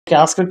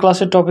আজকের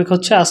ক্লাসের টপিক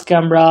হচ্ছে আজকে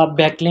আমরা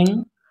ব্যাকলিং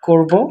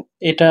করব।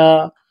 এটা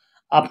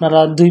আপনারা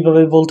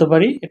দুইভাবে বলতে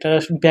পারি, এটা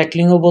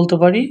ব্যাকলিংও বলতে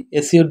পারি,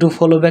 এসইও টু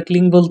ফলো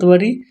ব্যাকলিং বলতে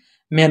পারি,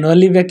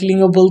 ম্যানুয়ালি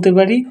ব্যাকলিংও বলতে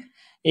পারি।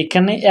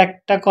 এখানে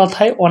একটা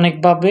কথাই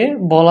অনেকভাবে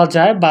বলা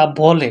যায় বা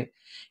বলে।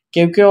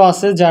 কেউ কেউ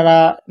আছে যারা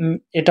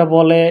এটা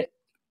বলে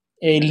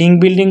এই লিঙ্ক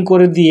বিল্ডিং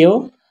করে দিয়েও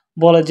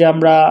বলে যে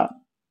আমরা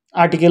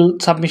আর্টিকেল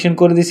সাবমিশন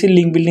করে দিছি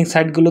লিঙ্ক বিল্ডিং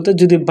সাইটগুলোতে,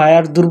 যদি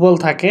বায়ার দুর্বল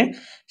থাকে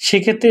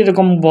সেক্ষেত্রে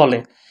এরকম বলে।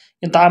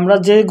 কিন্তু আমরা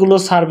যেগুলো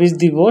সার্ভিস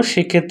দিব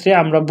সেক্ষেত্রে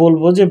আমরা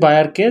বলবো যে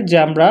বায়ারকে যে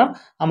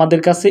আমাদের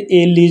কাছে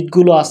এই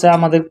লিস্টগুলো আছে,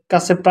 আমাদের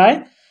কাছে প্রায়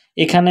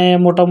এখানে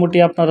মোটামুটি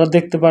আপনারা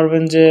দেখতে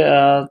পারবেন যে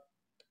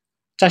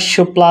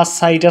 400+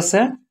 সাইট আছে।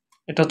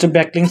 এটা হচ্ছে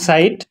ব্যাকলিং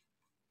সাইট,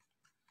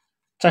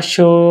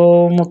 400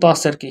 মতো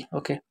আছে আর কি।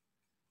 ওকে,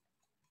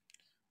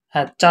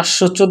 হ্যাঁ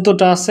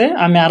 414টা আছে।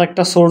 আমি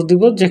আরেকটা সোর্স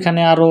দিব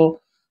যেখানে আরও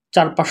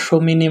 400-500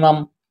 মিনিমাম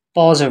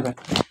পাওয়া যাবে।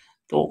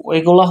 তো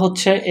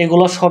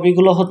এগুলো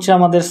সবইগুলো হচ্ছে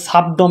আমাদের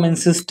সাবডোমেন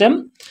সিস্টেম।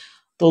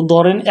 তো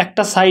ধরেন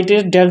একটা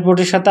সাইটের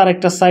ড্যাশবোর্ডের সাথে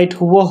আরেকটা সাইট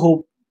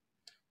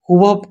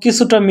হুবহুব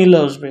কিছুটা মিলে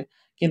আসবে,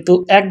 কিন্তু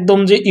একদম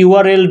যে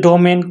ইউআরএল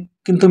ডোমেন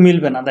কিন্তু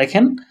মিলবে না।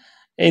 দেখেন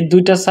এই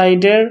দুইটা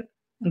সাইটের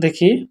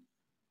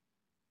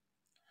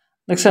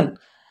দেখছেন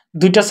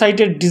দুইটা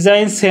সাইটের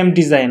ডিজাইন সেম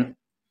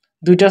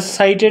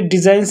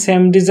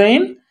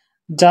ডিজাইন,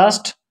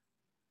 জাস্ট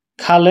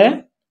খালে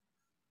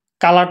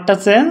কালারটা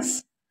চেঞ্জ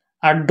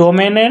আর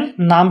ডোমেনের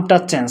নামটা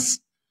চেঞ্জ।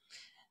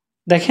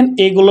 দেখেন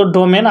এগুলো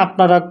ডোমেন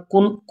আপনারা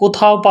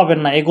কোথাও পাবেন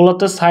না।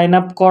 এগুলোতে সাইন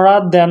আপ করা,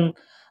 দেন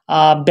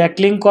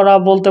ব্যাকলিং করা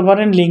বলতে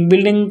পারেন, লিঙ্ক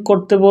বিল্ডিং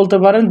করতে বলতে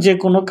পারেন, যে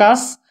কোনো কাজ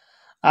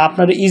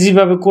আপনারা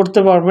ইজিভাবে করতে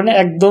পারবেন।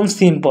 একদম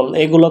সিম্পল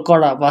এগুলো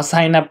করা, বা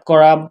সাইন আপ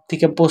করা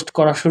থেকে পোস্ট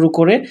করা শুরু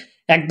করে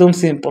একদম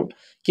সিম্পল।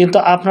 কিন্তু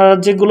আপনারা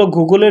যেগুলো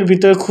গুগলের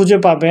ভিতরে খুঁজে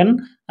পাবেন,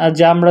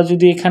 যে আমরা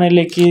যদি এখানে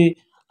লিখি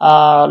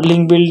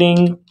লিঙ্ক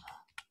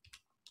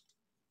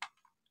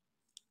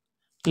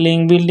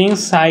বিল্ডিং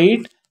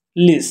সাইট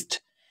লিস্ট,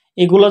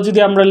 এগুলো যদি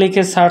আমরা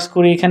লিখে সার্চ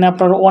করি, এখানে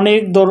আপনারা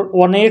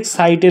অনেক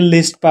সাইটের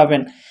লিস্ট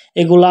পাবেন।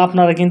 এগুলো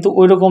আপনারা কিন্তু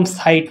ওইরকম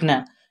সাইট না,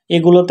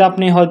 এগুলোতে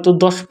আপনি হয়তো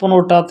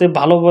 10-15টাতে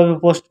ভালোভাবে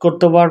পোস্ট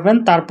করতে পারবেন,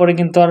 তারপরে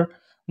কিন্তু আর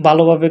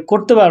ভালোভাবে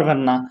করতে পারবেন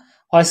না।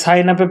 হয়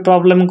সাইন আপে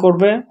প্রবলেম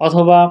করবে,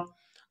 অথবা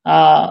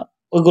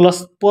ওইগুলো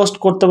পোস্ট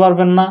করতে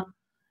পারবেন না,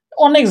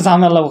 অনেক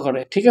ঝামেলা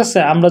করে। ঠিক আছে,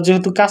 আমরা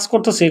যেহেতু কাজ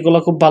করতেছি এগুলো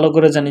খুব ভালো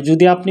করে জানি।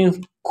 যদি আপনি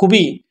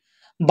খুবই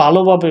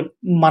ভালোভাবে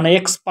মানে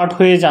এক্সপার্ট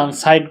হয়ে যান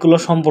সাইটগুলো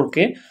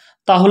সম্পর্কে,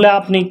 তাহলে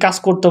আপনি কাজ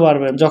করতে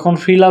পারবেন। যখন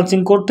ফ্রিল্যান্সিং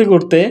করতে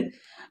করতে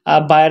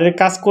বাইরের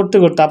কাজ করতে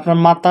করতে আপনার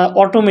মাথা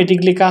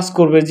অটোমেটিকলি কাজ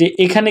করবে যে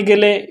এখানে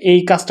গেলে এই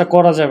কাজটা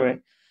করা যাবে।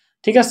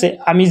 ঠিক আছে,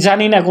 আমি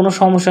জানি না, কোনো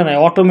সমস্যা নাই,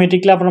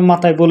 অটোমেটিকলি আপনার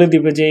মাথায় বলে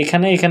দিবে যে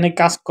এখানে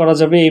কাজ করা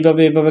যাবে,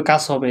 এইভাবে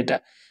কাজ হবে। এটা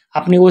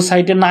আপনি ওই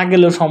সাইটে না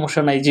গেলেও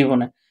সমস্যা নাই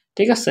জীবনে।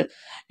 ঠিক আছে,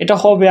 এটা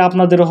হবে,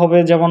 আপনাদেরও হবে,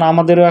 যেমন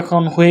আমাদেরও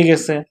এখন হয়ে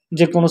গেছে।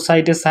 যে কোনো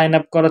সাইটে সাইন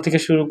আপ করা থেকে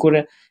শুরু করে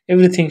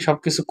এভরিথিং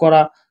সবকিছু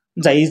করা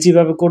যায়,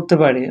 ইজিভাবে করতে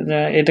পারি।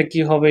 এটা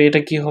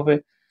কি হবে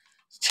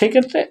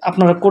সেক্ষেত্রে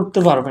আপনারা করতে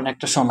পারবেন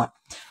একটা সময়।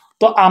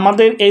 তো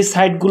আমাদের এই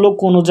সাইটগুলো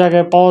কোনো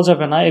জায়গায় পাওয়া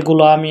যাবে না,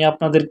 এগুলো আমি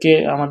আপনাদেরকে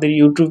আমাদের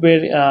ইউটিউবের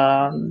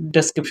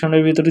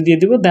ডেসক্রিপশনের ভিতরে দিয়ে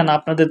দিব, দেন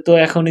আপনাদের তো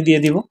এখনই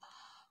দিয়ে দিব।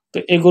 তো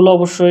এগুলো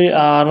অবশ্যই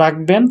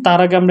রাখবেন। তার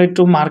আগে আমরা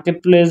একটু মার্কেট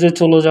প্লেসে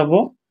চলে যাব।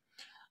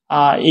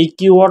 এই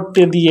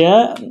কিওয়ার্ডটা দিয়ে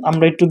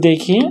আমরা একটু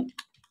দেখি।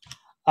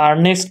 আর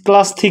নেক্সট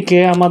ক্লাস থেকে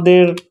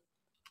আমাদের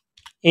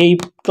এই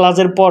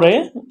ক্লাসের পরে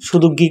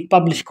শুধু গিগ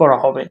পাবলিশ করা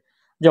হবে।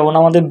 যেমন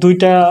আমাদের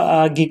দুইটা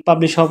গিগ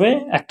পাবলিশ হবে,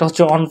 একটা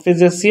হচ্ছে অন পেজ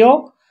এসইও,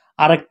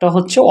 আর একটা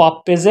হচ্ছে অফ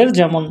পেজের।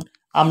 যেমন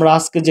আমরা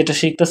আজকে যেটা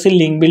শিখতেছি,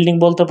 লিঙ্ক বিল্ডিং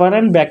বলতে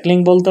পারেন, ব্যাকলিং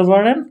বলতে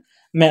পারেন,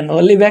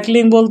 ম্যানুয়ালি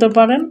ব্যাকলিং বলতে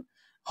পারেন,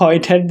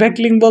 হোয়াইট হ্যাট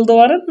ব্যাকলিং বলতে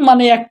পারেন।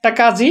 মানে একটা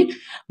কাজই,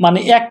 মানে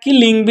একই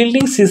লিঙ্ক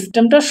বিল্ডিং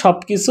সিস্টেমটা সব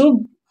কিছু,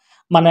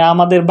 মানে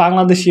আমাদের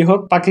বাংলাদেশি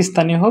হোক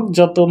পাকিস্তানি হোক,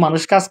 যত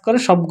মানুষ কাজ করে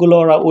সবগুলো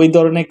ওরা ওই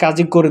ধরনের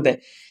কাজই করে দেয়,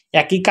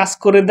 একই কাজ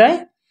করে দেয়।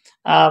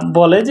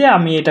 বলে যে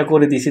আমি এটা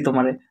করে দিছি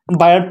তোমারে।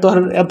 বায়ার তো আর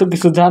এত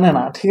কিছু জানে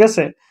না। ঠিক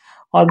আছে,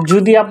 আর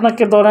যদি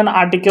আপনাকে ধরেন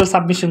আর্টিকেল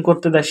সাবমিশন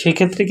করতে দেয়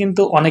সেক্ষেত্রে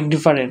কিন্তু অনেক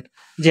ডিফারেন্ট।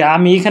 যে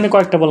আমি এখানে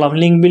কয়েকটা বললাম,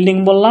 লিঙ্ক বিল্ডিং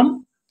বললাম,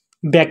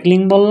 ব্যাকলিং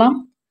বললাম,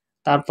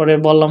 তারপরে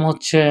বললাম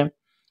হচ্ছে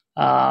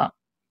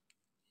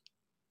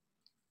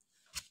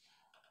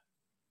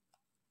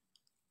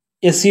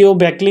এসইও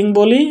ব্যাকলিং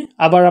বলি,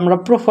 আবার আমরা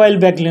প্রোফাইল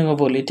ব্যাকলিংও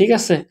বলি। ঠিক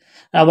আছে,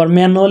 আবার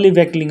ম্যানুয়ালি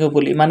ব্যাকলিংও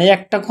বলি। মানে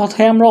একটা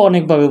কথাই আমরা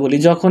অনেকভাবে বলি।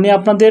 যখনই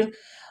আপনাদের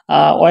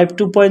web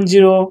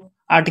 2.0,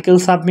 article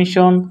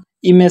submission,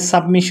 image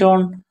submission,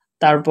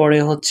 তারপরে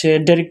হচ্ছে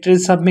ডাইরেক্টরি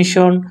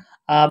সাবমিশন,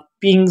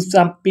 পিং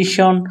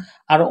সাবমিশন,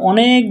 আর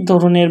অনেক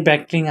ধরনের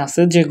ব্যাকলিং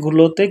আছে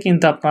যেগুলোতে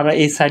কিন্তু আপনারা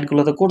এই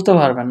সাইটগুলোতে করতে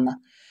পারবেন না।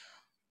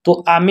 তো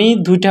আমি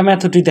দুইটা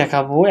মেথডই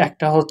দেখাবো,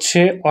 একটা হচ্ছে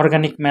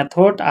অর্গানিক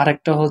মেথড, আর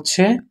একটা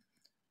হচ্ছে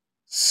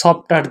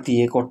সফটওয়্যার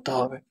দিয়ে করতে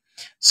হবে।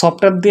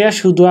 সফটওয়্যার দিয়ে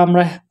শুধু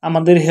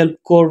আমাদের হেল্প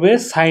করবে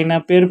সাইন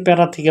আপের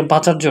প্যারা থেকে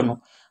বাঁচার জন্য।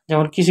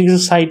 যেমন কিছু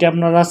সাইটে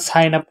আপনারা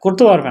সাইন আপ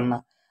করতে পারবেন না,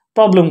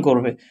 প্রবলেম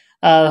করবে।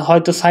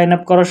 হয়তো সাইন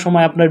আপ করার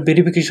সময় আপনার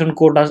ভেরিফিকেশন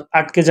কোড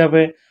আটকে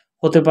যাবে,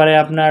 হতে পারে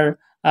আপনার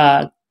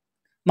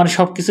মানে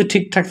সবকিছু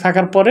ঠিকঠাক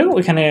থাকার পরেও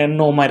ওইখানে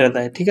নো মাইরা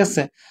দেয়, ঠিক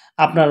আছে?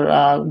 আপনার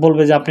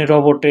বলবে যে আপনি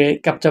রোবটে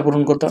ক্যাপচা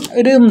পূরণ করতে পারেন,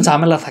 এরকম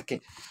ঝামেলা থাকে।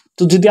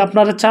 তো যদি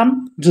আপনারা চান,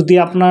 যদি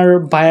আপনার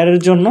বায়ারের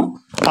জন্য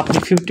আপনি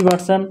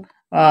 50%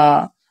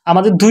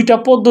 আমাদের দুইটা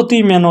পদ্ধতি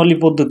ম্যানুয়ালি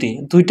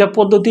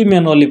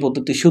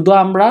পদ্ধতি, শুধু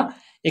আমরা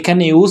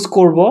এখানে ইউজ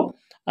করব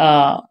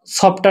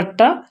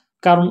সফটওয়্যারটা,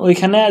 কারণ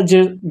ওইখানে যে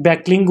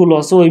ব্যাকলিংকগুলো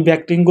আছে ওই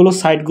ব্যাকলিংকগুলো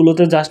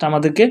সাইটগুলোতে জাস্ট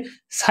আমাদেরকে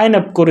সাইন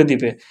আপ করে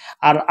দিবে,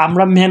 আর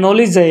আমরা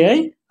ম্যানুয়ালি যাই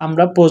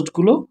আমরা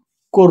পোস্টগুলো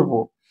করব।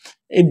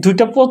 এই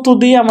দুইটা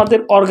পদ্ধতি আমাদের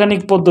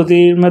অর্গানিক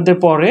পদ্ধতির মধ্যে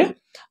পড়ে,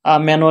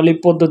 ম্যানুয়ালি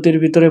পদ্ধতির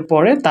ভিতরে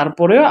পড়ে।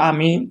 তারপরে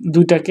আমি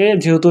দুইটাকে,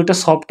 যেহেতু এটা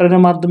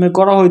সফটওয়্যারের মাধ্যমে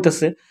করা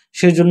হইতেছে,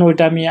 সেই জন্য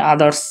ওইটা আমি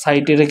আদার্স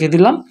সাইটে রেখে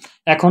দিলাম।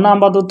 এখন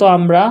আপাতত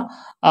আমরা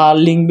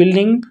link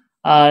building,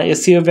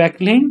 SEO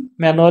backlink,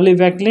 manually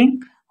backlink,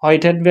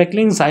 white hat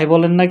backlink যাই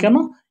বলেন না কেন,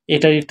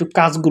 এটার একটু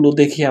কাজগুলো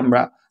দেখি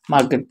আমরা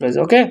মার্কেট প্লেস।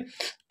 ওকে,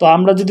 তো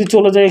আমরা যদি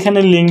চলে যাই এখানে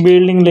লিঙ্ক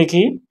বিল্ডিং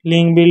লিখি,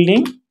 লিঙ্ক বিল্ডিং,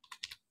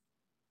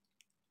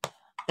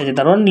 এই যে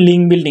ধরুন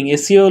link building,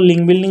 SEO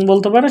link building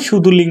বলতে পারেন,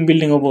 শুধু লিঙ্ক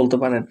বিল্ডিংও বলতে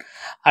পারেন।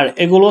 আর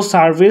এগুলো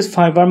সার্ভিস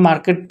ফাইবার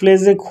মার্কেট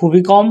প্লেসে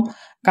খুবই কম,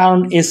 কারণ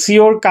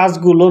এসইওর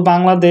কাজগুলো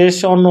বাংলাদেশ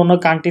অন্য অন্য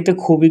কান্ট্রিতে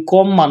খুবই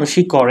কম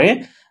মানুষই করে।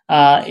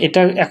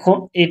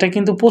 এটা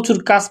কিন্তু প্রচুর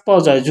কাজ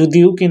পাওয়া যায়,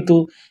 যদিও কিন্তু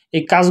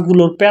এই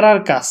কাজগুলোর প্যারার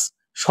কাজ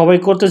সবাই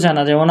করতে চায়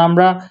না। যেমন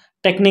আমরা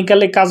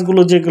টেকনিক্যালি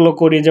কাজগুলো যেগুলো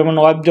করি, যেমন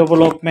ওয়েব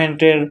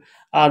ডেভেলপমেন্টের,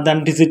 দেন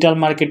ডিজিটাল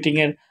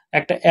মার্কেটিংয়ের,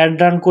 একটা অ্যাড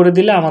রান করে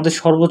দিলে আমাদের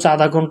সর্বোচ্চ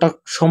আধা ঘন্টা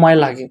সময়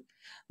লাগে,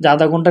 যে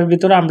আধা ঘন্টার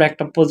ভিতরে আমরা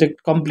একটা প্রজেক্ট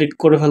কমপ্লিট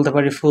করে ফেলতে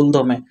পারি ফুল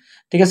দমে,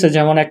 ঠিক আছে?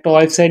 যেমন একটা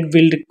ওয়েবসাইট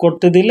বিল্ড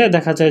করতে দিলে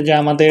দেখা যায় যে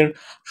আমাদের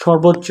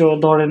সর্বোচ্চ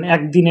ধরেন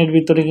একদিনের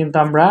ভিতরে কিন্তু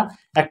আমরা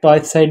একটা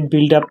ওয়েবসাইট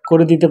বিল্ড আপ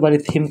করে দিতে পারি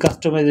থিম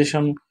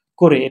কাস্টমাইজেশন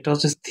করে। এটা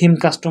হচ্ছে থিম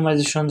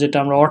কাস্টমাইজেশন, যেটা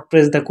আমরা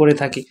ওয়ার্ডপ্রেস দিয়ে করে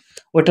থাকি,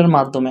 ওইটার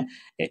মাধ্যমে।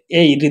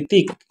 এই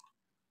ঋতিক,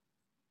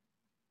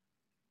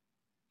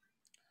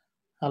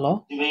 হ্যালো,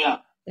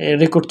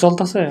 রেকর্ড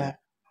চলতেছে?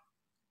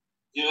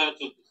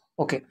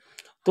 ওকে,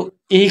 তো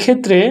এই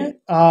ক্ষেত্রে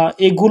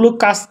এগুলো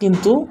কাজ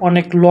কিন্তু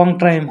অনেক লং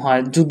টাইম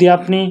হয়। যদি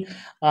আপনি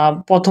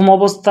প্রথম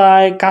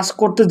অবস্থায় কাজ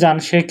করতে যান,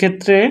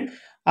 সেক্ষেত্রে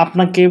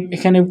আপনাকে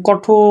এখানে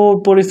কঠোর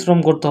পরিশ্রম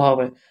করতে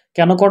হবে।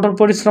 কেন কঠোর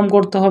পরিশ্রম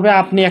করতে হবে?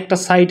 আপনি একটা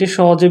সাইটে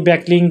সহজে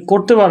ব্যাকলিঙ্ক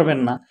করতে পারবেন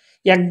না,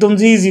 একদম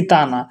যে ইজি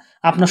তা না।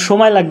 আপনার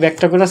সময় লাগবে,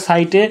 একটা করে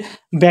সাইটে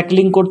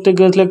ব্যাকলিঙ্ক করতে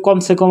গেলে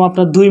কমসে কম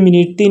আপনার 2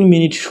 মিনিট 3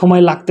 মিনিট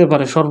সময় লাগতে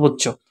পারে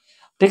সর্বোচ্চ,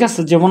 ঠিক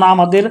আছে? যেমন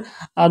আমাদের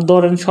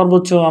ধরেন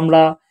সর্বোচ্চ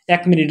আমরা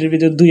 1 মিনিটের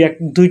ভিতরে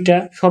দুইটা,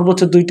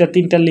 সর্বোচ্চ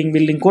 2-3টা লিঙ্ক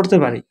বিল্ডিং করতে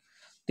পারি,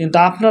 কিন্তু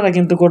আপনারা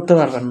কিন্তু করতে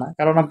পারবেন না,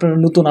 কারণ আপনারা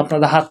নতুন,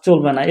 আপনাদের হাত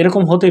চলবে না,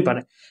 এরকম হতেই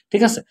পারে,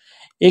 ঠিক আছে?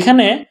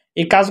 এখানে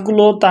এই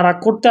কাজগুলো তারা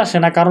করতে আসে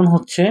না, কারণ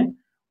হচ্ছে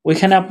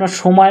ওইখানে আপনার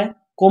সময়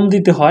কম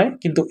দিতে হয়,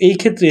 কিন্তু এই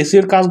ক্ষেত্রে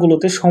এসইওর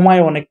কাজগুলোতে সময়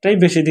অনেকটাই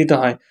বেশি দিতে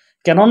হয়।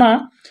 কেননা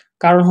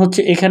কারণ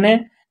হচ্ছে এখানে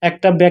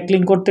একটা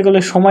ব্যাকলিঙ্ক করতে গেলে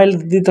সময়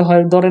দিতে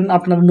হয়, ধরেন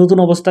আপনার নতুন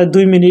অবস্থায়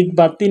 2 মিনিট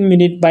বা 3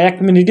 মিনিট বা 1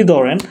 মিনিটই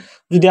ধরেন,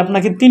 যদি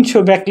আপনাকে 300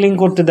 ব্যাকলিঙ্ক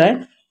করতে দেয়,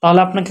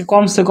 তাহলে আপনাকে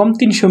কমসে কম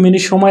 300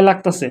 মিনিট সময়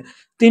লাগতেছে।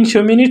 300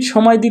 মিনিট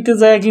সময় দিতে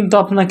যায় কিন্তু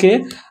আপনাকে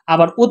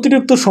আবার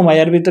অতিরিক্ত সময়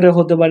এর ভিতরে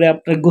হতে পারে,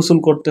 আপনার গোসল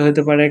করতে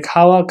হতে পারে,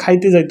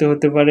 খাইতে যাইতে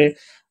হতে পারে,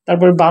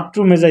 তারপরে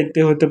বাথরুমে যাইতে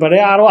হতে পারে,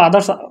 আরও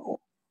আদার্স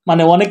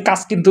মানে অনেক কাজ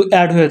কিন্তু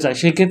অ্যাড হয়ে যায়।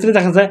 সেক্ষেত্রে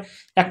দেখা যায়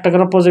একটা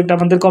করে প্রজেক্ট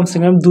আমাদের কমসে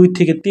কম 2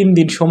 থেকে 3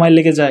 দিন সময়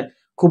লেগে যায়,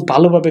 খুব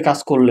ভালোভাবে কাজ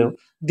করলেও।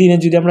 দিনে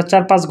যদি আমরা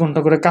 4-5 ঘন্টা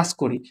করে কাজ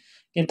করি,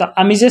 কিন্তু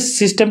আমি যে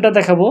সিস্টেমটা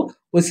দেখাবো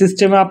ওই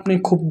সিস্টেমে আপনি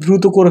খুব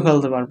দ্রুত করে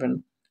ফেলতে পারবেন,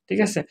 ঠিক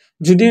আছে?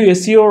 যদিও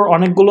এসইওর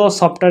অনেকগুলো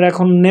সফটওয়্যার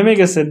এখন নেমে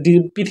গেছে,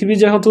 পৃথিবী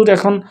যেহেতু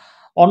এখন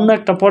অন্য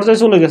একটা পর্যায়ে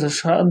চলে গেছে,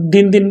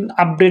 দিন দিন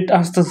আপডেট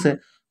আসতেছে,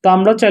 তো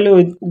আমরা চাইলে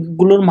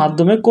ওইগুলোর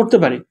মাধ্যমে করতে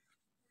পারি।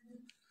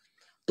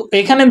 তো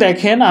এখানে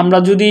দেখেন, আমরা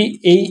যদি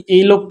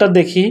এই লোকটা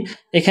দেখি,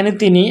 এখানে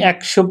তিনি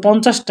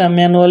 150টা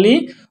ম্যানুয়ালি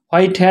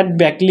হোয়াইট হ্যাট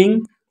ব্যাকলিং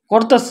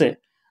করতেছে,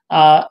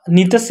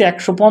 নিতেছে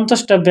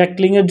 150টা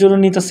ব্যাকলিংয়ের জন্য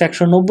নিতেছে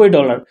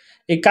 $190।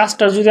 এই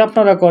কাজটা যদি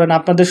আপনারা করেন,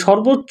 আপনাদের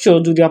সর্বোচ্চ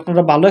যদি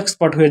আপনারা ভালো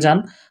এক্সপার্ট হয়ে যান,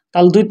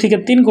 তাহলে 2 থেকে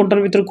 3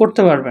 ঘন্টার ভিতরে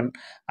করতে পারবেন।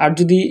 আর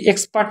যদি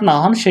এক্সপার্ট না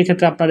হন,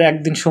 সেক্ষেত্রে আপনার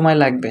একদিন সময়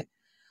লাগবে।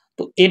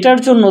 তো এটার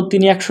জন্য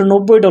তিনি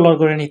 $190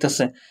 করে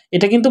নিতেছে।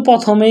 এটা কিন্তু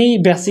প্রথমেই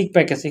বেসিক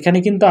প্যাকেজ, এখানে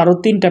কিন্তু আরও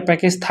 3টা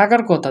প্যাকেজ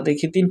থাকার কথা।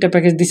 দেখি 3টা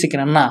প্যাকেজ দিছে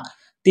কিনা। না,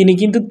 তিনি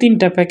কিন্তু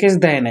 3টা প্যাকেজ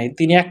দেয় নাই,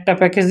 তিনি একটা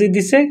প্যাকেজই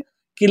দিছে,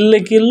 কিনলে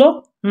কিনলো,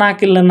 না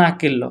কিনলে না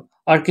কিনলো,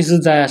 আর কিছু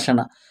যায় আসে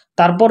না।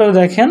 তারপরেও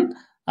দেখেন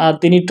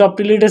তিনি টপ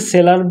রিলেটেড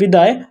সেলার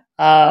বিদায়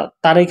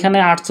তার এখানে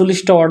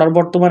 48টা অর্ডার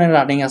বর্তমানে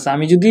রানিং আছে।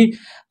 আমি যদি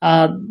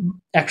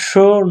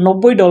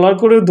 $190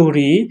 করে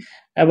ধরি,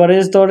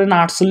 এভারেজ ধরেন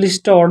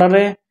 48টা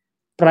অর্ডারে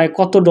প্রায়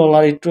কত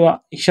ডলার, একটু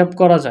হিসাব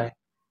করা যায়।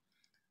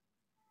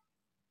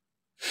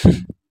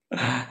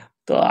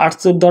 তো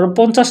 800 ধরো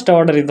 50টা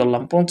অর্ডারই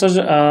ধরলাম, 50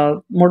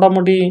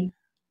 মোটামুটি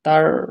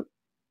তার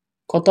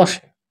কত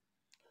আসে,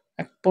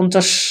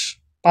 50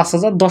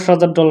 5,000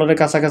 $10,000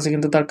 কাছাকাছি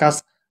কিন্তু তার কাজ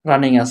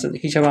রানিং আছে,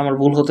 হিসাবে আমার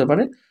ভুল হতে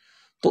পারে।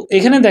 তো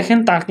এখানে দেখেন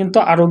তার কিন্তু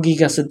আরও গিগ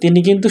আছে, তিনি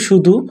কিন্তু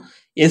শুধু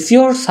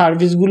এসইওর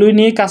সার্ভিসগুলোই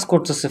নিয়ে কাজ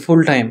করতেছে ফুল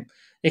টাইম।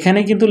 এখানে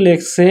কিন্তু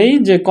লেখছেই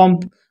যে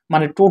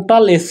মানে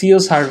total SEO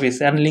service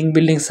and link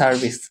building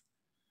service,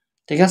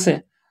 ঠিক আছে?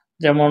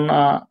 যেমন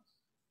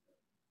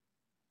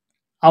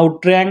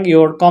outrank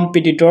your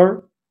competitor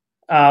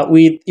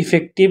with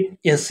effective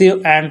SEO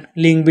and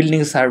link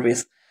building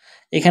service।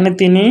 এখানে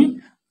তিনি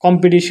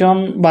কম্পিটিশন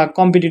বা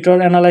কম্পিটিটর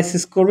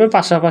অ্যানালাইসিস করবে,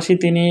 পাশাপাশি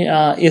তিনি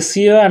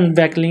এসইও অ্যান্ড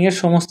ব্যাকলিংয়ের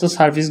সমস্ত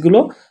সার্ভিসগুলো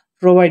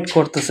প্রোভাইড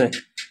করতেছে।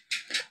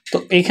 তো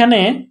এখানে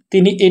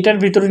তিনি এটার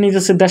ভিতরে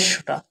নিতেছে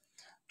 150টা।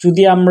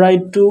 যদি আমরা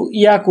একটু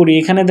করি,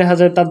 এখানে দেখা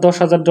যায় তার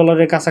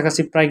 $10,000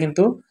 কাছাকাছি প্রায়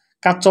কিন্তু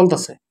কাজ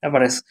চলতেছে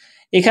এভারেজ।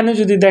 এখানে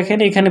যদি দেখেন,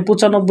 এখানে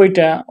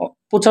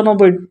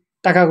 95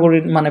 টাকা করে,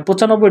 মানে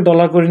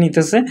 $95 করে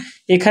নিতেছে।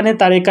 এখানে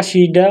তার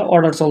 81টা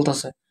অর্ডার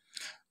চলতেছে।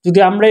 যদি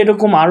আমরা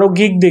এরকম আরো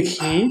গিগ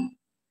দেখি,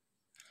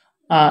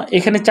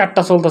 এখানে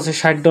 4টা চলতেছে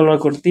 $60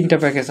 করে, 3টা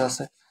প্যাকেজ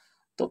আছে।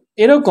 তো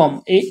এরকম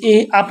এই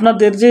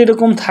আপনাদের যে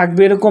এরকম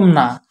থাকবে এরকম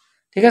না,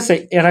 ঠিক আছে?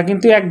 এরা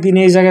কিন্তু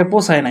একদিনে এই জায়গায়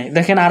পৌঁছায় নাই।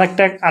 দেখেন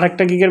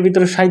আরেকটা গিগের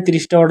ভিতরে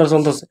 37টা অর্ডার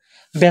চলতেছে,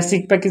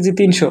 বেসিক প্যাকেজে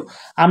 300।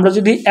 আমরা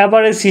যদি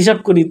এভারেজ হিসাব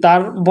করি,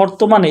 তার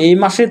বর্তমানে এই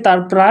মাসে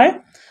তার প্রায়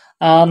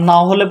না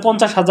হলে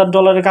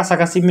 $50,000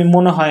 কাছাকাছি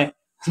মনে হয়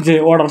যে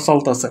অর্ডার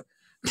চলতেছে,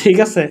 ঠিক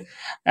আছে?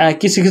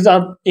 কিছু কিছু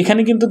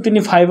এখানে কিন্তু তিনি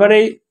ফাইবারে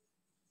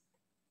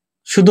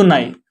শুধু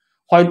নাই,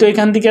 হয়তো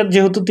এখান থেকে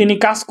যেহেতু তিনি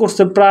কাজ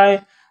করছে প্রায়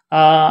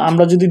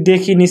আমরা যদি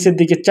দেখি নিচের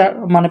দিকে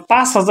মানে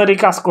 5,000-ই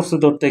কাজ করছে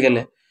ধরতে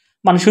গেলে,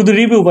 মানে শুধু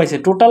রিভিউ পাইছে।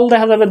 টোটাল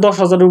দেখা যাবে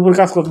 10,000-এর উপর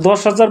কাজ করছে।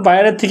 10,000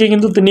 বাইরের থেকে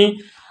কিন্তু তিনি,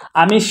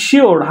 আমি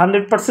শিওর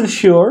 100%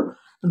 শিওর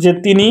যে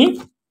তিনি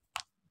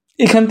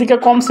এখান থেকে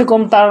কমসে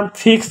কম তার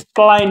ফিক্সড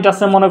ক্লায়েন্ট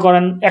আছে মনে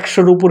করেন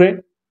 100-র উপরে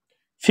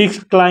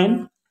ফিক্সড ক্লায়েন্ট,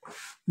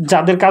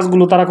 যাদের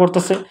কাজগুলো তারা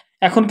করতেছে।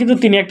 এখন কিন্তু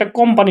তিনি একটা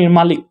কোম্পানির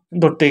মালিক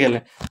ধরতে গেলে,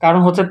 কারণ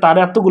হচ্ছে তার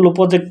এতগুলো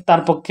প্রজেক্ট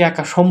তার পক্ষে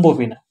একা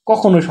সম্ভবই না,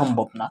 কখনোই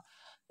সম্ভব না।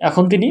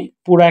 এখন তিনি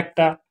পুরো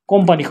একটা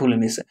কোম্পানি খুলে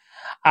নিছে।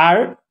 আর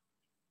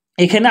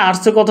এখানে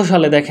আসছে কত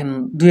সালে দেখেন,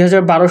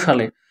 2012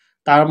 সালে।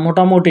 তার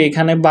মোটামুটি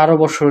এখানে 12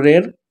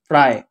 বছরের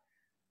প্রায়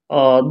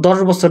 10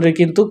 বছরের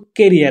কিন্তু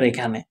কেরিয়ার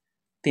এখানে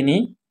তিনি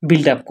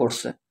বিল্ড আপ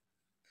করছে।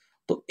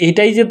 তো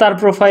এটাই যে তার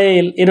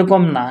প্রোফাইল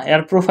এরকম না,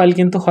 এর প্রোফাইল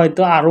কিন্তু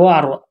হয়তো আরো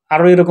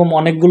এরকম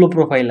অনেকগুলো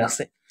প্রোফাইল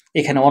আছে,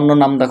 এখানে অন্য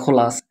নামটা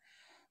খোলা আছে।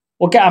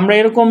 ওকে, আমরা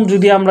এরকম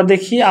যদি আমরা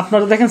দেখি,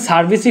 আপনারা দেখেন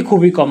সার্ভিসই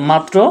খুবই কম,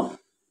 মাত্র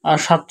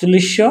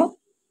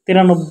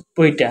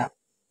 4793টা।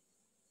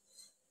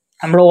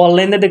 আমরা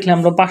অনলাইনে দেখলে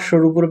আমরা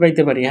 500-র উপরে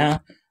পাইতে পারি। হ্যাঁ,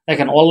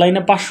 দেখেন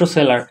অনলাইনে 500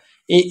 সেলার,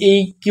 এই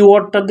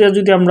কিওয়ার্ডটা দিয়ে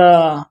যদি আমরা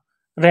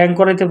র্যাঙ্ক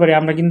করাইতে পারি,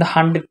 আমরা কিন্তু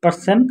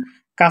 100%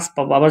 কাজ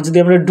পাবো। আবার যদি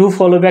আমরা ডু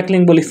ফলো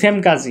ব্যাকলিং বলি, সেম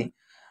কাজই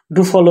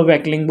ডু ফলো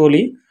ব্যাকলিং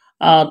বলি।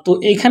 তো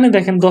এইখানে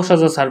দেখেন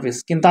 10,000 সার্ভিস,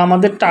 কিন্তু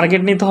আমাদের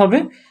টার্গেট নিতে হবে,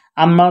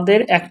 আমাদের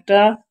একটা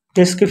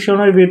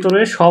ডেসক্রিপশনের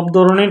ভিতরে সব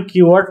ধরনের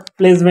কিওয়ার্ড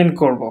প্লেসমেন্ট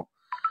করব।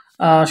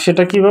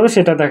 সেটা কিভাবে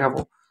সেটা দেখাবো।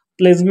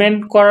 প্লেসমেন্ট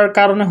করার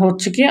কারণে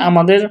হচ্ছে কি,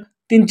 আমাদের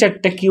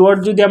 3-4টা কিওয়ার্ড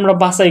যদি আমরা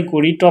বাছাই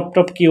করি,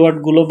 টপ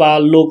কিওয়ার্ডগুলো বা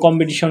লো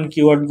কম্পিটিশন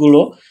কিওয়ার্ডগুলো,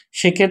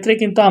 সেক্ষেত্রে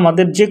কিন্তু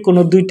আমাদের যে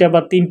কোনো 2টা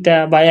বা 3টা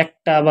বা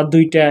 1টা বা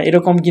 2টা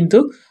এরকম কিন্তু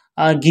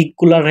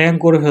গিগগুলো র্যাঙ্ক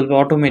করে ফেলবে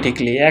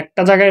অটোমেটিকলি।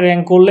 একটা জায়গায়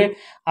র্যাঙ্ক করলে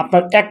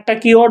আপনার একটা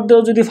কিওয়ার্ড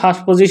দিয়েও যদি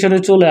ফার্স্ট পজিশনে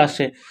চলে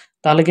আসে,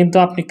 তাহলে কিন্তু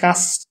আপনি কাজ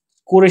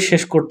করে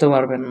শেষ করতে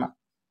পারবেন না,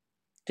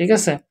 ঠিক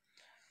আছে?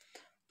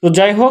 তো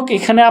যাই হোক,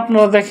 এখানে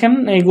আপনারা দেখেন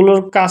এগুলোর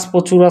কাজ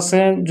প্রচুর আছে,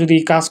 যদি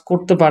কাজ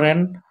করতে পারেন।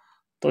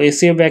 তো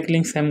এসইও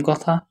ব্যাকলিংক সেম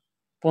কথা,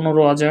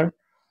 15,000।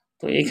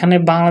 তো এখানে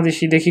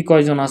বাংলাদেশি দেখি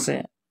কয়জন আছে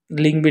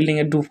link building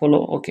A do follow.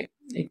 ওকে,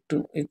 একটু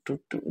একটু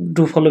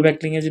ডু ফলো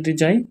ব্যাকলিং এ যদি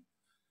যাই,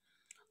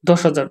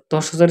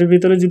 10,000-এর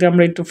ভিতরে যদি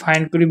আমরা একটু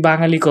ফাইন্ড করি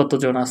বাঙালি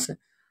কতজন আছে।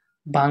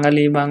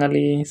 বাঙালি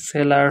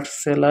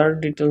সেলার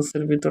ডিটেলস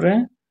এর ভিতরে,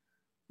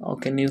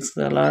 ওকে, new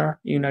seller,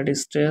 United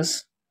states,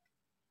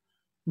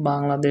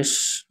 Bangladesh,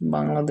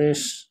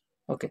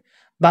 ওকে।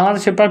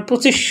 বাংলাদেশে প্রায়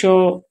 2500,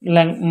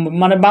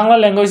 মানে বাংলা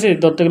ল্যাঙ্গুয়েজে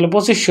ধরতে গেলে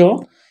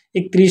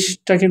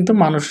 2531টা কিন্তু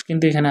মানুষ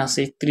কিন্তু এখানে আছে,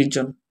 31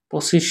 জন,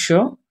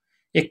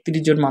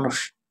 2531 জন মানুষ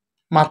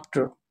মাত্র।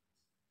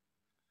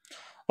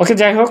 ওকে,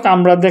 যাই হোক,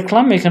 আমরা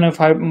দেখলাম এখানে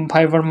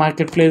ফাইবার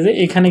মার্কেট প্লেসে,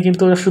 এখানে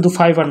কিন্তু শুধু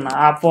ফাইবার না,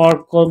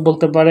 আপওয়ার্ক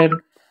বলতে পারেন,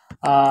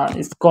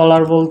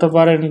 স্কলার বলতে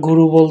পারেন,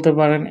 গুরু বলতে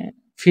পারেন,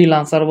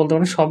 ফ্রিল্যান্সার বলতে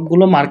পারেন,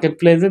 সবগুলো মার্কেট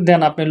প্লেসে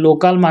দেন আপনি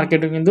লোকাল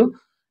মার্কেটে কিন্তু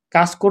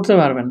কাজ করতে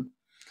পারবেন।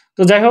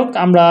 তো যাই হোক,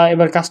 আমরা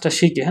এবার কাজটা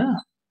শিখি। হ্যাঁ,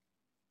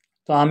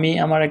 তো আমি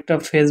আমার একটা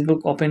ফেসবুক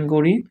ওপেন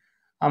করি,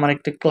 আমার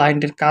একটা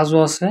ক্লায়েন্টের কাজও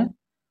আছে।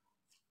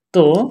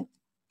 তো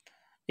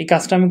এই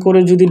কাজটা আমি করে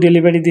যদি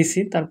ডেলিভারি দিছি,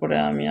 তারপরে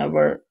আমি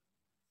আবার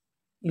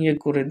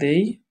করে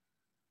দেই।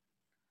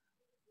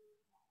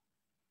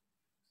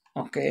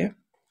 ওকে,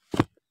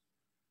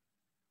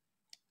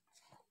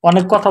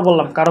 অনেক কথা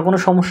বললাম, কারো কোনো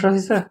সমস্যা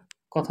হয়েছে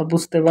কথা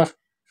বুঝতে বা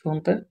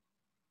শুনতে?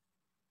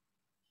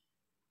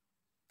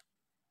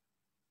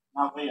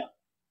 না ভাইয়া।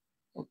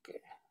 ওকে,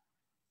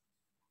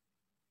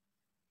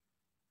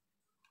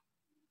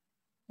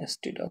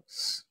 এসটি ডক্স।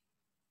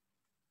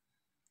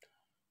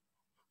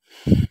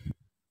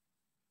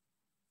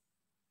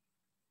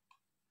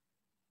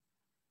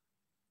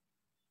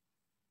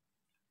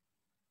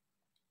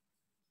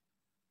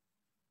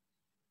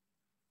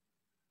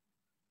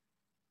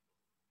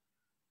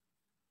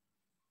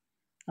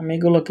 আমি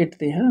এগুলো কেটে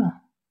দিই। হ্যাঁ,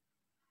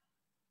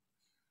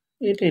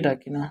 এটাই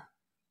রাখি না,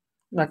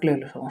 রাখলে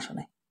হলো, সমস্যা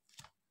নেই।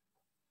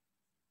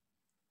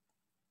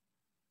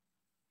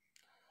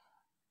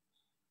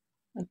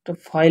 একটা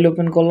ফাইল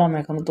ওপেন করলাম,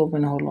 এখনো তো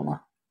ওপেন হলো না।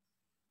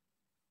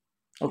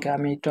 ওকে,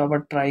 আমি একটু আবার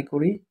ট্রাই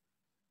করি।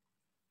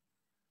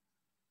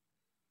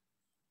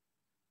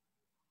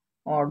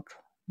 অড,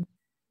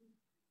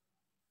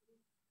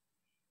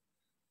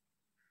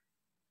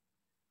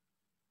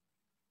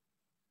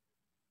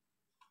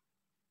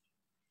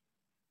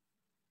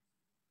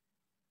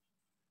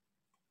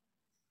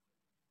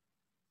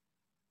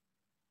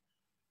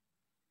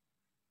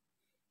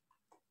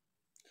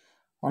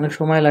 অনেক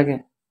সময় লাগে।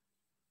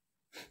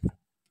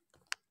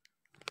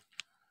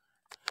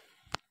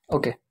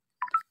 ওকে,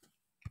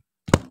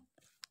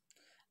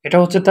 এটা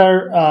হচ্ছে তার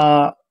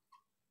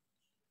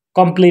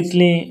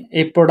কমপ্লিটলি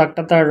এই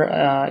প্রোডাক্টটা তার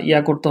ইয়া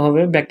করতে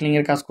হবে, ব্যাকলিং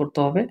এর কাজ করতে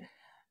হবে।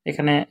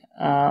 এখানে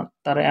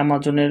তার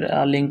অ্যামাজনের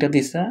লিঙ্কটা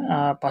দিছে,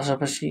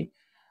 পাশাপাশি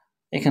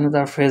এখানে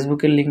তার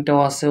ফেসবুকের লিঙ্কটাও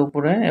আছে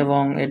উপরে,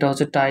 এবং এটা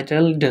হচ্ছে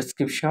টাইটেল,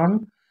 ডেসক্রিপশন,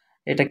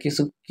 এটা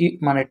কিছু কি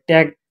মানে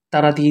ট্যাগ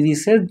তারা দিয়ে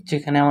দিছে,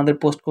 যেখানে আমাদের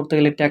পোস্ট করতে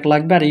গেলে ট্যাগ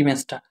লাগবে, আর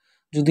ইমেজটা,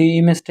 যদি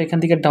ইমেজটা এখান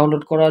থেকে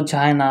ডাউনলোড করা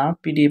যায় না,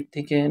 পিডিএফ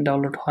থেকে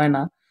ডাউনলোড হয়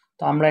না,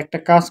 তো আমরা একটা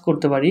কাজ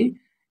করতে পারি।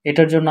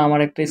 এটার জন্য আমার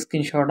একটা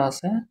স্ক্রিনশট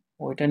আছে,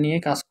 ওইটা নিয়ে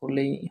কাজ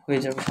করলেই হয়ে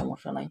যাবে,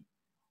 সমস্যা নাই।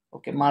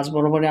 ওকে, মাঝ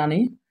বরাবরে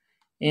আনি,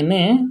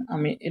 এনে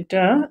আমি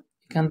এটা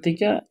এখান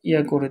থেকে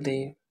ইয়া করে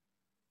দেই।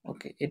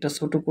 ওকে, এটা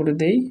ছোট করে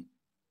দেই।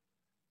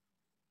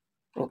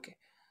 ওকে,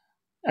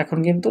 এখন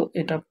কিন্তু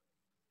এটা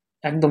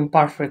একদম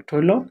পারফেক্ট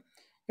হইলো।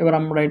 এবার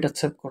আমরা এটা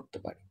সেভ করতে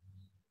পারি।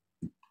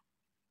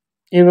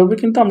 এভাবে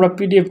কিন্তু আমরা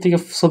পিডিএফ থেকে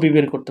ছবি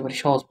বের করতে পারি,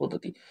 সহজ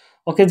পদ্ধতি।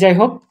 ওকে, যাই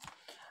হোক,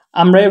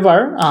 আমরা এবার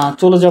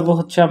চলে যাব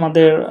হচ্ছে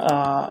আমাদের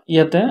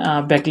ইয়েতে,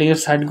 ব্যাকলিংয়ের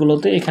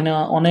সাইটগুলোতে। এখানে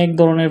অনেক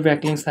ধরনের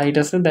ব্যাকলিং সাইট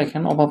আছে,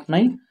 দেখেন অভাব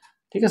নাই।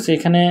 ঠিক আছে,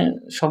 এখানে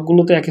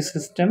সবগুলোতে একই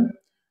সিস্টেম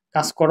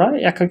কাজ করা,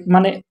 এক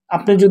মানে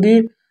আপনি যদি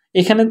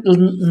এখানে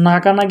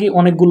নাগানাগি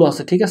অনেকগুলো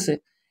আছে, ঠিক আছে,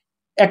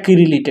 একই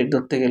রিলেটেড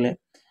ধরতে গেলে,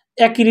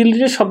 একই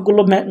রিলেটেড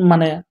সবগুলো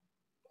মানে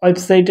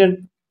ওয়েবসাইটের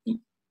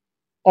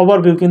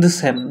ওভারভিউ কিন্তু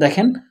সেম,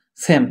 দেখেন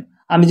সেম।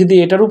 আমি যদি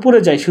এটার উপরে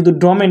যাই, শুধু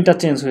ডোমেনটা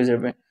চেঞ্জ হয়ে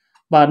যাবে,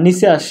 বা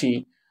নিচে আসি,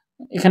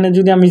 এখানে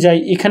যদি আমি যাই,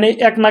 এখানে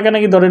এক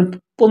নাকি ধরেন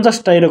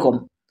 50টা এরকম,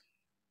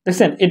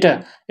 দেখছেন এটা।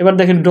 এবার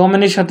দেখেন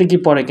ডোমেনের সাথে কি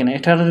পড়ে কিনা,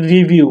 এটার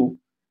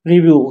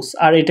রিভিউস,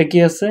 আর এটা কি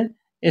আছে,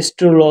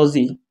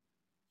 অ্যাস্ট্রোলজি।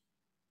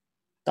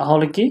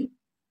 তাহলে কি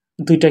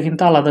দুইটা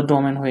কিন্তু আলাদা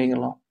ডোমেন হয়ে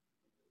গেল।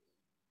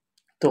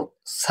 তো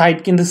সাইট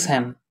কিন্তু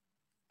সেম,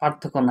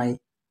 পার্থক্য নাই,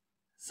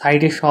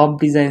 সাইটে সব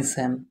ডিজাইন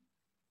সেম,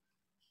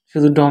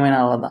 শুধু ডোমেন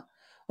আলাদা।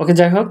 ওকে,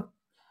 যাই হোক,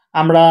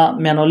 আমরা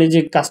ম্যানুয়ালি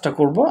যে কাজটা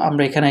করব,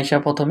 আমরা এখানে এসে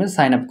প্রথমে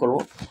সাইন আপ করব।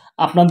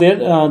 আপনাদের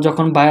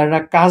যখন বায়াররা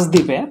কাজ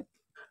দিবে,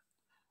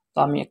 তো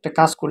আমি একটা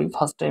কাজ করি,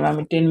 ফার্স্ট টাইম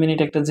আমি 10 মিনিট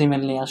একটা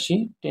জিমেল নিয়ে আসি,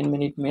 10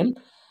 মিনিট মেল।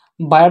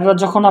 বায়াররা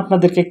যখন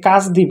আপনাদেরকে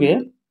কাজ দিবে,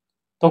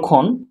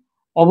 তখন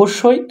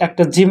অবশ্যই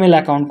একটা জিমেল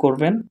অ্যাকাউন্ট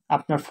করবেন,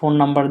 আপনার ফোন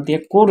নাম্বার দিয়ে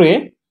করে,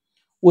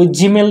 ওই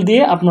জিমেল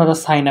দিয়ে আপনারা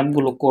সাইন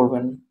আপগুলো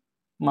করবেন,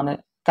 মানে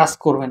কাজ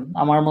করবেন।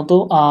 আমার মতো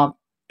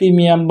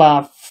প্রিমিয়াম বা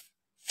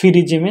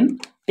ফ্রি জিমেল,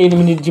 10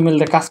 মিনিট জিমেল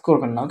দিয়ে কাজ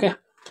করবেন না। ওকে,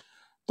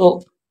 তো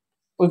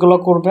ওইগুলো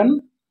করবেন।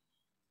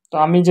 তো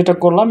আমি যেটা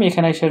করলাম,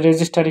 এখানে এসে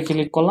রেজিস্টারে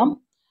ক্লিক করলাম।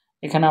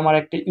 এখানে আমার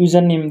একটা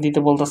ইউজার নেম দিতে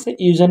বলতেছে।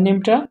 ইউজার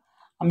নেমটা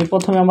আমি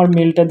প্রথমে আমার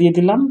মেলটা দিয়ে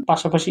দিলাম,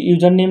 পাশাপাশি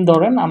ইউজার নেম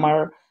ধরেন আমার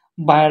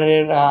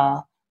বাইরের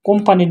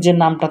কোম্পানির যে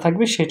নামটা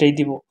থাকবে সেটাই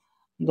দিব।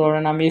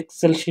 ধরেন আমি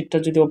এক্সেল শিটটা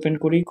যদি ওপেন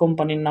করি,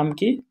 কোম্পানির নাম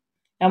কি,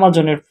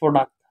 অ্যামাজনের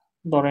প্রোডাক্ট,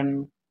 ধরেন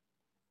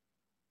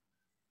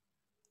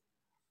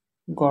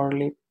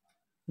গরলিপ,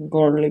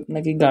 গরলিপ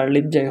নাকি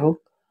গার্লিপ, যাই হোক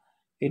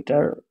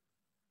এটার।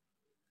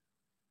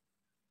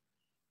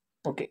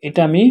 ওকে,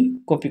 এটা আমি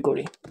কপি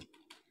করি,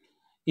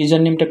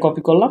 ইউজার নেমটা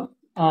কপি করলাম।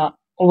 আহ,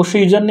 অবশ্যই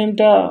ইউজার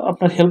নেমটা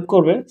আপনার হেল্প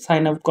করবে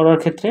সাইন আপ করার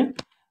ক্ষেত্রে।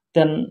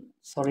 দেন,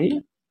 সরি,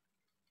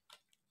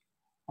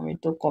 আমি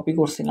তো কপি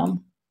করছিলাম,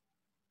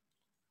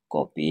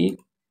 কপি,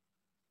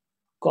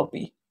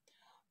 কপি।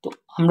 তো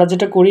আমরা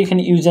যেটা করি,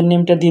 এখানে ইউজার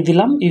নেমটা দিয়ে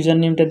দিলাম, ইউজার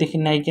নেমটা দেখি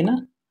নাই কিনা।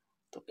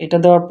 তো এটা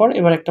দেওয়ার পর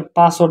এবার একটা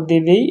পাসওয়ার্ড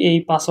দিয়ে দিই। এই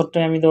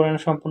পাসওয়ার্ডটাই আমি ধরেন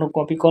সম্পূর্ণ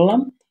কপি করলাম,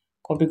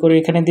 কপি করে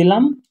এখানে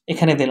দিলাম,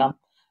 এখানে দিলাম।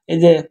 এই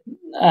যে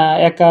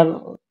 1 আর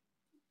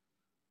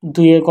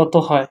 2 এর কত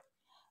হয়,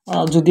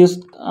 যদিও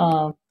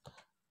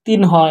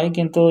 3 হয়,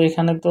 কিন্তু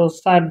এখানে তো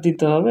 4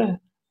 দিতে হবে।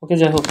 ওকে,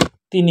 যাই হোক,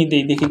 3ই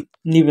দেই, দেখি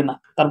নিবে না,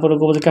 তারপরে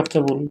বলবো যে ক্যাপচা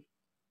ভুল,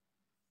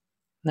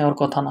 নেওয়ার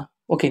কথা না।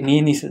 ওকে,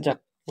 নিয়ে নিছে, যাক,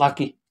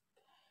 লাকি।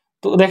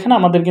 তো দেখেন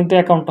আমাদের কিন্তু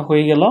অ্যাকাউন্টটা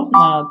হয়ে গেল।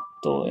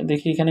 তো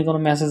দেখি এখানে কোনো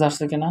মেসেজ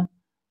আসছে কিনা,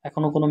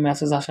 এখনো কোনো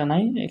মেসেজ আসে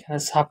নাই। এখানে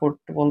সাপোর্ট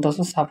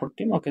বলতেছে, সাপোর্ট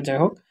টিম। ওকে, যাই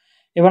হোক,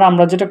 এবার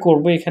আমরা যেটা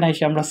করব, এখানে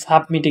এসে আমরা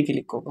সাবমিটে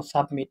ক্লিক করব,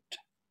 সাবমিট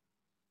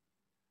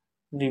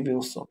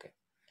রিভিউস। ওকে,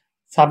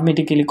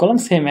 সাবমিটে ক্লিক করলাম,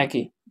 সেম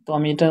একই। তো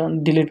আমি এটা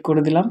ডিলিট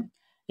করে দিলাম।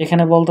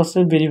 এখানে বলতেছে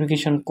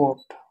ভেরিফিকেশন কোড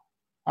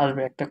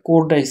আসবে, একটা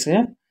কোড আইছে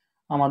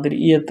আমাদের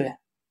ইয়েতে।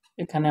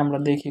 এখানে আমরা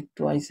দেখি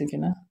একটু আইছে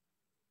কিনা,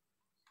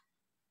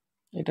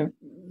 এটা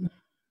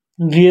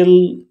রিয়েল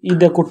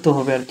ইদা করতে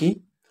হবে আর কি।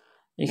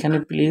 এখানে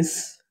please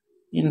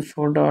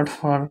info dot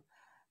for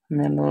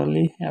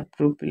manually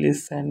approve, please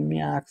send me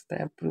ask the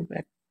approve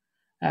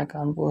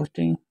account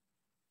posting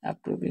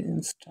approve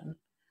instant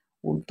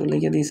Urdu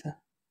লিখে দিছে।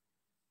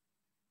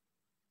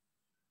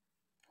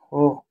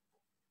 ও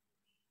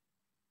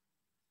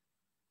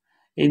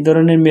এই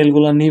ধরনের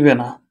মেলগুলো নিবে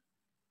না,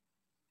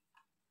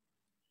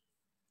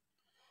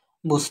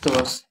 বুঝতে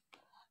পারছি।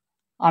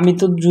 আমি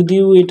তো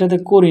যদিও এটাতে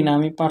করি না,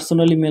 আমি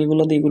পার্সোনালি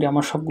মেলগুলো দিয়ে করি,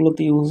 আমার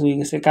সবগুলোতে ইউজ হয়ে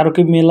গেছে। কারো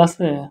কি মেল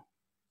আছে?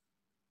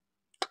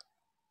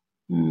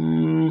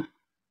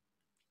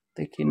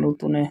 দেখি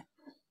নতুনে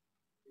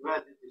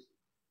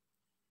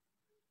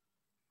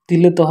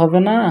দিলে তো হবে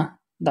না,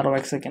 দাঁড়াও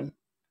 1 সেকেন্ড।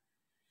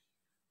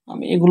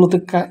 আমি এগুলোতে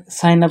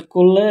সাইন আপ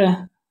করলে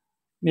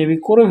মেবি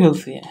করে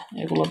ফেলছি,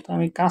 এগুলোতে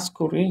আমি কাজ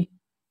করি।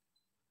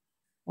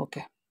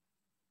 ওকে,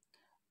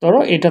 ধরো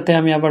এটাতে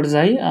আমি আবার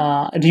যাই,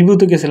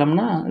 রিভিউতে গেছিলাম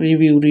না,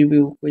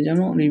 রিভিউ কই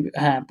জানো,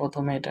 হ্যাঁ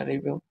প্রথমে এটা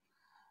রিভিউ,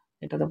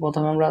 এটাতে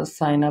প্রথমে আমরা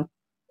সাইন আপ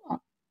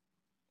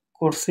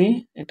করছি,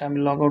 এটা আমি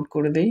লগ আউট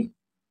করে দেই,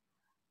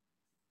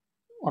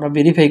 ওরা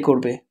ভেরিফাই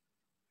করবে।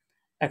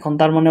 এখন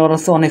তার মানে ওরা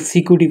অনেক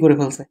সিকিউরিটি করে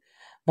ফেলছে।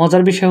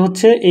 মজার বিষয়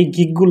হচ্ছে এই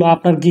গিগগুলো,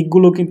 আপনার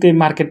গিগগুলো কিন্তু এই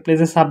মার্কেট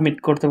প্লেসে সাবমিট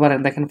করতে পারেন।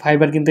 দেখেন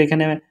ফাইবার কিন্তু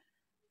এখানে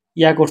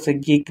ইয়া করছে,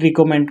 গিগ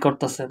রিকমেন্ড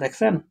করতেছে,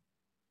 দেখছেন?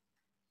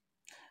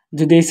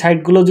 যদি এই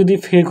সাইটগুলো যদি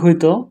ফেক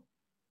হইতো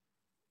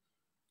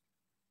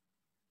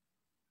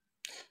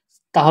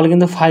তাহলে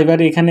কিন্তু ফাইবার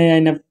এখানে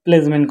আইনা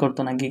প্লেসমেন্ট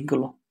করতো না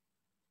গিগগুলো।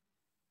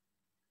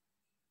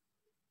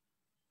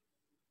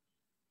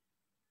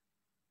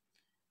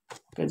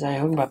 ওকে, যাই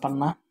হোক ব্যাপার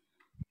না।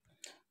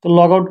 তো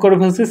লগ আউট করে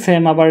ফেলছি,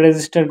 সেম আবার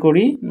রেজিস্টার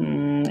করি।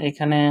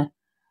 এখানে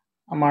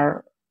আমার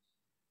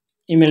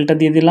ইমেলটা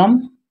দিয়ে দিলাম,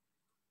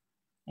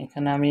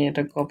 এখানে আমি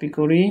এটা কপি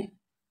করি,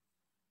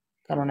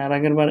 কারণ এর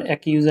আগের বার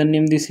একই ইউজার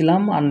নেম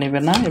দিছিলাম, আর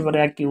নেবে না, এবারে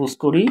এক ইউজ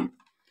করি।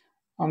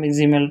 আমি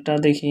জিমেলটা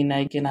দেখি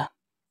নাই কিনা,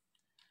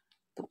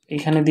 তো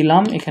এখানে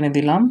দিলাম, এখানে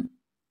দিলাম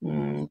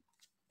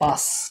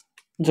 5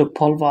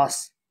 যোগফল 5।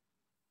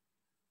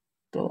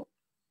 তো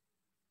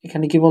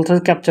এখানে কি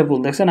বলতেছে ক্যাপচা ভুল,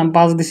 দেখছেন আমি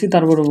 5 দিছি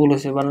তারপরে ভুল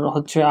হয়েছে, এবার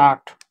হচ্ছে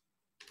 8।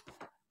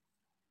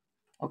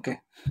 ওকে,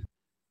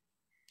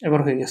 এবার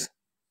হয়ে গেছে।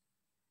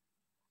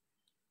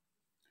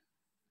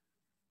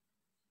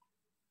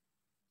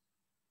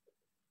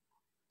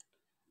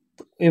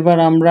 এবার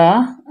আমরা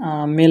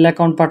মেল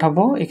অ্যাকাউন্ট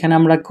পাঠাবো। এখানে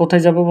আমরা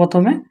কোথায় যাব?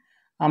 প্রথমে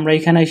আমরা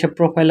এখানে এসে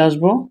প্রোফাইল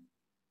আসবো,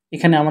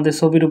 এখানে আমাদের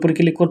ছবির উপর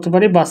ক্লিক করতে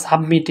পারি, বা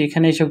সাবমিট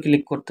এখানে এসেও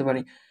ক্লিক করতে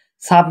পারি।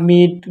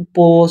 সাবমিট,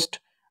 পোস্ট,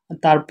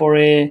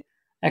 তারপরে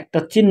একটা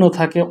চিহ্ন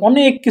থাকে,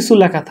 অনেক কিছু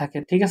লেখা থাকে,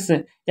 ঠিক আছে,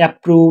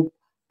 অ্যাপ্রুভ,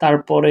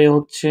 তারপরে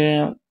হচ্ছে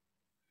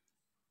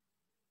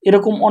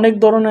এরকম অনেক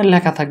ধরনের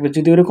লেখা থাকবে।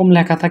 যদি ওরকম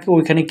লেখা থাকে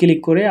ওইখানে ক্লিক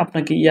করে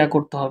আপনাকে ইয়া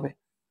করতে হবে।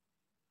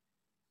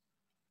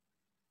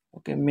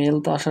 ওকে, মেল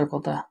তো আসার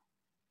কথা,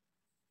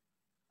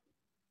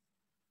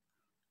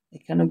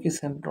 এখানেও কি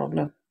same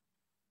problem?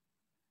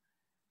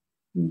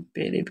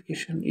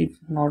 verification is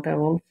not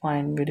able,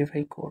 find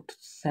verify code,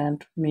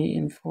 send me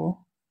info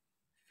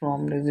from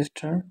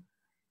register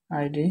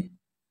id।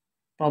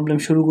 Problem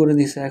শুরু করে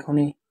দিছে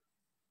এখনই।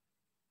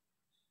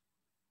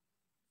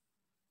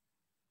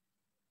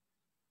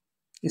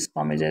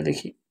 স্পামে যায়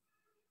দেখি।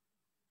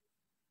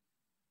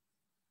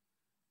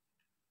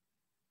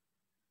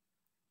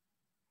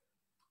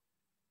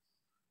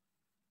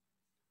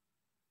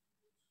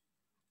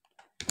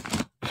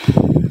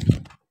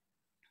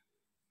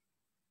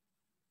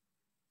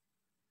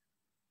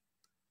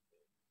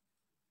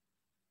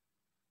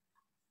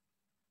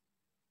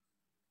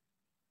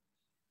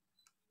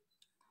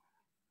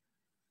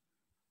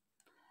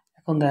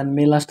 এখন দেখেন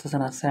মেল আসতেছে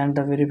না, সেন্ড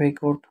দ্য ভেরিফাই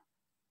কোড।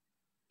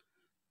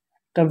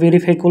 এটা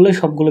ভেরিফাই করলে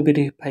সবগুলো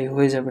ভেরিফাই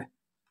হয়ে যাবে।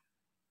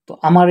 তো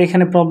আমার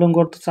এখানে প্রবলেম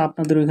করতেছে,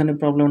 আপনাদের ওইখানে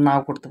প্রবলেম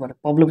নাও করতে পারে,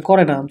 প্রবলেম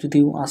করে না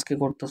যদিও, আজকে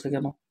করতেছে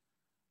কেন,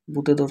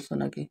 ভূতে ধরছে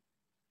নাকি?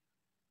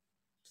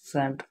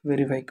 সেন্ড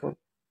ভেরিফাই কোড,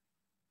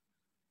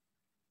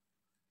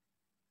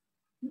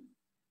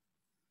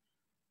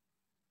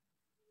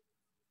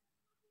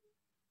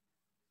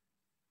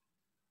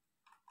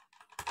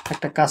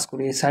 একটা কাজ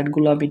করি, এই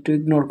সাইটগুলো আমি একটু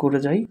ইগনোর করে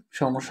যাই,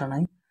 সমস্যা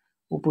নাই,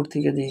 উপর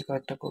থেকে দেখি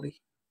কয়েকটা করি।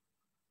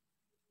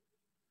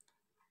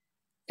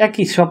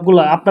 একই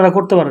সবগুলা আপনারা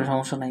করতে পারেন,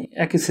 সমস্যা নাই,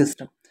 একই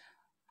সিস্টেম।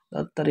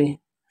 তাড়াতাড়ি,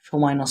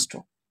 সময় নষ্ট।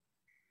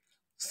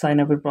 সাইন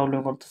আপের প্রবলেম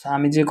করতেছে,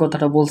 আমি যে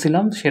কথাটা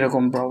বলছিলাম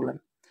সেরকম প্রবলেম।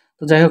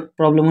 তো যাই হোক,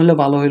 প্রবলেম হলে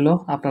ভালো হইলো,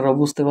 আপনারাও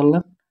বুঝতে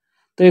পারলেন।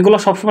 তো এগুলো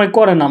সবসময়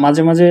করে না,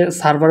 মাঝে মাঝে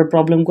সার্ভারে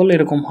প্রবলেম করলে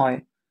এরকম হয়।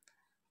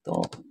 তো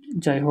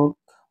যাই হোক,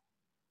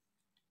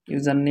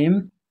 ইউজার নেম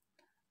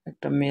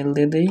একটা মেল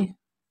দিয়ে দেই।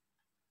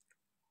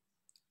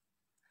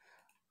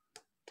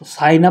 তো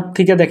সাইন আপ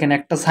থেকে দেখেন,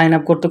 একটা সাইন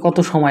আপ করতে কত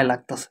সময়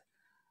লাগতেছে।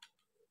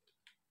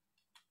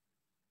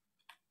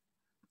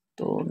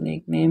 তো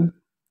নিক নেম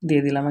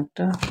দিয়ে দিলাম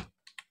একটা,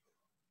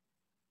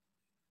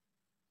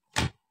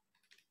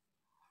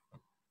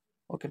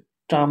 ওকে,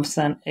 টার্মস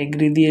অ্যান্ড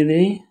এগ্রি দিয়ে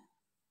দেই,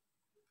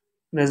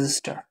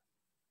 রেজিস্টার।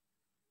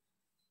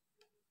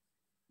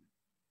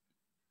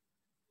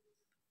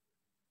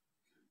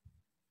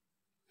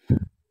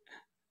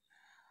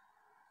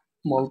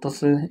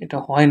 বলতেছে এটা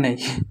হয় নাই।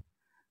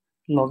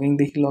 লগইন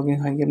দেখি লগইন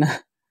হয় কিনা।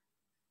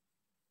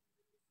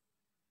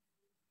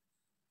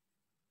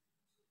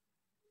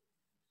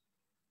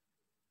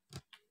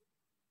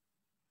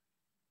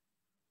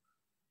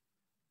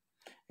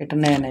 এটা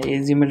নেয় নাই, এই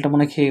জিমেলটা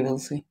মনে হয় খেয়ে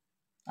ফেলছি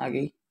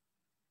আগেই।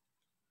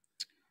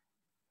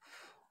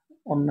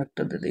 অন্য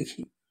একটাতে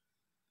দেখি।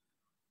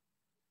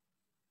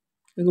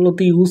 এগুলো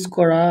তো ইউজ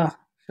করা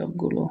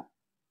সবগুলো।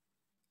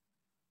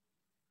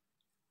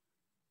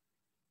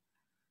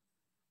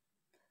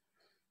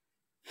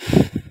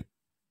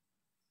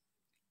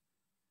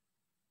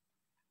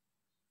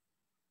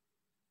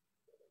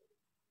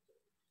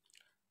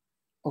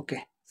 ওকে,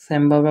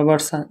 সেম ভাবে আবার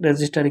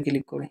রেজিস্টারে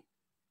ক্লিক করি।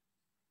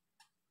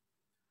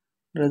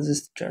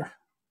 রেজিস্টার।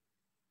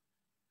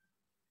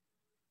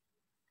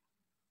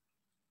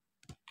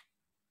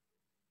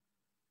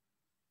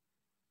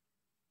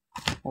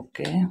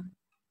 ওকে,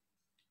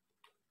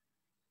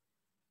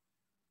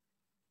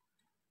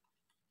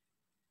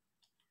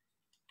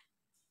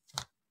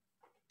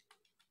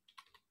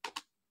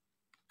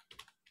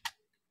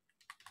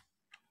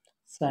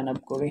 সাইন আপ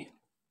করি।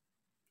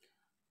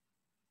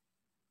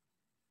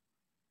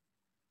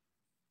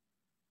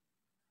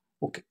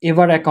 ওকে,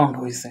 এবার অ্যাকাউন্ট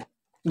হয়েছে।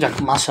 যাক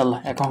মাশাল্লাহ,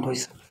 অ্যাকাউন্ট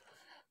হয়েছে।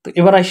 তো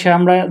এবার এসে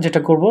আমরা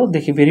যেটা করব,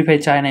 দেখি ভেরিফাই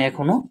চায় নাই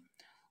এখনো।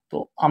 তো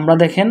আমরা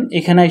দেখেন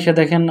এখানে এসে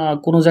দেখেন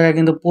কোনো জায়গায়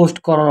কিন্তু পোস্ট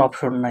করার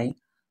অপশন নাই,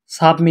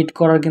 সাবমিট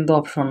করার কিন্তু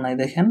অপশন নাই,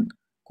 দেখেন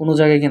কোনো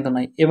জায়গায় কিন্তু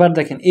নাই। এবার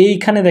দেখেন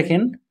এইখানে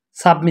দেখেন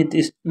সাবমিট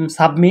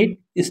সাবমিট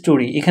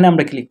স্টোরি, এখানে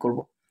আমরা ক্লিক করব।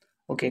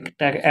 ওকে,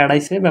 একটা অ্যাড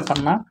আইছে, ব্যাপার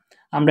না,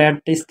 আমরা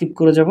অ্যাডটা স্কিপ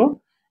করে যাব।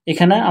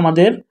 এখানে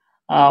আমাদের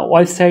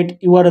ওয়েবসাইট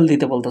ইউআরএল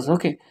দিতে বলতেছে।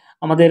 ওকে,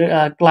 আমাদের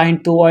ক্লায়েন্ট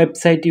তো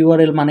ওয়েবসাইট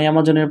ইউআরএল মানে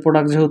অ্যামাজনের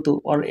প্রোডাক্ট যেহেতু,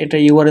 আর এটা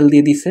ইউআরএল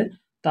দিয়ে দিছে।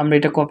 তো আমরা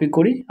এটা কপি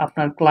করি,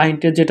 আপনার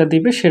ক্লায়েন্টের যেটা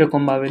দিবে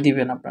সেরকমভাবে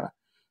দিবেন আপনারা।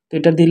 তো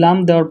এটা দিলাম,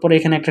 দেওয়ার পরে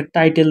এখানে একটা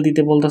টাইটেল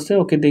দিতে বলতেছে।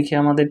 ওকে, দেখি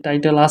আমাদের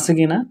টাইটেল আছে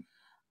কিনা।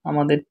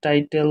 আমাদের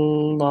টাইটেল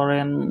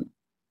ধরেন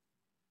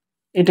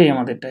এটাই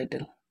আমাদের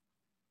টাইটেল।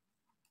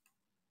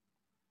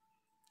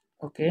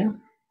 ওকে,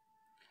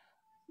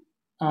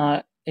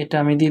 এটা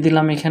আমি দিয়ে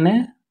দিলাম এখানে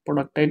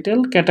প্রোডাক্ট টাইটেল।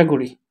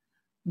 ক্যাটাগরি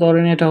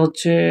ধরেন এটা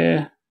হচ্ছে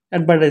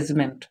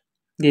অ্যাডভার্টাইজমেন্ট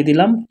দিয়ে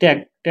দিলাম।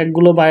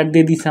 ট্যাগগুলো বাইরে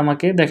দিয়ে দিছে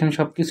আমাকে, দেখেন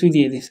সব কিছুই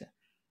দিয়ে দিছে।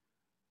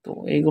 তো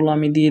এইগুলো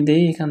আমি দিয়ে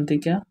দেই এখান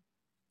থেকে,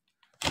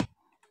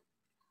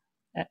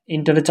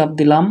 ইন্টারে চাপ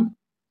দিলাম।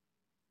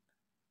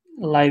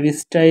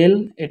 লাইফস্টাইল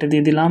এটা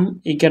দিয়ে দিলাম,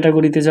 এই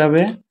ক্যাটাগরিতে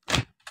যাবে।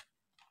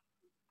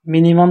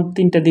 মিনিমাম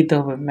 3টা দিতে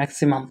হবে,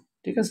 ম্যাক্সিমাম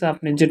ঠিক আছে,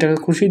 আপনি যেটা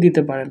খুশি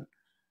দিতে পারেন।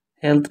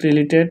 হেলথ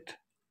রিলেটেড,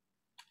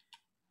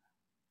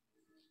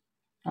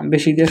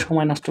 বেশি দিয়ে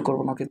সময় নষ্ট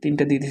করবো না। ওকে,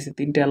 3টা দিয়ে দিছি,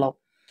 3টে অ্যালাউ।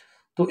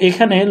 তো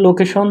এখানে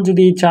লোকেশন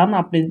যদি চান,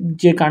 আপনি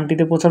যে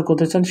কান্ট্রিতে প্রচার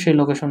করতে চান সেই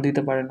লোকেশন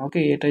দিতে পারেন। ওকে,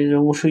 এটা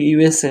অবশ্যই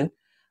ইউএসএ।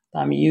 তো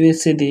আমি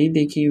ইউএসএ দিই,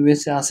 দেখি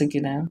ইউএসএ আছে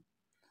কিনা।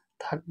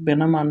 থাকবে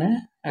না মানে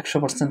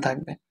 100%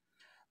 থাকবে।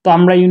 তো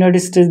আমরা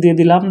ইউনাইটেড স্টেটস দিয়ে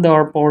দিলাম।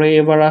 দেওয়ার পরে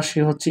এবার আসি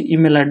হচ্ছে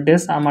ইমেল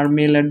অ্যাড্রেস, আমার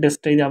মেল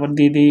অ্যাড্রেসটাই আবার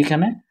দিয়ে দিই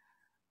এখানে।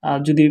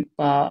 যদি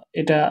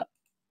এটা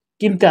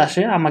কিনতে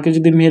আসে, আমাকে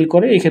যদি মেল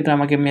করে, এই ক্ষেত্রে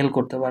আমাকে মেল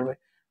করতে পারবে।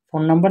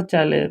 ফোন নাম্বার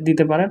চাইলে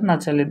দিতে পারেন, না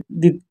চাইলে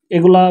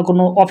এগুলা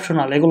কোনো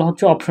অপশনাল, এগুলো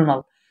হচ্ছে অপশনাল।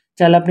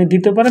 চাইলে আপনি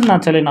দিতে পারেন, না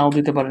চাইলে নাও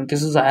দিতে পারেন,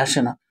 কিছু যায়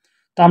আসে না।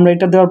 তো আমরা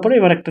এটা দেওয়ার পরে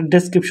এবার একটা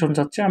ডেসক্রিপশন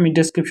চাচ্ছে, আমি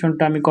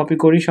ডেসক্রিপশনটা আমি কপি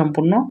করি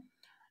সম্পূর্ণ।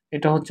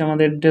 এটা হচ্ছে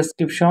আমাদের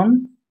ডেসক্রিপশন।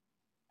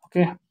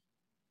 ওকে,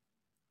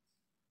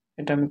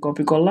 এটা আমি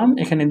কপি করলাম,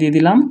 এখানে দিয়ে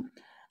দিলাম।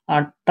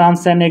 আর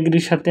টার্মস অ্যান্ড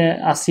এগ্রির সাথে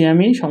আসি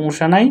আমি,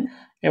 সমস্যা নাই।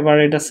 এবার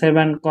এটা সেভ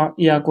অ্যান্ড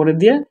করে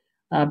দিয়ে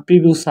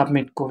প্রিভিউ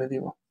সাবমিট করে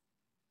দিব।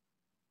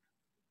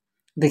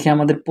 দেখি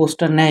আমাদের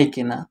পোস্টটা নেয়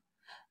কিনা।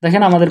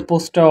 দেখেন আমাদের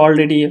পোস্টটা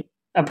অলরেডি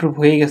অ্যাপ্রুভ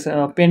হয়ে গেছে,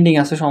 পেন্ডিং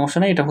আছে, সমস্যা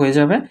নেই, এটা হয়ে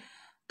যাবে।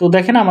 তো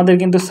দেখেন আমাদের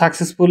কিন্তু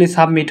সাকসেসফুলি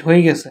সাবমিট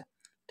হয়ে গেছে।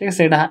 ঠিক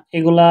আছে, এটা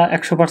এগুলা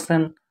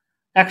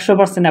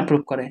 100%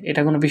 অ্যাপ্রুভ করে,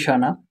 এটা কোনো বিষয়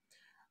না।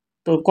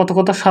 তো কত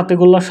কত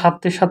সাথেগুলো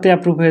সাথে সাথে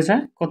অ্যাপ্রুভ হয়ে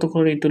যায়, কত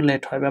করে একটু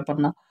লেট হয়, ব্যাপার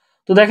না।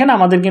 তো দেখেন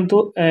আমাদের কিন্তু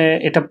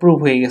এটা প্রুভ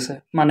হয়ে গেছে,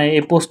 মানে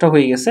এই পোস্টটা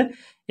হয়ে গেছে।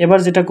 এবার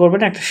যেটা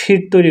করবেন, একটা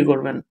শিট তৈরি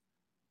করবেন।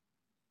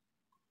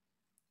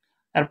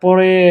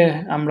 তারপরে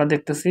আমরা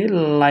দেখতেছি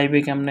লাইভে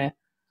কেমনে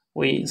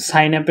ওই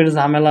সাইন আপের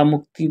ঝামেলা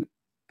মুক্তি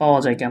পাওয়া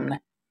যায় কেমনে।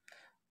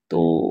 তো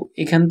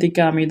এখান থেকে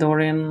আমি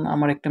ধরেন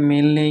আমার একটা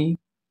মেল নেই,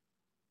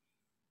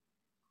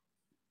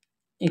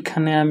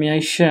 এখানে আমি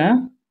আইসা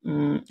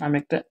আমি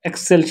একটা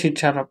এক্সেল শিট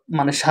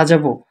মানে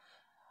সাজাবো।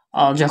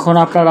 যখন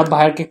আপনারা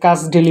ভাইয়ারকে কাজ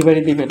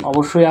ডেলিভারি দিবেন,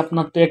 অবশ্যই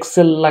আপনার তো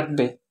এক্সেল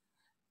লাগবে।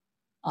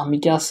 আমি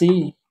কি আছি?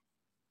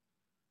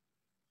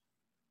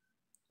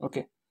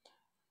 ওকে,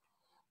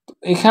 তো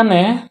এখানে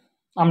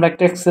আমরা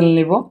একটা এক্সেল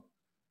নিব,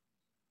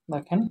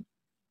 দেখেন।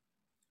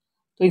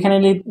 তো এখানে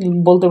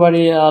বলতে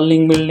পারি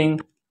link building,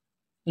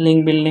 link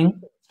building,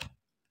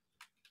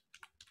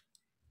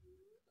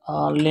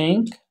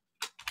 link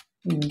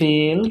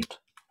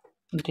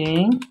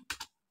building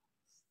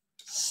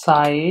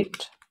site,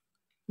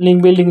 link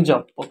building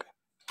job. ওকে,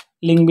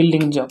 লিঙ্ক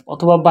বিল্ডিং জব,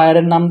 অথবা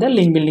বায়ারের নাম দিয়ে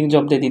লিঙ্ক বিল্ডিং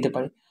জব দিয়ে দিতে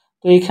পারি।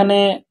 তো এখানে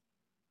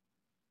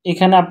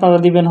এখানে আপনারা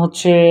দিবেন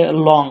হচ্ছে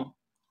লং,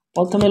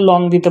 প্রথমে লং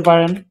দিতে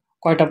পারেন,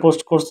 কয়টা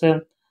পোস্ট করছেন,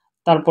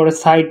 তারপরে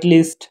site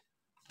list,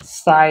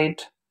 site,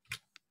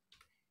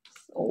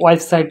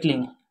 website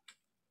link,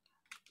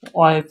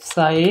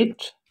 website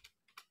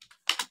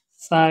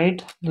site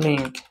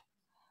link,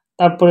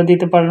 তারপরে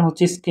দিতে পারেন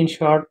হচ্ছে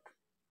স্ক্রিনশট,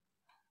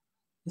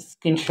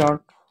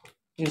 স্ক্রিনশট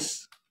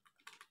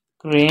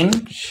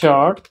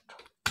স্ক্রিনশট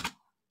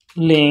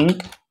লিঙ্ক,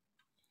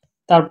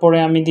 তারপরে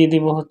আমি দিয়ে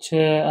দিব হচ্ছে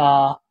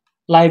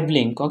লাইভ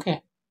লিঙ্ক। ওকে,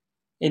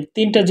 এই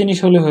তিনটা জিনিস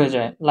হলে হয়ে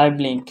যায় লাইভ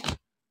লিঙ্ক,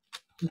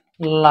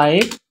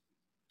 লাইভ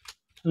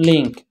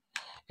লিঙ্ক।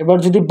 এবার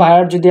যদি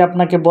বায়ার যদি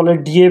আপনাকে বলে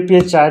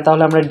ডিএপিএ চায়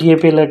তাহলে আমরা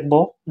ডিএপিএ লিখবো,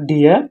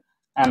 ডিএ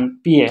অ্যান্ড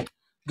পিএ।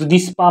 যদি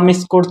স্পাম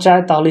স্কোর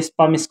চায় তাহলে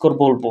স্পাম স্কোর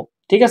বলবো,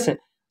 ঠিক আছে।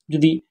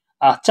 যদি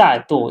চায়,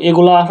 তো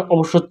এগুলা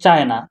অবশ্য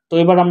চায় না, তো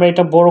এবার আমরা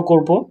এটা বড়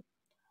করব।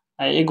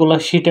 এগুলা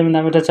শিট আমি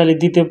এটা চালিয়ে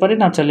দিতে পারি,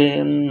 না চালিয়ে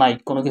নাই,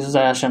 কোনো কিছু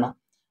যায় আসে না।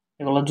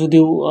 এগুলো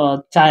যদিও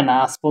চায় না,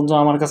 আজ পর্যন্ত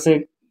আমার কাছে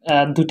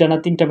 2টা না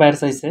 3টা বায়ার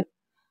চাইছে,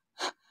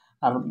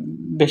 আর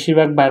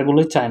বেশিরভাগ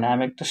বায়ারগুলোই চায় না।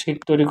 আমি একটা শিট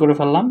তৈরি করে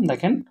ফেললাম,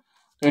 দেখেন।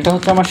 তো এটা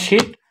হচ্ছে আমার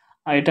শিট,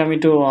 আর এটা আমি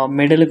একটু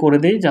মেডেলে করে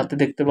দিই যাতে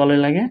দেখতে ভালো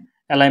লাগে।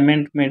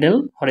 অ্যালাইনমেন্ট মেডেল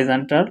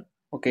হরিজন্টাল,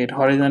 ওকে, এটা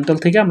হরিজন্টাল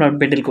থেকে আমরা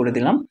মেডেল করে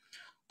দিলাম।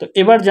 তো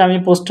এবার যে আমি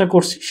পোস্টটা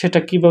করছি সেটা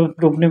কিভাবে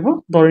প্রুফ নেব,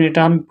 ধরেন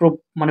এটা আমি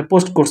মানে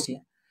পোস্ট করছি,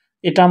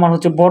 এটা আমার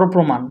হচ্ছে বড়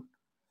প্রমাণ,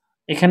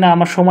 এখানে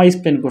আমার সময়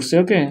স্পেন্ড করছি।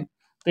 ওকে,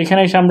 তো এখানে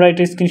এসে আমরা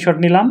এটা স্ক্রিনশট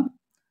নিলাম,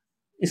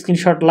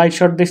 স্ক্রিনশট লাইট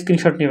শট দিয়ে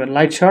স্ক্রিনশট নেবেন,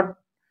 light shot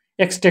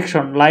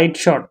extraction, light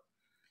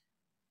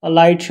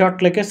shot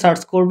লিখে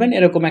সার্চ করবেন,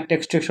 এরকম একটা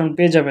এক্সট্রাকশন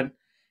পেয়ে যাবেন,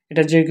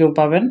 এটা যে কেউ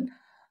পাবেন।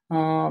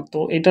 তো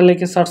এটা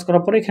লিখে সার্চ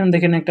করার পরে এখানে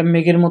দেখেন একটা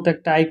মেঘের মতো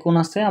একটা আইকন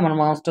আছে, আমার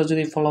মাউসটা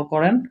যদি ফলো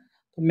করেন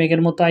তো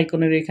মেঘের মতো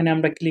আইকনের এখানে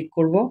আমরা ক্লিক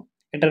করব,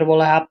 এটার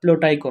বলা হয়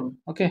আপলোড আইকন।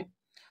 ওকে,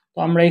 তো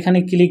আমরা এখানে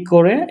ক্লিক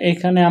করে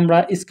এখানে আমরা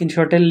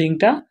স্ক্রিনশটের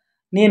লিঙ্কটা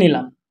নিয়ে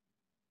নিলাম,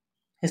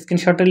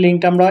 স্ক্রিনশটের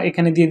লিঙ্কটা আমরা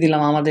এখানে দিয়ে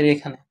দিলাম আমাদের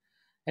এখানে,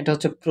 এটা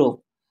হচ্ছে প্রুফ।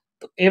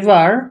 তো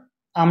এবার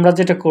আমরা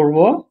যেটা করব,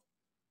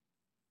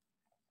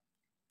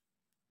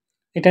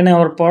 এটা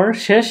নেওয়ার পর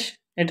শেষ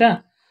এটা।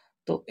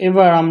 তো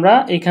এবার আমরা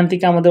এখান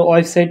থেকে আমাদের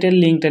ওয়েবসাইটের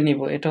লিঙ্কটা নিব,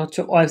 এটা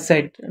হচ্ছে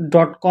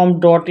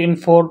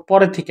website.com.info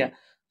পরে থেকে,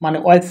 মানে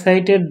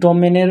ওয়েবসাইটের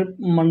ডোমেনের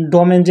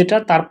ডোমেন যেটা,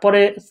 তারপরে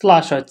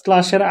স্ল্যাশ হয়,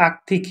 স্ল্যাশের আগ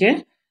থেকে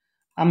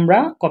আমরা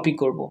কপি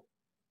করব,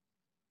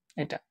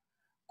 এটা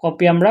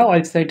কপি আমরা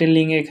ওয়েবসাইটের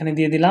লিঙ্ক এখানে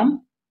দিয়ে দিলাম।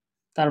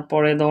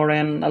 তারপরে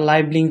ধরেন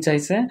লাইভ লিঙ্ক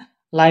চাইছে,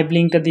 লাইভ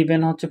লিঙ্কটা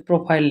দিবেন হচ্ছে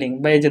প্রোফাইল লিঙ্ক,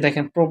 বা এই যে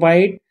দেখেন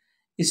প্রোভাইড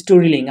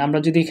স্টোরি লিঙ্ক, আমরা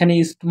যদি এখানে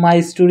মাই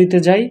স্টোরিতে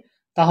যাই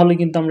তাহলে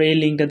কিন্তু আমরা এই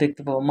লিঙ্কটা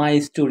দেখতে পাবো, মাই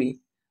স্টোরি,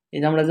 এই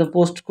যে আমরা যে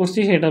পোস্ট করছি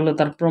সেটা হলো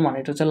তার প্রমাণ,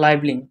 এটা হচ্ছে লাইভ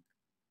লিঙ্ক,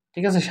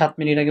 ঠিক আছে, 7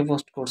 মিনিট আগে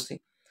পোস্ট করছি।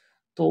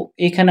 তো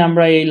এখানে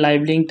আমরা এই লাইভ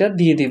লিঙ্কটা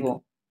দিয়ে দিব,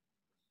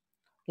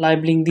 লাইভ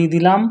লিঙ্ক দিয়ে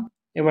দিলাম।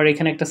 এবার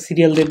এখানে একটা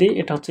সিরিয়াল দিয়ে দিই,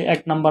 এটা হচ্ছে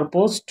 1 নাম্বার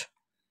পোস্ট।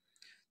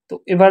 তো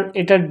এবার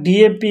এটা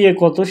ডিএপিএ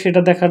কত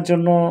সেটা দেখার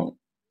জন্য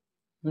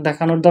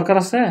দেখানোর দরকার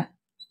আছে,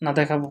 না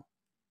দেখাবো?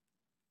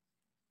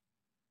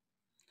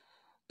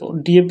 তো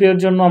ডিএপি এর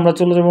জন্য আমরা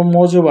চলে যাব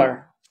মোজোবার,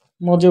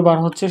 মোজোবার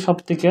হচ্ছে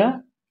সবথেকে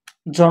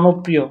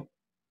জনপ্রিয়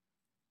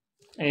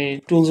এই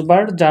টুলস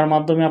বার, যার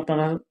মাধ্যমে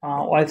আপনারা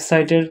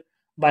ওয়েবসাইটের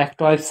বা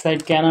একটা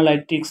ওয়েবসাইটকে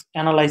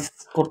অ্যানালাইজ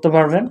করতে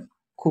পারবেন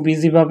খুব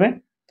ইজিভাবে।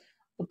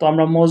 তো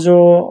আমরা মোজো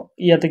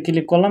ইয়াতে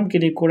ক্লিক করলাম,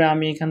 ক্লিক করে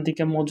আমি এখান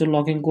থেকে মোজো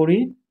লগ ইন করি,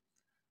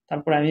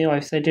 তারপরে আমি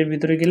ওয়েবসাইটের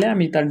ভিতরে গেলে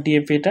আমি তার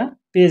ডিএপিটা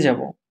পেয়ে যাব।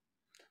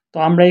 তো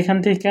আমরা এখান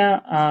থেকে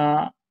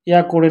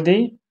ইয়া করে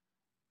দেই,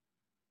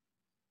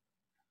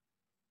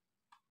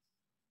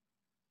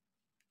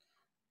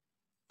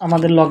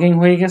 আমাদের লগইন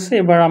হয়ে গেছে।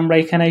 এবার আমরা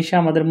এখানে এসে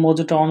আমাদের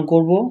মোজোটা অন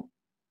করব,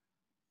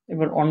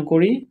 এবার অন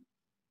করি।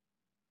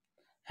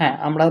 হ্যাঁ,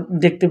 আমরা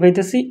দেখতে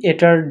পাইতেছি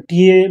এটার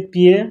ডিএ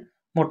পিএ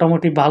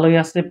মোটামুটি ভালোই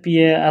আছে,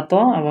 পিএ এত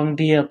এবং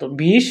ডিএ এত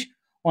 20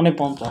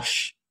 49।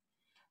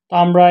 তো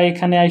আমরা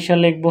এখানে আইসা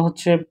লিখবো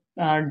হচ্ছে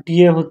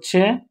ডিএ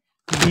হচ্ছে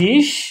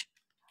 20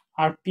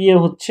 আর পিএ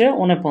হচ্ছে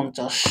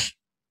 49।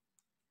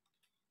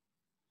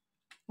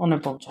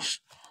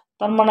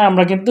 তার মানে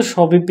আমরা কিন্তু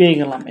সবই পেয়ে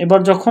গেলাম। এবার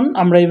যখন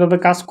আমরা এইভাবে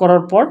কাজ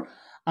করার পর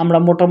আমরা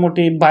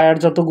মোটামুটি বায়ার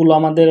যতগুলো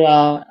আমাদের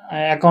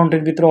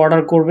অ্যাকাউন্টের ভিতরে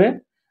অর্ডার করবে,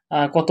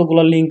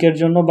 কতগুলো লিঙ্কের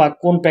জন্য বা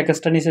কোন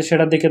প্যাকেজটা নিছে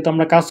সেটা দেখে তো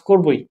আমরা কাজ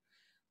করবই।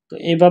 তো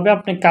এইভাবে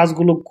আপনি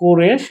কাজগুলো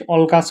করে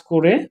অল কাজ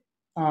করে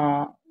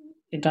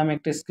এটা আমি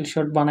একটা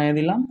স্ক্রিনশট বানিয়ে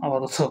দিলাম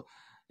আপাতত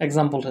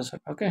এক্সাম্পল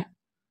হিসেবে। ওকে,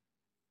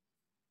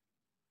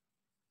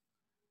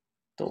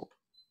 তো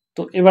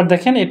তো এবার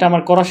দেখেন এটা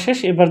আমার করা শেষ।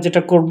 এবার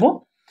যেটা করব,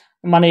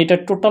 মানে এটা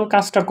টোটাল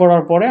কাজটা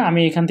করার পরে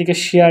আমি এখান থেকে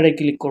শেয়ারে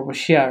ক্লিক করব,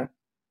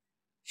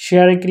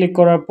 শেয়ারে ক্লিক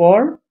করার পর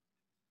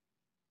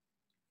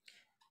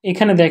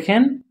এখানে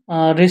দেখেন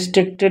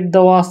রেস্ট্রিক্টেড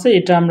দেওয়া আছে,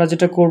 এটা আমরা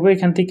যেটা করব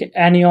এখান থেকে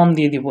অ্যানিয়ন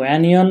দিয়ে দিব,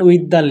 অ্যানিয়ন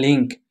উইথ দ্য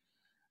লিঙ্ক।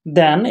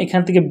 দেন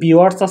এখান থেকে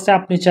ভিউয়ার্স আছে,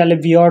 আপনি চাইলে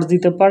ভিউয়ার্স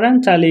দিতে পারেন,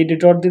 চাইলে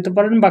এডিটর দিতে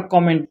পারেন, বা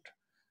কমেন্ট,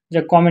 যে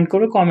কমেন্ট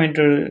করবে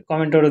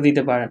কমেন্টরও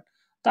দিতে পারেন।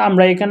 তো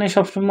আমরা এখানে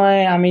সবসময়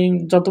আমি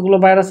যতগুলো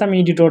বায়ার আছে আমি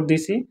এডিটর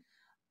দিছি,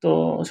 তো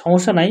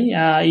সমস্যা নাই,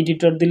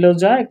 এডিটর দিলেও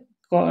যায়।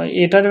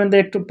 এটার মধ্যে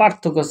একটু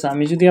পার্থক্য আছে,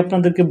 আমি যদি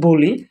আপনাদেরকে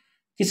বলি,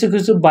 কিছু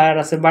কিছু বায়ার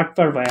আছে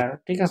বাটপার বায়ার,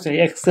 ঠিক আছে,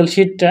 এক্সেল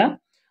শিটটা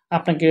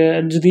আপনাকে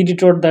যদি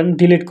এডিটর দেন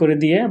ডিলিট করে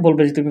দিয়ে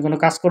বলবে যে তুমি কোনো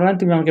কাজ করো না,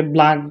 তুমি আমাকে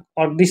ব্ল্যাঙ্ক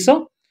ওয়ার্ক দিছো,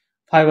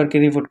 ফাইবারকে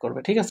রিপোর্ট করবে,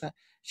 ঠিক আছে?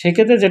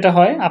 সেক্ষেত্রে যেটা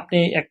হয়, আপনি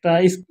একটা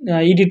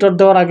এডিটর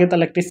দেওয়ার আগে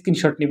তাহলে একটা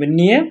স্ক্রিনশট নেবেন,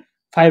 নিয়ে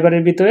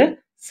ফাইবারের ভিতরে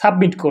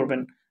সাবমিট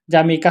করবেন যে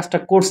আমি এই কাজটা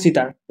করছি,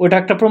 তার ওইটা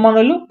একটা প্রমাণ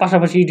হইলো,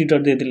 পাশাপাশি এডিটর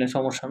দিয়ে দিলেন,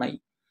 সমস্যা নাই।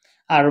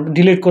 আর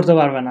ডিলিট করতে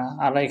পারবে না,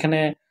 আর এখানে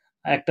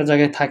একটা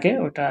জায়গায় থাকে,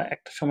 ওটা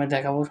একটা সময়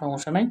দেখাবো,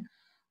 সমস্যা নাই।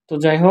 তো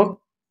যাই হোক,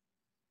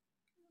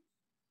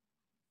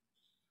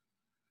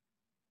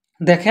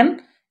 দেখেন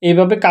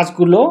এইভাবে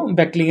কাজগুলো,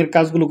 ব্যাকলিংয়ের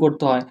কাজগুলো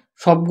করতে হয়।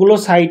 সবগুলো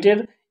সাইটের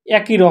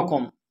একই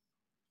রকম,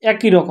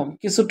 একই রকম,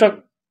 কিছুটা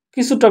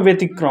কিছুটা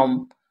ব্যতিক্রম।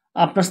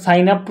 আপনার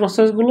সাইন আপ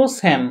প্রসেসগুলো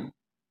সেম,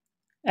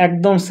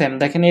 একদম সেম।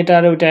 দেখেন এটা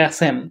আর ওইটা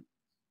সেম,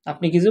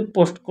 আপনি কিছু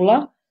পোস্টগুলা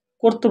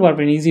করতে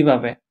পারবেন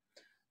ইজিভাবে।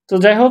 তো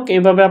যাই হোক,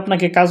 এইভাবে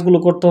আপনাকে কাজগুলো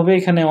করতে হবে।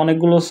 এখানে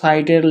অনেকগুলো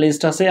সাইটের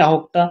লিস্ট আছে।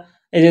 আহকটা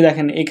এই যে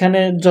দেখেন, এখানে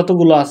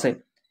যতগুলো আছে,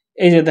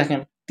 এই যে দেখেন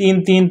 ৩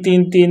 ৩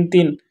 ৩ ৩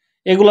 ৩,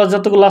 এগুলো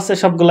যতগুলো আছে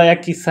সবগুলো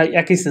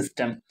একই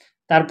সিস্টেম।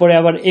 তারপরে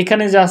আবার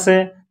এখানে যে আছে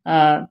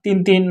 ৩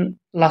 ৩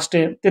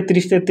 লাস্টে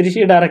 ৩৩ ৩৩,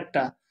 এটা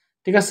আরেকটা,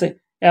 ঠিক আছে?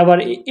 আবার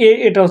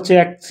এটা হচ্ছে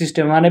এক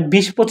সিস্টেম, মানে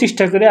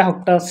 ২০-২৫টা করে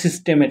আহকটা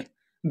সিস্টেমের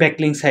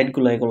ব্যাকলিং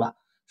সাইটগুলো, এগুলা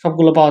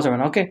সবগুলো পাওয়া যাবে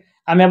না। ওকে,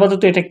 আমি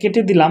আপাতত এটা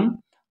কেটে দিলাম।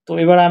 তো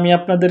এবার আমি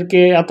আপনাদেরকে,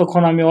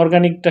 এতক্ষণ আমি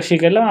অর্গানিকটা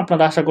শিখাইলাম,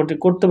 আপনারা আশা করতে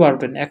করতে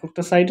পারবেন।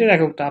 একেকটা সাইটের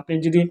একেকটা, আপনি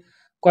যদি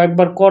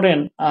কয়েকবার করেন,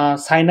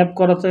 সাইন আপ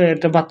করা তো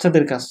এটা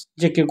বাচ্চাদের কাজ,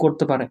 যে কেউ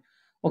করতে পারে।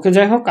 ওকে,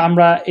 যাই হোক,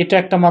 আমরা এটা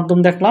একটা মাধ্যম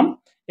দেখলাম।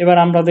 এবার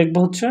আমরা দেখব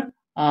হচ্ছে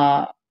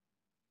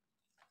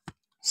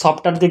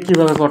সফটওয়্যার দিয়ে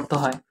কীভাবে করতে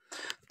হয়।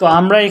 তো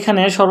আমরা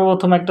এখানে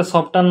সর্বপ্রথম একটা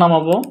সফটওয়্যার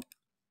নামাবো,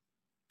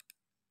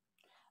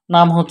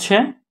 নাম হচ্ছে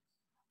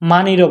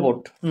মানি রোবট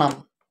নাম।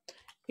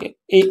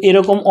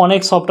 এরকম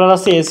অনেক সফটওয়্যার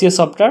আছে, এসইও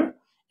সফটওয়্যার,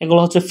 এগুলো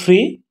হচ্ছে ফ্রি।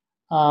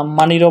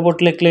 মানি রোবট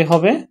লিখলেই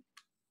হবে,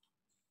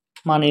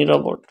 মানি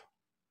রোবট,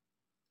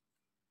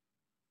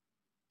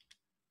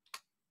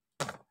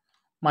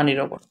 মানি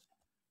রোবট।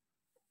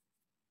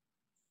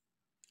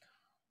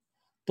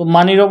 তো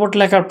মানি রোবট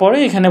লেখার পরে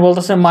এখানে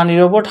বলতেছে মানি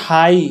robot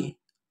high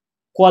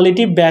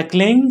quality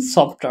backlink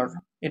software.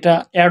 এটা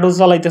অ্যাডও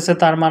চালাইতেছে,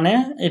 তার মানে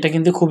এটা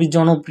কিন্তু খুবই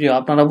জনপ্রিয়,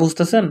 আপনারা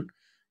বুঝতেছেন,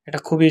 এটা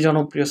খুবই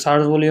জনপ্রিয়,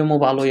 সার্চ ভলিউমও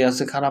ভালোই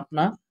আছে, খারাপ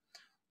না।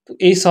 তো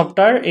এই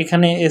সফটওয়্যার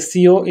এখানে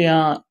SEO,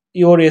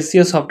 your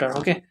SEO software.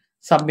 Okay,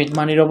 submit,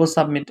 money robot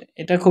submit,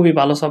 এটা খুবই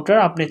ভালো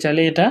সফটওয়্যার, আপনি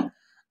চাইলে এটা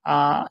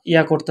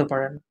করতে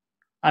পারেন।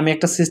 আমি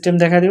একটা সিস্টেম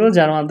দেখা দিব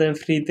যার মাধ্যমে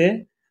ফ্রিতে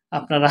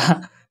আপনারা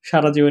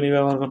সারা জীবনই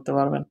ব্যবহার করতে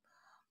পারবেন।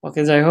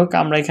 ওকে, যাই হোক,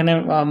 আমরা এখানে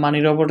মানি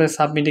রোবটের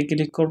সাবমিটে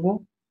ক্লিক করব,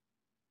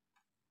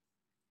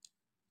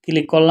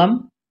 ক্লিক করলাম।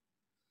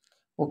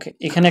 ওকে,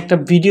 এখানে একটা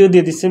ভিডিও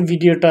দিয়ে দিচ্ছে,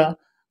 ভিডিওটা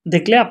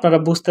দেখলে আপনারা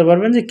বুঝতে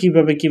পারবেন যে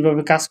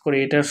কিভাবে কাজ করে,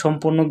 এটার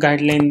সম্পূর্ণ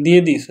গাইডলাইন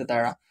দিয়ে দিয়েছে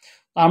তারা।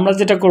 আমরা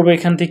যেটা করব,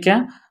 এখান থেকে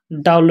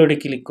ডাউনলোডে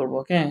ক্লিক করব।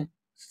 ওকে,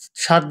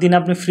 7 দিন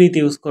আপনি ফ্রিতে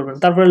ইউজ করবেন,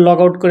 তারপরে লগ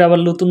আউট করে আবার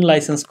নতুন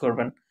লাইসেন্স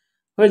করবেন,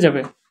 হয়ে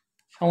যাবে,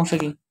 সমস্যা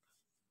কি?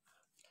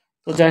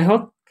 তো যাই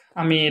হোক,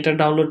 আমি এটা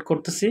ডাউনলোড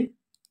করতেছি।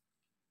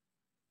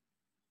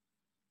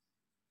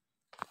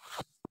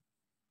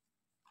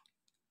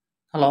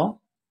 হ্যালো,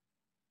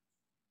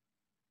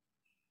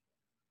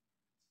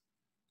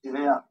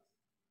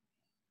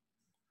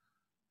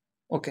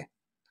 ওকে,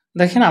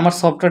 দেখেন আমার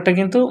সফটওয়্যারটা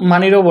কিন্তু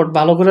মানি রোবট,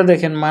 ভালো করে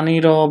দেখেন, মানি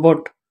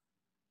রোবট,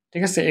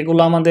 ঠিক আছে?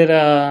 এগুলো আমাদের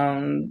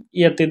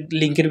ইয়াতে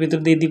লিঙ্কের ভিতর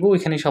দিয়ে দিব,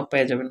 ওইখানে সব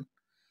পেয়ে যাবেন।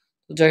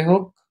 তো যাই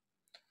হোক,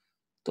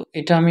 তো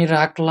এটা আমি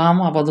রাখলাম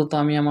আপাতত।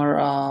 আমি আমার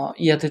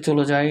ইয়াতে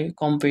চলে যাই,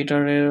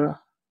 কম্পিউটারের।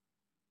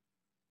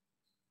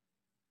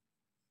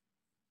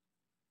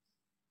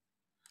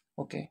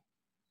 ওকে,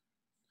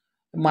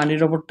 মানি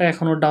রোবটটা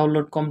এখনো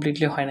ডাউনলোড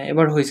কমপ্লিটলি হয় না,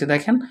 এবার হয়েছে।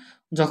 দেখেন,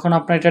 যখন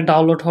আপনার এটা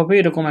ডাউনলোড হবে,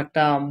 এরকম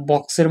একটা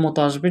বক্সের মতো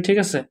আসবে, ঠিক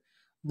আছে?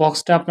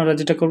 বক্সটা আপনারা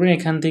যেটা করবেন,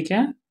 এখান থেকে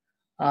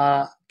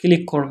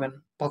ক্লিক করবেন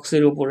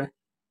বক্সের উপরে,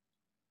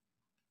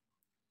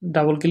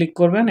 ডাবল ক্লিক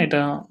করবেন,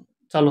 এটা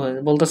চালু হয়ে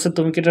যাবে। বলতেছে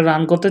তুমি কি এটা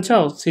রান করতে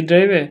চাও সি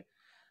ড্রাইভে?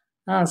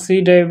 হ্যাঁ, সি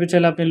ড্রাইভে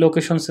চাইলে আপনি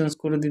লোকেশন চেঞ্জ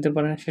করে দিতে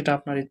পারেন, সেটা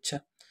আপনার ইচ্ছা।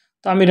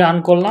 তো আমি রান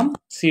করলাম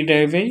সি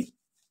ড্রাইভেই।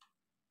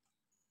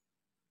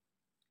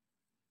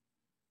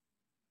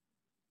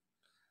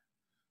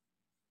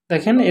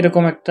 দেখেন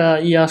এরকম একটা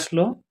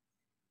আসলো,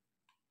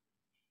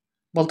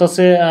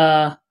 বলতেছে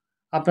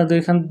আপনাদের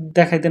এখান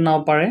দেখাইতে নাও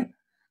পারে।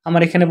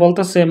 আমার এখানে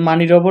বলতেছে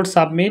মানি রোবট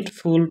সাবমিট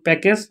ফুল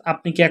প্যাকেজ,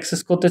 আপনি কি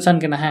অ্যাক্সেস করতে চান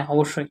কিনা? হ্যাঁ,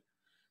 অবশ্যই।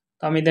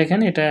 তো আমি দেখেন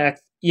এটা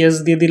ইয়েস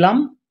দিয়ে দিলাম,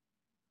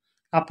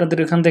 আপনাদের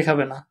এখান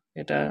দেখাবে না,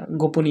 এটা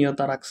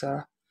গোপনীয়তা রাখছে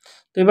ওরা।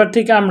 তো এবার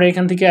থেকে আমরা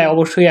এখান থেকে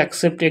অবশ্যই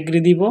অ্যাকসেপ্ট এগ্রি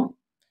দিব,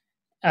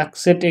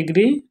 অ্যাকসেপ্ট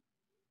এগ্রি।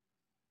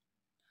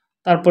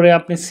 তারপরে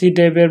আপনি সি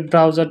ড্রাইভের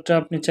ব্রাউজারটা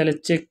আপনি চাইলে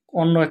চেক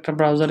অন্য একটা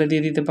ব্রাউজারে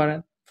দিয়ে দিতে পারেন,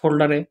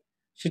 ফোল্ডারে,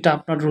 সেটা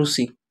আপনার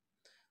রুচি।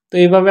 তো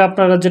এইভাবে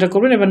আপনারা যেটা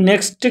করবেন, এবার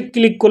নেক্সটে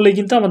ক্লিক করলে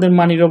কিন্তু আমাদের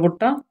মানি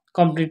রোবটটা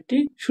কমপ্লিটলি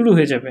শুরু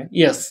হয়ে যাবে।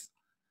 ইয়েস,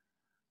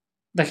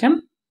 দেখেন,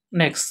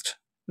 নেক্সট,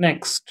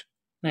 নেক্সট,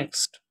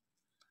 নেক্সট,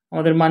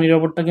 আমাদের মানি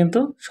রোবটটা কিন্তু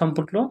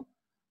সম্পূর্ণ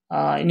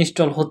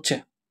ইনস্টল হচ্ছে।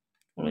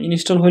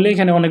 ইনস্টল হলে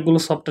এখানে অনেকগুলো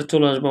সফটওয়্যার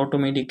চলে আসবে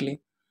অটোমেটিকলি।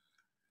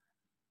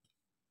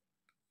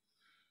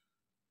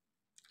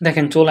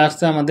 দেখেন চলে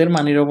আসছে আমাদের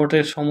মানি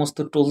রোবটের সমস্ত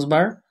টুলস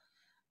বার।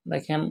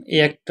 দেখেন এই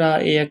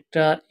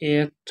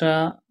একটা,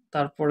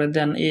 তারপরে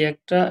দেন এই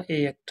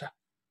একটা,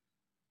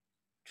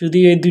 যদি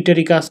এই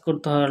দুইটারই কাজ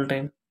করতে হয় অল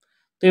টাইম।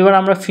 তো এবার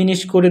আমরা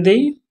ফিনিশ করে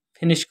দেই,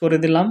 ফিনিশ করে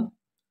দিলাম।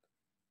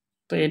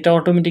 তো এটা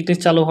অটোমেটিকলি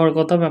চালু হওয়ার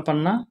কথা, ব্যাপার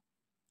না,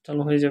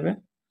 চালু হয়ে যাবে।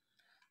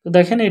 তো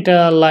দেখেন এটা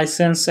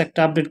লাইসেন্স একটা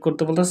আপডেট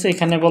করতে বলতেছে,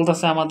 এখানে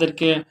বলতেছে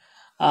আমাদেরকে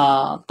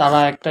তারা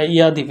একটা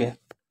ইয়া দিবে,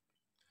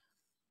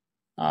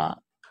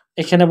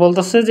 এখানে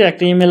বলতেছে যে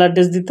একটা ইমেল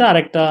অ্যাড্রেস দিতে আর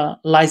একটা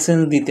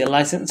লাইসেন্স দিতে,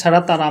 লাইসেন্স ছাড়া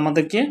তারা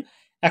আমাদেরকে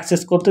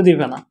অ্যাক্সেস করতে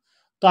দিবে না।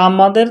 তো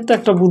আমাদের তো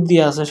একটা বুদ্ধি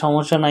আছে,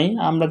 সমস্যা নাই,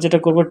 আমরা যেটা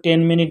করব 10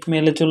 মিনিট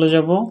মেলে চলে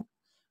যাব।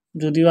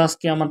 যদিও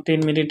আজকে আমার 10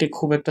 মিনিটে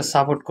খুব একটা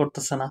সাপোর্ট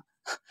করতেছে না।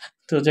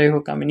 তো যাই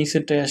হোক আমি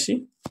নিচেরটায় আসি।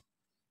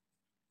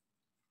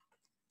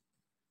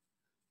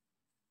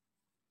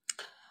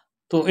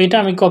 তো এটা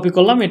আমি কপি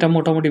করলাম, এটা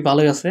মোটামুটি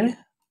ভালোই আছে।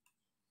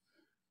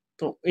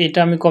 তো এটা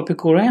আমি কপি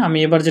করে আমি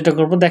এবার যেটা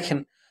করব, দেখেন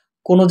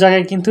কোনো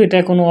জায়গায় কিন্তু এটা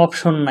কোনো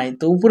অপশন নাই।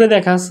 তো উপরে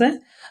দেখা আছে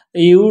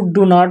you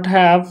do not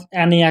have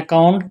any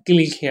account,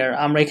 click here.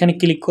 আমরা এখানে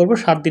ক্লিক করব,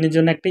 7 দিনের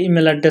জন্য একটা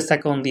ইমেল অ্যাড্রেস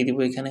অ্যাকাউন্ট দিয়ে দিব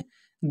এখানে,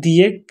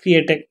 দিয়ে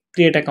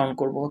ক্রিয়েট অ্যাকাউন্ট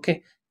করব। ওকে,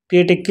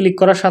 ক্রিয়েটে ক্লিক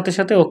করার সাথে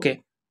সাথে ওকে,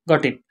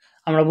 গট ইট,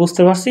 আমরা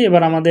বুঝতে পারছি।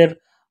 এবার আমাদের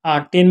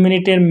 10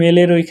 মিনিটের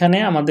মেলের ওইখানে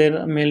আমাদের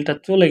মেলটা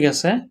চলে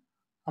গেছে।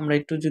 আমরা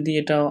একটু যদি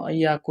এটা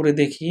ইয়া করে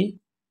দেখি,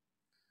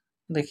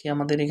 দেখি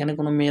আমাদের এখানে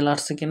কোনো মেল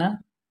আসছে কিনা।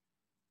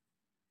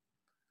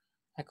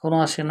 এখনো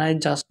আসে নাই,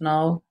 জাস্ট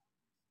নাও।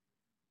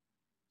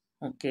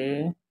 ওকে,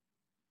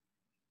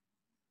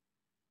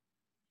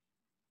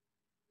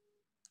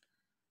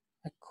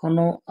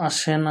 এখনো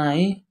আসে নাই।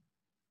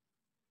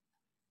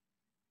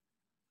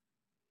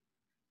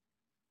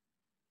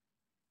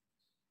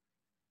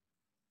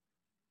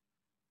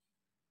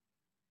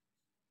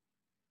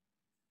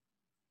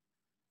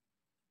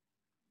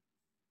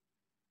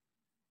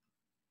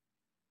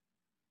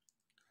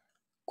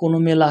 কোনো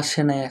মেল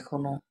আসে নাই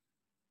এখনো,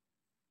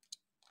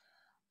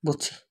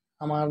 বুঝছি।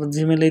 আমার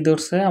জিমেলেই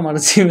ধরছে, আমার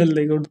জিমেল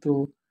দেখে তো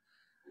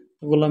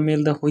ওগুলো মেল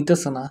দেওয়া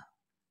হইতেছে না।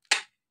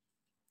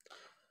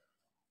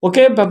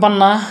 ওকে, ব্যাপার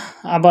না,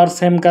 আবার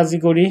সেম কাজই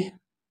করি।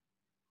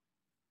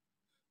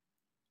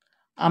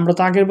 আমরা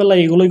তো আগের বেলায়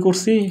এগুলোই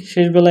করছি,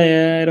 শেষ বেলায়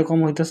এরকম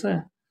হইতেছে।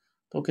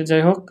 তো ওকে,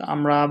 যাই হোক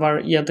আমরা আবার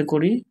ইয়াতে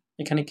করি,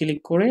 এখানে ক্লিক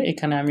করে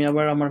এখানে আমি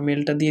আবার আমার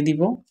মেলটা দিয়ে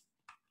দিব।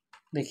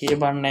 দেখি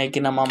এবার নেয়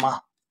কিনা মামা।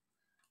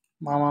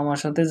 মামা আমার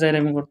সাথে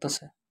জাইরামি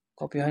করতেছে।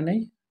 কপি হয় নাই,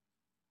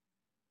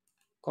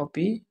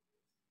 কপি,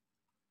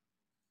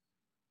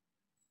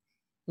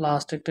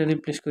 লাস্ট একটা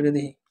রিপ্লেস করে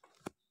দিই।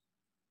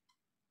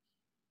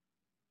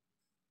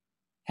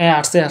 হ্যাঁ,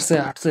 আসছে আসছে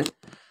আসছে।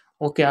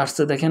 ওকে,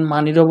 আসছে, দেখেন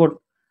মানি রোবট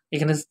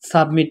এখানে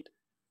সাবমিট।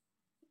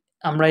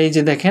 আমরা এই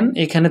যে দেখেন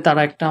এখানে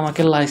তারা একটা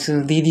আমাকে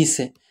লাইসেন্স দিয়ে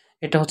দিছে,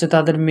 এটা হচ্ছে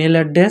তাদের মেল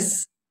অ্যাড্রেস।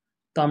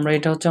 তো আমরা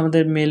এটা হচ্ছে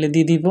আমাদের মেলে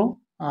দিয়ে দিব।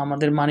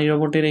 আমাদের মানি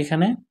রোবটের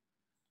এখানে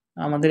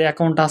আমাদের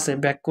অ্যাকাউন্ট আছে,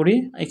 ব্যাক করি,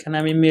 এখানে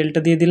আমি মেলটা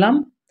দিয়ে দিলাম।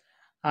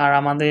 আর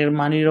আমাদের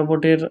মানি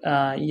রোবটের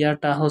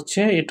ইয়াটা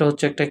হচ্ছে, এটা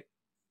হচ্ছে একটা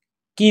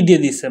কি দিয়ে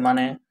দিছে,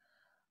 মানে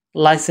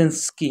লাইসেন্স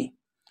কি।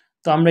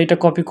 তো আমরা এটা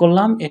কপি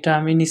করলাম, এটা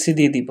আমি নিচে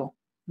দিয়ে দিব,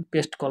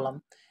 পেস্ট করলাম।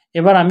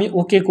 এবার আমি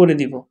ওকে করে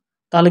দিব,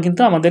 তাহলে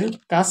কিন্তু আমাদের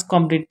কাজ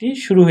কমপ্লিটলি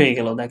শুরু হয়ে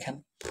গেল। দেখেন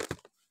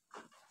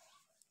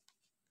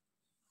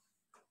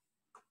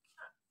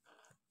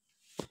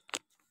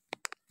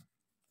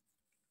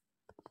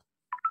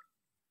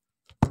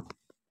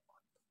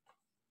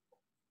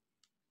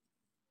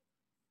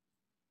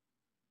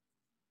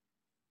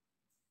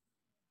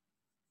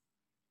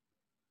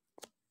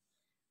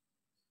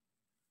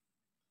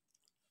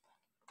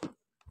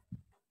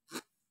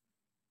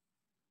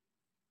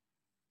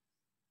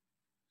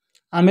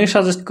আমিও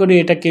সাজেস্ট করি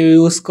এটা কেউ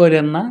ইউজ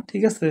করেন না,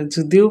 ঠিক আছে,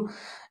 যদিও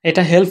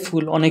এটা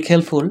হেল্পফুল, অনেক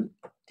হেল্পফুল।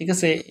 ঠিক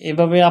আছে,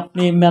 এভাবে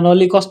আপনি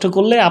ম্যানুয়ালি কষ্ট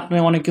করলে আপনি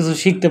অনেক কিছু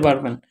শিখতে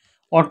পারবেন।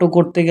 অটো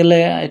করতে গেলে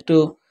একটু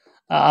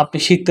আপনি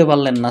শিখতে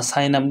পারলেন না,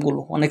 সাইন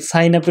আপগুলো, অনেক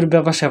সাইন আপের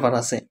ব্যাপার স্যাপার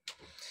আছে।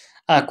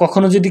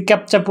 কখনো যদি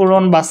ক্যাপচা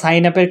পূরণ বা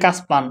সাইন আপের কাজ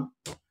পান,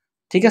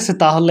 ঠিক আছে,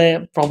 তাহলে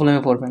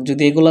প্রবলেমে পড়বেন।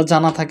 যদি এগুলো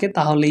জানা থাকে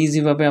তাহলে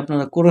ইজিভাবে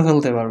আপনারা করে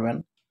ফেলতে পারবেন।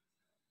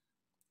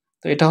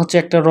 তো এটা হচ্ছে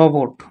একটা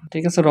রোবট,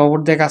 ঠিক আছে, রোবট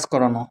দিয়ে কাজ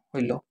করানো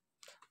হইলো।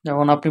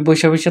 যেমন আপনি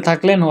বসে বসে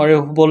থাকলেন, ওরে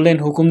বললেন,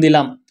 হুকুম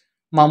দিলাম,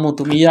 মামু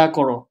তুমি ইয়া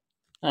করো,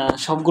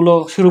 সবগুলো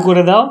শুরু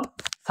করে দাও,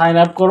 সাইন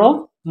আপ করো,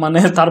 মানে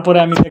তারপরে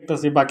আমি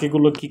দেখতেছি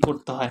বাকিগুলো কি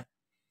করতে হয়।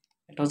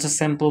 এটা হচ্ছে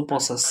সিম্পল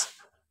প্রসেস।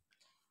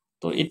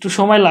 তো একটু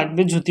সময়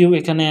লাগবে, যদিও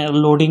এখানে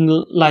লোডিং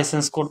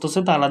লাইসেন্স করতেছে,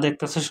 তারা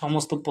দেখতেছে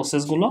সমস্ত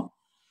প্রসেসগুলো।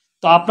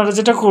 তো আপনারা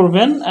যেটা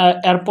করবেন,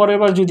 এরপরে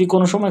এবার যদি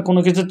কোনো সময় কোনো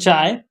কিছু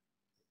চায়,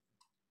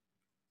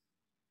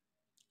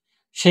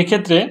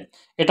 সেক্ষেত্রে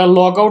এটা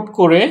লগ আউট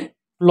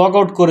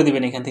করে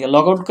দিবেন এখান থেকে,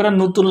 লগ আউট করে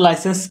নতুন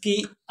লাইসেন্স কি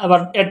আবার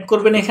অ্যাড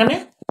করবেন এখানে,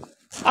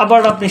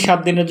 আবার আপনি 7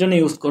 দিনের জন্য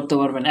ইউজ করতে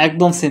পারবেন,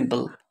 একদম সিম্পল।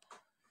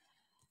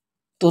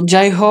 তো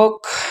যাই হোক,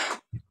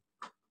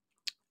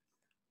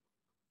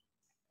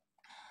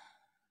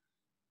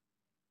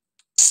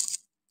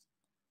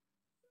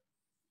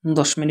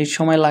 10 মিনিট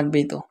সময়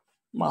লাগবেই তো,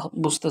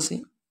 বুঝতেছি,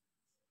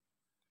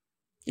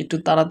 একটু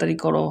তাড়াতাড়ি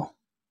করো।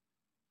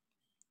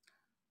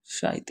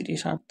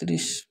 37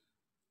 38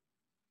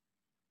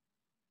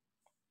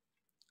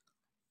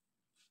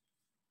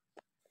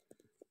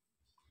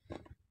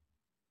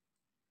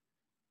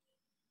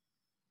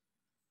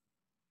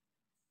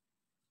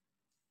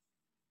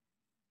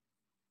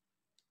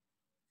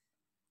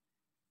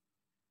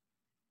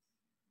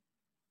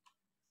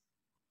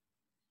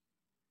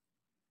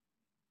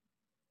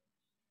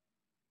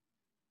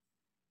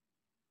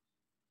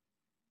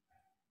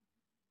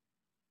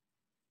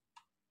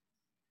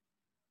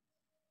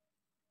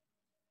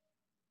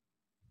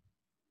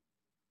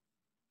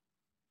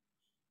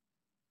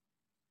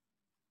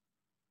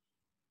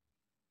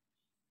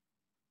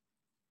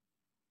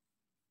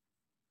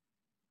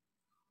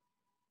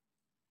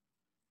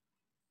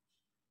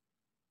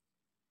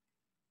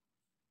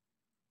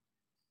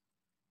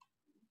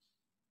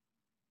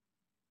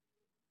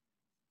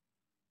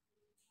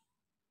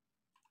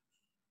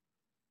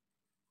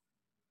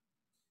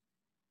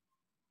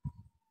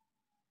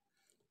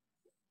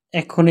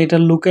 এখন এটা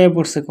লুকায়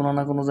পড়ছে কোনো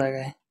না কোনো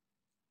জায়গায়।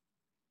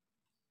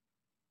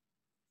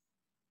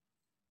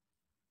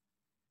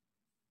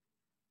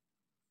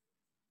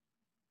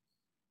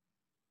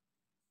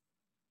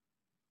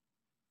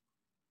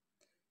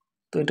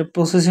 তো এটা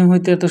প্রসেসিং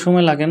হইতে এত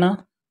সময় লাগে না,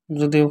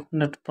 যদিও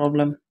নেট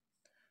প্রবলেম।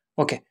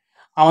 ওকে,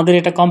 আমাদের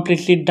এটা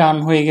কমপ্লিটলি ডান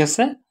হয়ে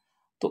গেছে।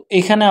 তো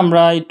এখানে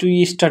আমরা একটু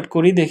স্টার্ট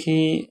করি, দেখি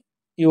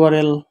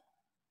ইউআরএল।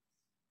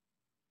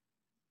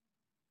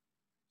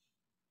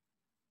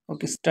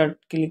 ওকে, স্টার্ট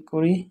ক্লিক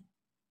করি,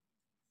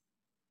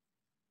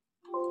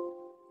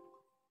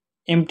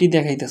 এমটি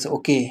দেখাইতেছে।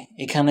 ওকে,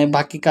 এখানে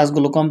বাকি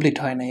কাজগুলো কমপ্লিট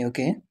হয় নাই।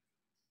 ওকে,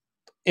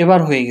 এবার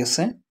হয়ে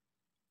গেছে।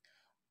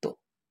 তো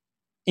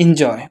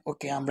এনজয়,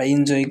 ওকে আমরা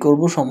এনজয়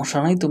করব, সমস্যা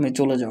নাই, তুমি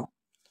চলে যাও।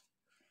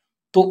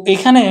 তো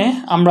এখানে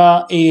আমরা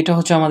এটা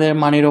হচ্ছে আমাদের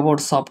মানি robot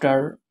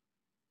software,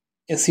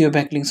 SEO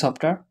backlink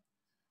software.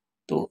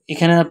 তো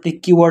এখানে আপনি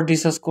কিওয়ার্ড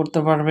রিসার্চ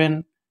করতে পারবেন।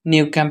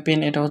 নিউ ক্যাম্পেইন,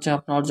 এটা হচ্ছে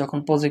আপনার যখন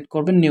প্রজেক্ট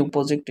করবেন, নিউ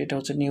প্রজেক্ট, এটা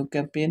হচ্ছে নিউ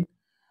ক্যাম্পেইন।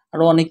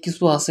 আরও অনেক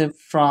কিছু আছে।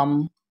 ফ্রম,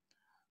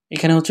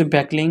 এখানে হচ্ছে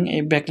ব্যাকলিং,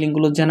 এই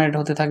ব্যাকলিংগুলো জেনারেট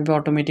হতে থাকবে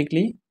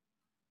অটোমেটিকলি।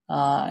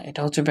 এটা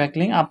হচ্ছে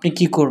ব্যাকলিং। আপনি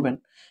কি করবেন,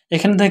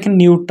 এখানে দেখেন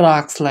নিউ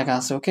ট্রাক্স লেখা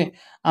আছে। ওকে,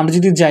 আমরা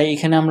যদি যাই,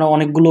 এখানে আমরা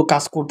অনেকগুলো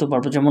কাজ করতে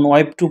পারবো, যেমন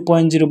ওয়েব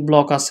 2.0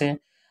 ব্লক আছে,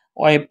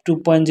 ওয়েব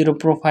 2.0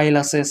 প্রোফাইল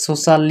আছে,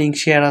 সোশ্যাল লিঙ্ক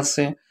শেয়ার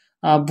আছে,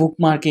 বুক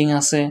মার্কিং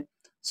আছে,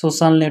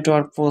 সোশ্যাল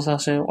নেটওয়ার্ক পোস্ট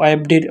আছে,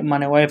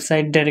 মানে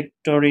ওয়েবসাইট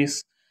ডিরেক্টরিজ,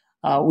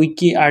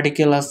 উইকি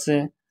আর্টিকেল আছে,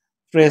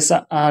 প্রেস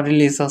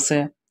রিলিজ আছে,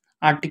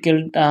 আর্টিকেল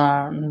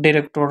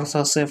ডিরেক্টরস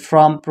আছে,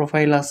 ফ্রম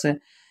প্রোফাইল আছে,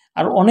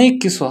 আর অনেক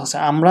কিছু আছে।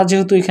 আমরা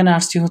যেহেতু এখানে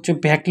আসছি হচ্ছে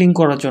ব্যাকলিং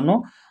করার জন্য,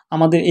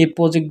 আমাদের এই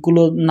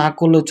প্রজেক্টগুলো না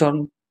করলেও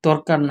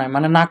দরকার নাই,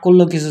 মানে না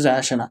করলেও কিছু যায়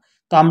আসে না।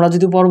 তো আমরা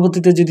যদি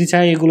পরবর্তীতে যদি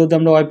চাই, এগুলোতে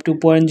আমরা ওয়েব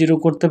 2.0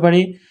 করতে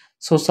পারি,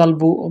 সোশ্যাল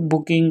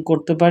বুকিং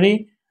করতে পারি।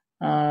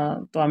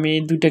 তো আমি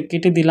এই দুইটা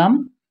কেটে দিলাম।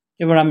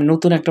 এবার আমি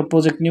নতুন একটা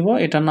প্রজেক্ট নিব,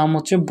 এটার নাম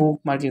হচ্ছে বুক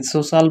মার্কিং,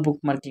 সোশ্যাল বুক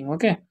মার্কিং।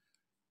 ওকে,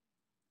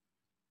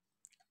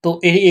 তো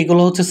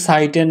এগুলো হচ্ছে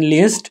সাইট এন্ড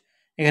লিস্ট।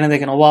 এখানে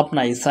দেখেন অভাব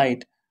নাই সাইট,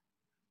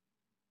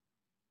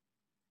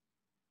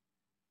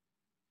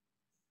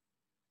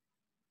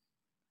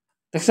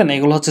 দেখছেন,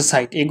 এগুলো হচ্ছে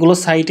সাইট। এগুলো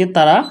সাইটে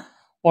তারা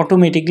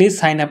অটোমেটিকলি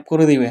সাইন আপ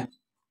করে দিবে।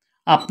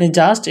 আপনি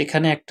জাস্ট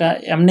এখানে একটা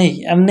এমনি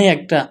এমনি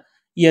একটা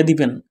ইয়া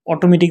দিবেন,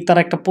 অটোমেটিক তারা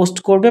একটা পোস্ট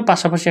করবে,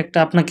 পাশাপাশি একটা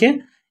আপনাকে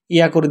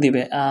ইয়া করে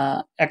দিবে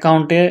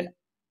অ্যাকাউন্টে।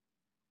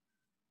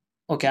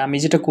 ওকে, আমি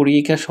যেটা করি,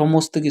 এখানে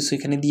সমস্ত কিছু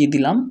এখানে দিয়ে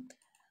দিলাম।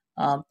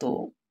 তো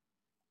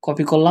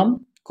কপি করলাম,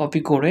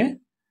 কপি করে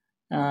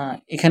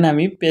এখানে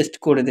আমি পেস্ট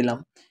করে দিলাম।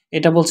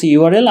 এটা বলছি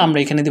ইউআরএল, আমরা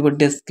এখানে দিব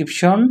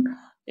ডেসক্রিপশন।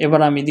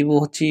 এবার আমি দিব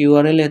হচ্ছে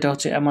ইউআরএল, এটা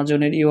হচ্ছে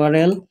অ্যামাজনের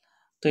ইউআরএল।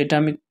 তো এটা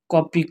আমি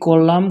কপি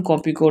করলাম,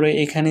 কপি করে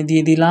এখানে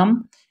দিয়ে দিলাম।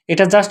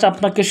 এটা জাস্ট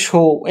আপনাকে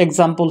শো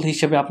এক্সাম্পল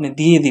হিসেবে আপনি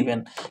দিয়ে দিবেন,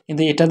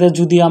 কিন্তু এটাতে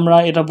যদি আমরা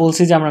এটা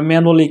বলছি যে আমরা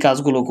ম্যানুয়ালি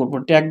কাজগুলো করব,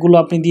 ট্যাগগুলো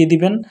আপনি দিয়ে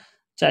দিবেন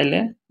চাইলে,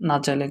 না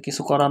চাইলে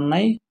কিছু করার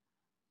নাই।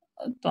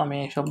 তো আমি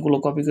সবগুলো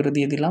কপি করে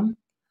দিয়ে দিলাম।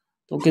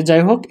 তো ওকে,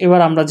 যাই হোক,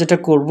 এবার আমরা যেটা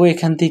করব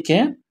এখান থেকে,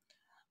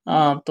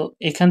 তো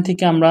এখান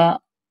থেকে আমরা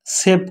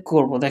সেভ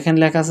করব। দেখেন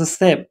লেখা আছে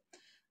সেভ,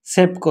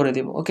 সেভ করে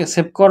দিব। ওকে,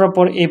 সেভ করার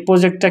পর এই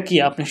প্রজেক্টটা কি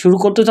আপনি শুরু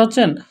করতে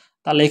চাচ্ছেন,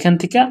 তাহলে এখান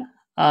থেকে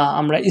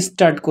আমরা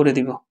স্টার্ট করে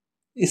দিব।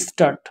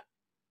 স্টার্ট,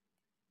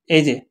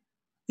 এই যে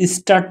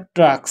স্টার্ট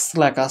ট্রাক্স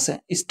লেখা আছে,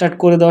 স্টার্ট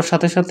করে দেওয়ার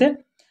সাথে সাথে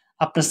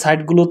আপনার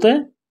সাইটগুলোতে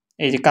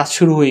এই যে কাজ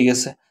শুরু হয়ে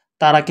গেছে।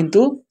 তারা কিন্তু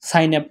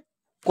সাইন আপ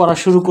করা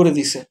শুরু করে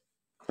দিছে।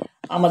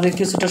 আমাদের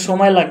কিছুটা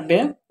সময় লাগবে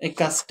এই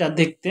কাজটা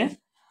দেখতে,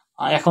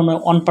 এখনো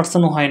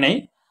 1% হয় নাই।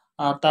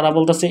 তারা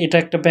বলতেছে এটা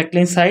একটা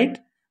ব্যাকলিং সাইট,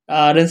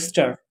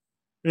 রেজিস্টার,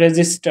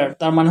 রেজিস্টার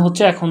তার মানে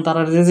হচ্ছে এখন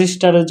তারা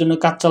রেজিস্টারের জন্য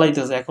কাজ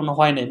চালাইতেছে, এখনো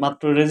হয় নাই,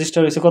 মাত্র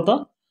রেজিস্টার হয়েছে কত,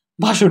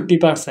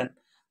 62%।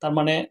 তার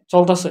মানে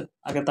চলতেছে,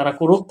 আগে তারা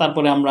করুক,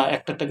 তারপরে আমরা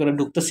একটা একটা করে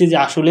ঢুকতেছি যে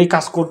আসলেই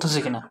কাজ করতেছে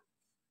কিনা।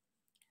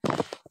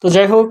 তো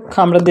যাই হোক,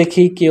 আমরা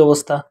দেখি কি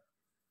অবস্থা।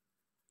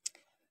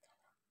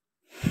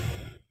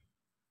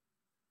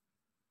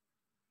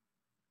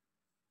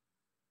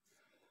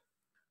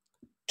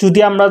 যদি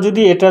আমরা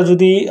যদি এটা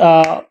যদি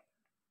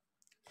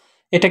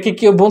এটাকে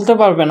কেউ বলতে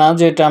পারবে না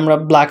যে এটা আমরা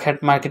ব্ল্যাক হ্যাট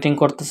মার্কেটিং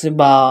করতেছি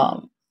বা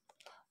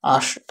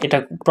এটা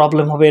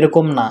প্রবলেম হবে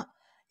এরকম না।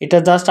 এটা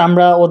জাস্ট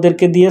আমরা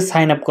ওদেরকে দিয়ে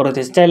সাইন আপ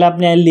করাতেছি। চাইলে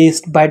আপনি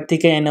লিস্ট বাইরে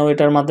থেকে এনেও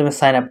এটার মাধ্যমে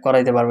সাইন আপ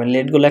করাইতে পারবেন।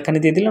 লিডগুলো এখানে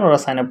দিয়ে দিলেন, ওরা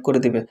সাইন আপ করে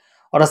দিবে।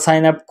 ওরা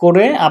সাইন আপ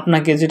করে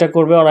আপনাকে যেটা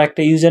করবে, ওরা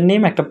একটা ইউজার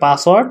নেম একটা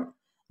পাসওয়ার্ড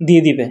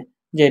দিয়ে দিবে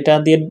যে এটা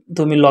দিয়ে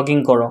তুমি লগ ইন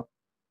করো,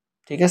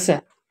 ঠিক আছে?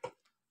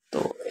 তো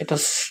এটা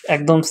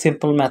একদম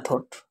সিম্পল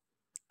মেথড।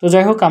 তো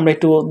যাই হোক, আমরা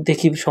একটু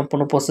দেখি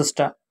সম্পূর্ণ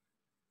প্রসেসটা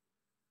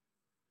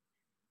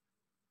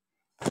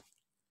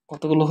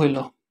কতগুলো হইল।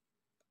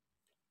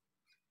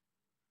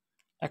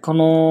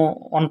 এখনো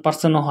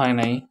 1%ও হয়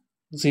নাই,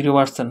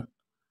 0%।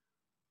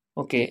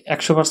 ওকে,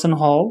 100%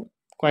 হও।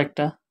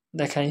 কয়েকটা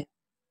দেখাই।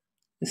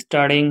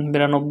 স্টার্টিং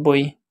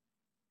 92।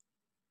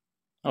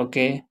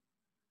 ওকে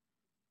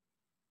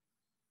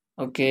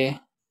ওকে,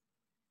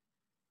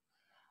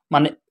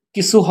 মানে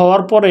কিছু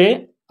হওয়ার পরে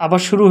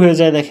আবার শুরু হয়ে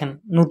যায়, দেখেন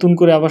নতুন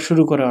করে আবার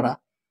শুরু করে ওরা।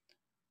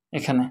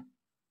 এখানে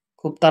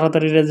খুব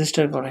তাড়াতাড়ি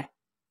রেজিস্টার করে।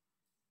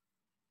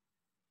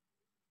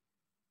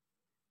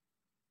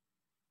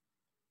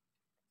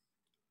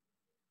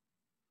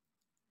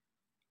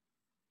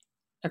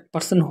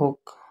 1% হোক।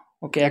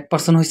 ওকে,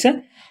 1% হয়েছে।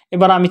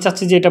 এবার আমি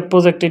চাচ্ছি যে এটা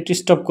প্রজেক্টে একটু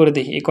স্টপ করে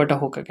দিই, এই কয়টা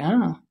হোক আগে।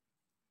 হ্যাঁ,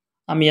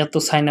 আমি এত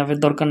সাইন আপের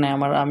দরকার নেই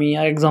আমার। আমি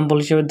এক্সাম্পল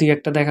হিসেবে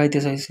 2-1টা দেখাইতে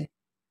চাইছি।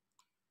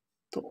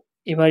 তো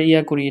এবার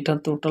ইয়া করি, এটা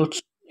টোটাল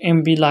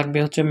এমবি লাগবে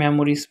হচ্ছে,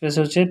 মেমোরি স্পেস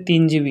হচ্ছে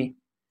 3 GB।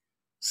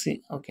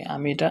 ওকে,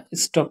 আমি এটা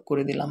স্টপ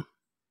করে দিলাম।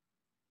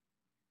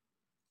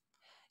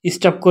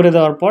 স্টপ করে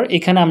দেওয়ার পর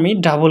এখানে আমি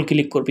ডাবল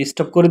ক্লিক করব।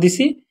 স্টপ করে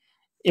দিছি।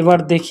 এবার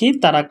দেখি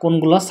তারা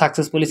কোনগুলো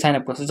সাকসেসফুলি সাইন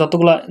আপ করছে।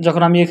 যতগুলো,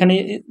 যখন আমি এখানে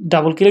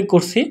ডাবল ক্লিক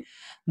করছি,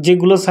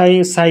 যেগুলো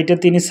সাইটে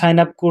তিনি সাইন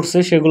আপ করছে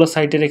সেগুলো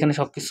সাইটের এখানে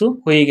সব কিছু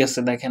হয়ে গেছে।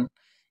 দেখেন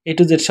এ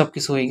টু জেড সব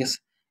কিছু হয়ে গেছে।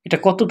 এটা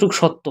কতটুকু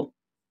সত্য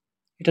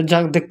এটা যা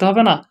দেখতে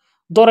হবে না?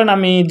 ধরেন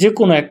আমি যে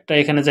কোনো একটা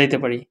এখানে যাইতে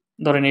পারি,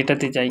 ধরেন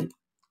এটাতে যাই,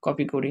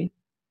 কপি করি।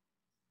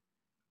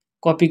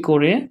 কপি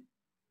করে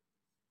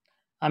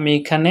আমি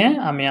এখানে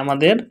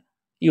আমাদের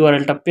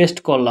ইউআরএলটা পেস্ট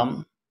করলাম।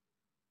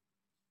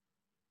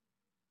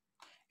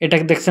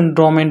 এটাকে দেখছেন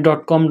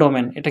domain.com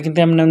ডোমেন, এটা কিন্তু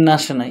এমনি এমনি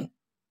আসে নাই,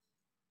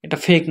 এটা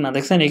ফেক না।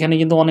 দেখছেন এখানে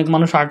কিন্তু অনেক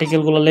মানুষ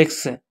আর্টিকেলগুলো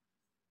লিখছে।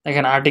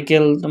 দেখেন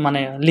আর্টিকেল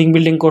মানে লিঙ্ক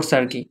বিল্ডিং করছে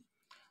আর কি।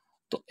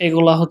 তো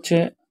এগুলা হচ্ছে,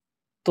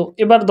 তো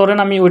এবার ধরেন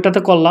আমি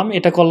ওইটাতে করলাম,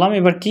 এটা করলাম।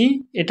 এবার কি,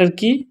 এটার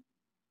কি,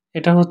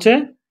 এটা হচ্ছে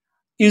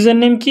ইউজার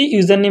নেম। কি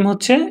ইউজার নেম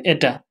হচ্ছে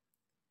এটা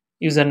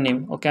ইউজার নেম।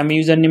 ওকে, আমি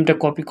ইউজার নেমটা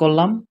কপি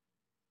করলাম,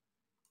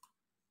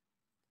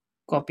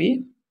 কপি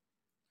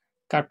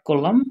কাট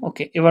করলাম।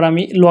 ওকে, এবার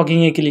আমি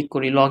লগইনে ক্লিক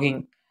করি, লগইন।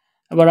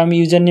 এবার আমি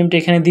ইউজার নেমটা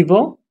এখানে দিব।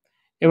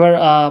 এবার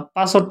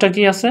পাসওয়ার্ডটা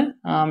কি আছে,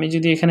 আমি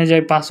যদি এখানে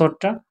যাই,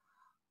 পাসওয়ার্ডটা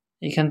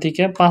এখান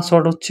থেকে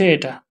পাসওয়ার্ড হচ্ছে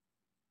এটা,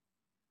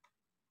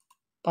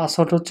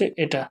 পাসওয়ার্ড হচ্ছে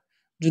এটা।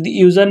 যদি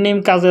ইউজার নেম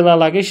কাজে না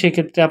লাগে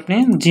সেক্ষেত্রে আপনি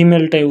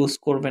জিমেলটা ইউজ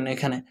করবেন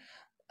এখানে।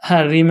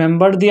 হ্যাঁ,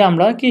 রিমেম্বার দিয়ে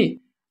আমরা কি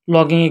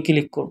লগইনে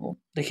ক্লিক করব।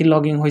 দেখি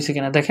লগইন হয়েছে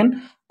কিনা। দেখেন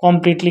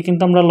কমপ্লিটলি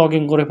কিন্তু আমরা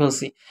লগইন করে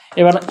ফেলছি।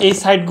 এবার এই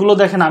সাইটগুলো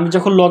দেখেন আমি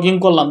যখন লগইন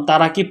করলাম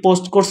তারা কি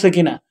পোস্ট করছে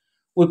কিনা,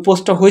 ওই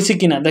পোস্টটা হয়েছে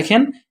কিনা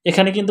দেখেন।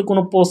 এখানে কিন্তু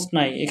কোনো পোস্ট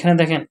নাই। এখানে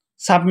দেখেন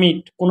সাবমিট,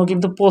 কোনো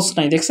কিন্তু পোস্ট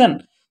নাই, দেখছেন?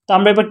 তো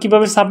আমরা এবার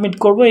কিভাবে সাবমিট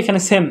করব, এখানে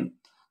সেম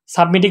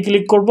সাবমিটে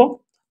ক্লিক করব।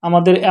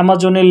 আমাদের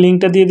অ্যামাজনের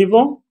লিঙ্কটা দিয়ে দিব।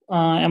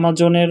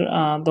 অ্যামাজনের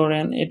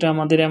ধরেন এটা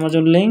আমাদের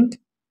অ্যামাজন লিঙ্ক।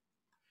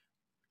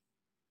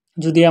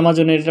 যদি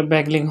অ্যামাজনের এটা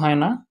ব্যাকলিঙ্ক হয়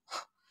না,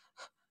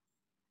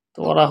 তো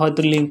ওরা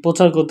হয়তো লিঙ্ক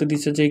প্রচার করতে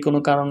দিচ্ছে যে কোনো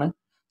কারণে।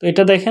 তো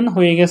এটা দেখেন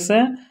হয়ে গেছে।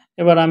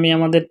 এবার আমি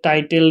আমাদের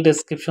টাইটেল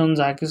ডেসক্রিপশন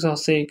যা কিছু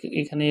আছে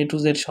এখানে এ টু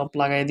জেড সব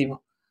লাগাই দিব।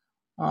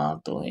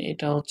 তো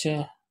এটা হচ্ছে,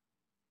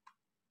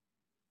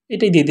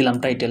 এটাই দিয়ে দিলাম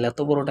টাইটেল। এত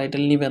বড়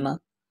টাইটেল নিবে না,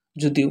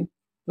 যদিও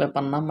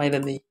ব্যাপার না, মাইরা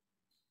দিই।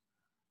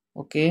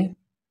 ওকে,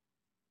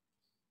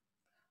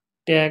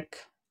 ট্যাগ,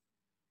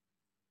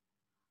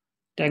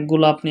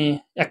 ট্যাগগুলো আপনি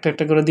একটা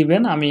একটা করে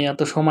দিবেন। আমি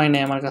এত সময়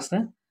নেই আমার কাছে,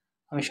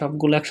 আমি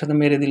সবগুলো একসাথে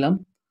মেরে দিলাম,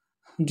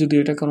 যদিও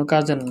এটা কোনো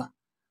কাজের না।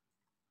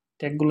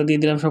 ট্যাগগুলো দিয়ে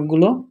দিলাম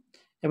সবগুলো।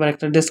 এবার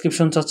একটা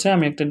ডেসক্রিপশন চাচ্ছে,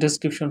 আমি একটা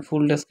ডেসক্রিপশন,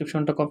 ফুল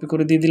ডেসক্রিপশনটা কপি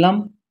করে দিয়ে দিলাম।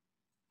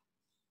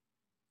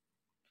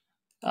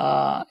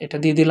 এটা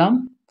দিয়ে দিলাম।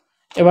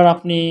 এবার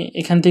আপনি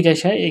এখান থেকে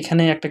এসে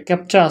এখানে একটা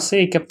ক্যাপচা আছে,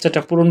 এই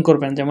ক্যাপচাটা পূরণ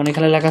করবেন। যেমন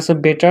এখানে লেখা আছে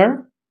বেটার,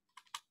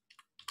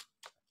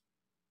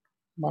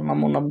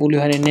 বানামো না ভুল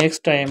হয়নি,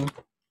 নেক্সট টাইম,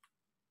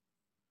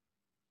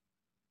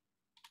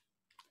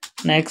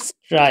 নেক্সট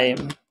টাইম।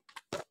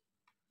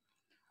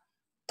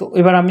 তো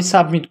এবার আমি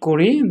সাবমিট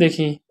করি,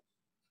 দেখি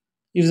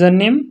ইউজার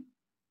নেম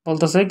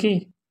বলতেছে কি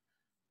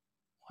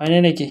হয়নি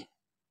নাকি,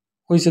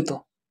 হয়েছে তো।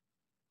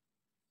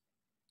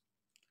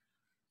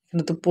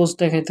 এখানে তো পোস্ট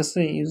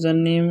দেখাইতেছে ইউজার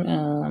নেম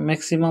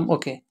ম্যাক্সিমাম।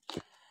 ওকে,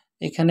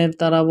 এখানে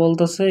তারা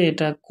বলতেছে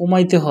এটা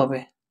কমাইতে হবে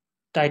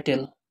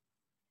টাইটেল।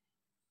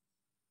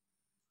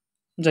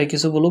 যাই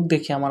কিছু বলুক,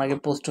 দেখি আমার আগে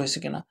পোস্ট হয়েছে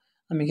কিনা।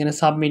 আমি এখানে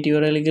সাবমিট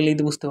ইউআরএল গেলেই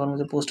বুঝতে পারবো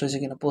যে পোস্ট হয়েছে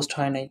কিনা। পোস্ট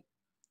হয় নাই।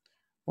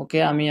 ওকে,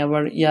 আমি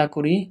আবার ইয়া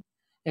করি,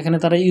 এখানে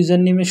তারা ইউজার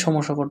নেমের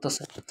সমস্যা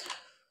করতেছে।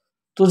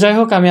 তো যাই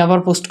হোক, আমি আবার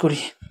পোস্ট করি।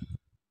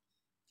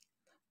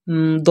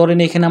 ধরেন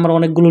এখানে আমার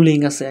অনেকগুলো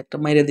লিঙ্ক আছে, একটা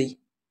মাইরে দিই,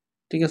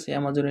 ঠিক আছে?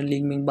 অ্যামাজনের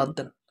লিঙ্ক মিঙ্ক বাদ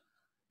দেন,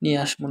 নিয়ে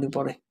আসমনি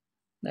পরে।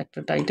 একটা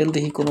টাইটেল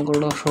দেখি কোনো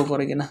শো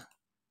করে কিনা।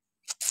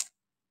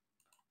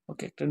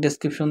 ওকে, একটা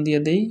ডেসক্রিপশন দিয়ে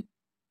দেই,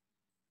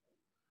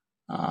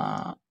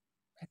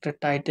 একটা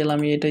টাইটেল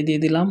আমি এটাই দিয়ে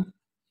দিলাম,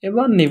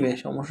 এবার নেবে,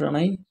 সমস্যা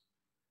নাই।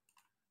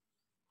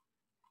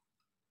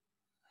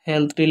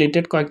 হেলথ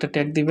রিলেটেড কয়েকটা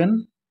ট্যাগ দিবেন,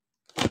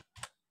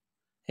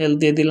 হেলথ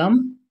দিয়ে দিলাম।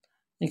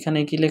 এখানে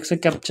কি লেখছে?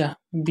 Captcha,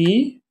 be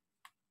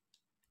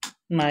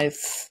nice.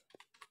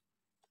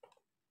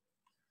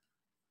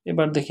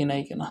 এবার দেখি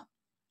নাই কিনা,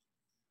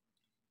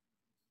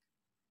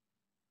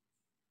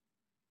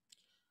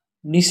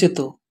 নিচে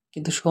তো,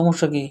 কিন্তু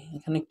সমস্যা কি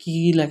এখানে কি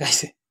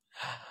লেখাইছে?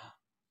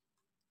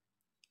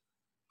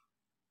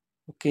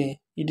 ওকে,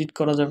 এডিট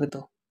করা যাবে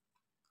তো?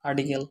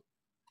 আর্টিকেল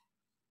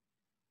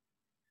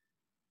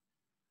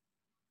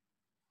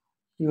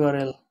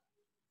ইউআরএল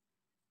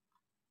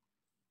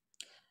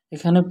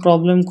এখানে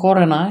প্রবলেম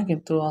করে না,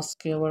 কিন্তু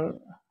আজকে আবার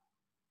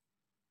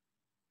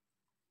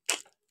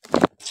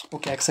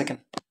ওকে, এক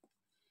সেকেন্ড,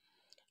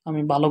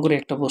 আমি ভালো করে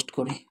একটা পোস্ট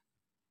করি।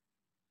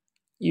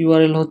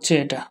 ইউআরএল হচ্ছে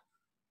এটা,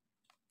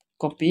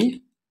 কপি,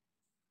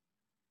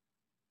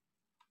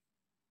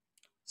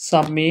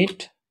 সাবমিট,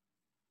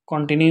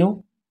 কন্টিনিউ।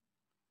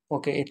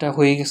 ওকে, এটা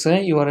হয়ে গেছে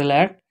ইউআরএল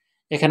অ্যাড।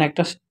 এখানে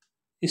একটা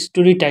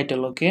স্টোরি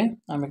টাইটেল, ওকে,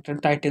 আমি একটা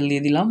টাইটেল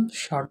দিয়ে দিলাম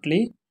শর্টলি,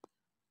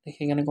 দেখি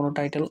এখানে কোনো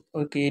টাইটেল,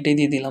 ওকে এটাই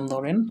দিয়ে দিলাম,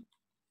 ধরেন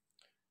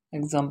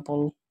এক্সাম্পল,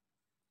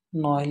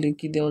 নইলে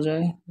কি দেওয়া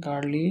যায়,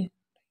 গার্লি,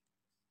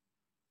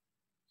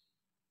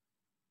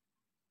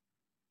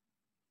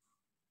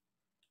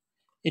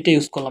 এটা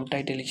ইউজ করলাম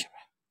টাইটেল হিসেবে।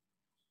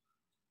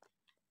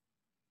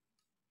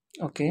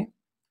 ওকে,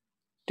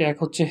 ট্যাগ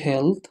হচ্ছে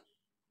হেলথ,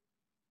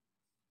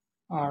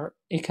 আর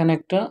এখানে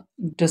একটা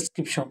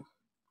ডেসক্রিপশন,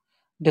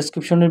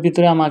 ডেসক্রিপশনের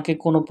ভিতরে আমাকে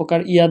কোনো প্রকার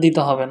ইয়া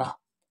দিতে হবে না,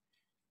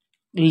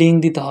 লিঙ্ক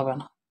দিতে হবে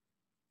না।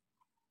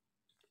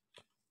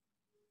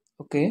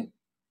 ওকে,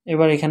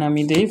 এবার এখানে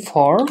আমি দিই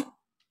for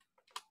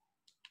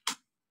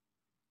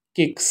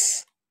kicks,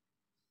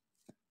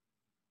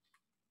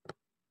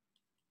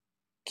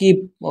 keep,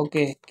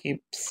 okay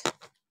keeps,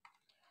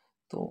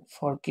 তো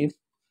ফর কিপ,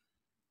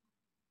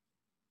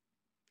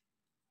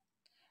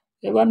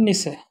 এবার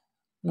নিচে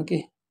নাকি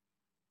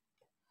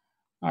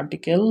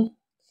article,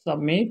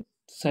 submit,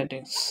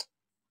 settings,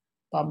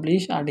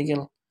 publish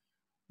article,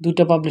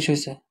 দুইটা পাবলিশ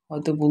হয়েছে,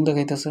 হয়তো ভুল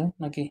দেখাইতেছে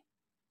নাকি,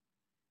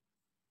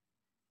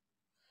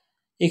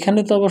 এখানে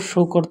তো আবার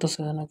শো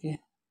করতেছে নাকি,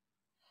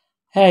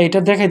 হ্যাঁ এটা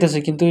দেখাইতেছে,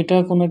 কিন্তু এটা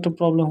কোনো একটা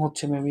প্রবলেম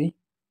হচ্ছে মেবি।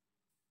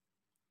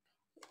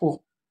 ও,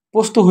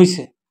 পোস্ট তো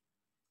হয়েছে,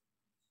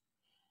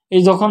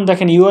 এই যখন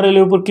দেখেন ইউআরএল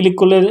এর উপর ক্লিক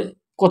করলে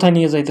কোথায়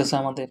নিয়ে যাইতেছে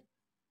আমাদের,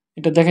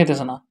 এটা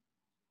দেখাইতেছে না।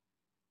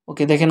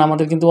 ওকে, দেখেন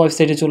আমাদের কিন্তু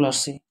ওয়েবসাইটে চলে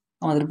আসছি,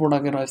 আমাদের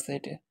প্রোডাক্টের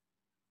ওয়েবসাইটে।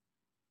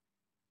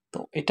 তো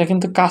এটা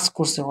কিন্তু কাজ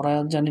করছে, ওরা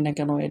জানি না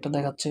কেন এটা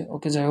দেখাচ্ছে।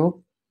 ওকে, যাই হোক,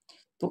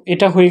 তো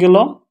এটা হয়ে গেল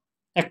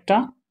একটা।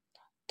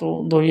 তো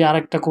ধরি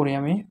আরেকটা করি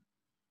আমি,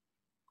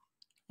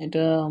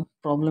 এটা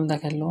প্রবলেম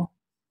দেখাইলো,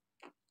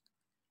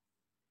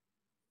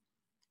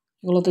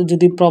 এগুলোতে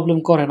যদি প্রবলেম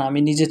করে না, আমি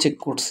নিজে চেক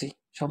করছি,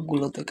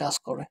 সবগুলোতে কাজ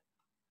করে।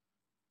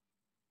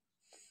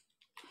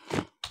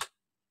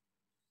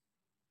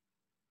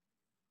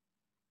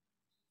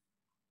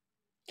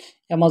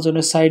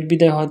 অ্যামাজনের সাইট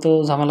বিদায় হয়তো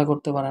ঝামেলা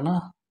করতে পারে না,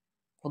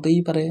 হতেই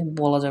পারে,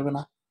 বলা যাবে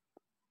না।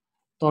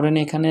 ধরেন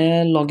এখানে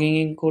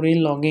লগইন করি,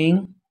 লগইন,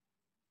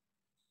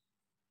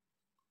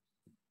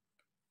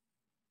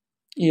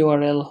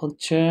 ইউআরএল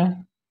হচ্ছে,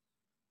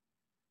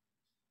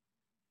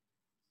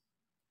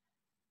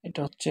 এটা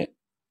হচ্ছে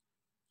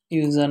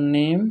ইউজার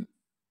নেম,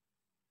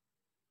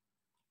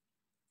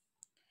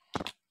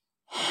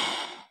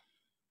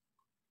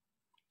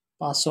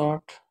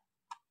 পাসওয়ার্ড,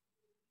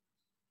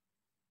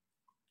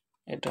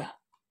 এটা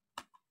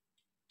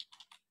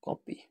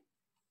কপি।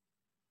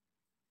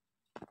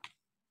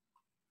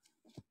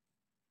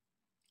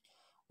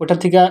 ওটা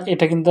থেকে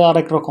এটা কিন্তু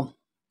আরেক রকম,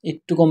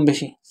 একটু কম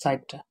বেশি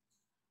সাইটটা।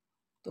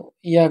 তো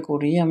ইয়া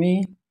করি আমি,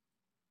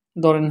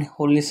 ধরেন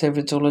হোলি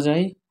সেভে চলে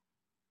যাই,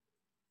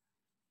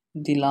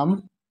 দিলাম।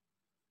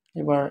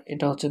 এবার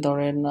এটা হচ্ছে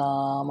ধরেন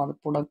আমার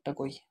প্রোডাক্টটা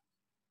কই,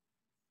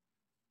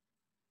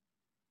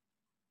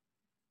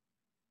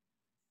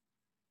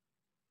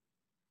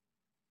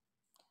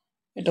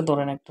 এটা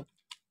ধরেন একটা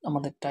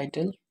আমাদের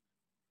title,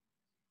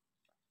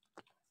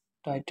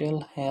 title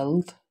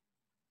health,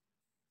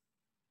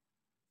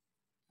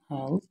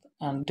 health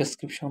and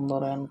description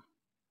ধরেন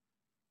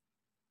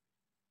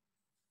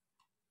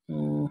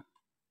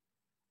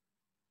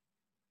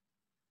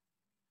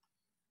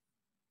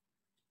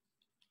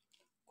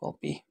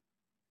কপি,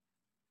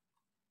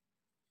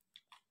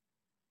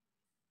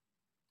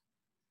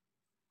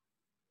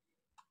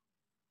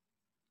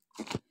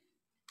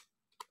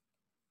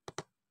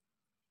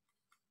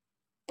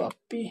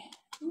 পাপি।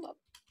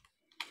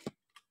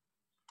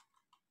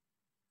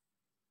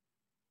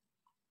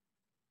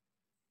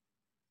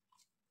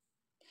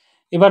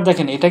 এবার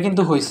দেখেন এটা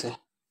কিন্তু হয়েছে,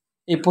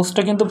 এই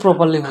পোস্টটা কিন্তু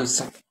প্রপারলি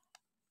হয়েছে।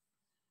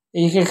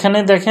 এখানে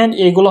দেখেন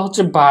এগুলো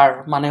হচ্ছে বার,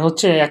 মানে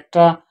হচ্ছে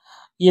একটা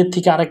ইয়ে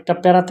থেকে আরেকটা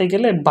প্যারাতে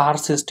গেলে বার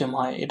সিস্টেম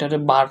হয়, এটারে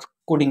বার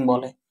কোডিং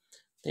বলে।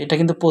 এটা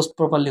কিন্তু পোস্ট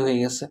প্রপারলি হয়ে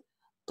গেছে।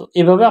 তো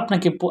এভাবে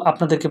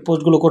আপনাদেরকে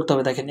পোস্টগুলো করতে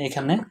হবে। দেখেন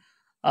এখানে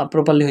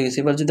প্রপারলি হয়ে গেছে।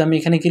 এবার যদি আমি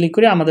এখানে ক্লিক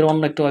করি আমাদের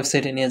অন্য একটা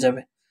ওয়েবসাইটে নিয়ে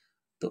যাবে।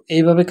 তো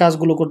এইভাবে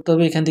কাজগুলো করতে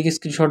হবে, এখান থেকে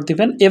স্ক্রিনশট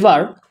দিবেন। এবার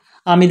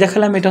আমি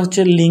দেখালাম এটা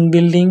হচ্ছে লিঙ্ক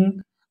বিল্ডিং,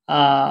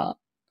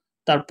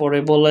 তারপরে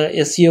বলে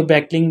এসইও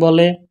ব্যাকলিং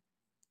বলে,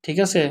 ঠিক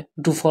আছে,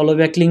 ডু ফলো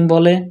ব্যাকলিং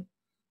বলে,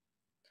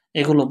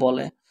 এগুলো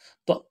বলে।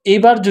 তো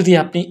এবার যদি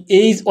আপনি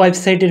এই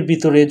ওয়েবসাইটের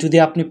ভিতরে যদি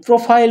আপনি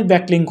প্রোফাইল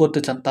ব্যাকলিং করতে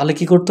চান তাহলে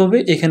কি করতে হবে,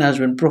 এখানে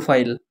আসবেন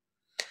প্রোফাইল।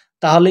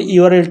 তাহলে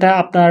ইউআরএলটা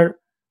আপনার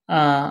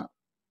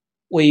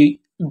ওই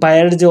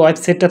বায়ারের যে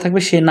ওয়েবসাইটটা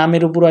থাকবে সে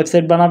নামের উপর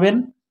ওয়েবসাইট বানাবেন,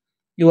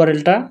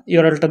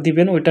 ইউআরএলটা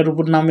দিবেন, ওইটার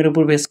উপর নামের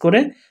উপর বেস করে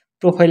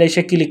প্রোফাইলে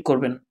এসে ক্লিক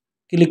করবেন।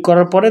 ক্লিক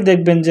করার পরে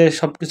দেখবেন যে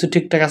সব কিছু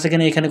ঠিকঠাক আছে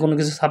কিনা, এখানে কোনো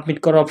কিছু সাবমিট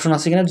করার অপশন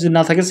আছে কিনা, যদি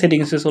না থাকে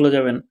সেটিংসে চলে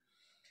যাবেন।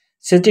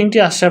 সেটিংটি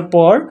আসার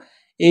পর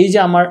এই যে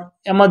আমার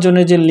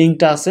অ্যামাজনের যে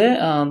লিঙ্কটা আছে,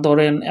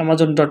 ধরেন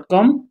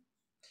amazon.com,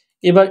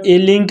 এবার এই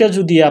লিঙ্কটা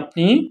যদি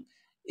আপনি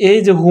এই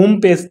যে হোম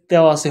পেজ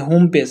দেওয়া আছে,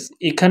 হোম পেজ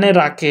এখানে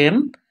রাখেন,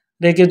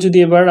 রেখে যদি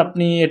এবার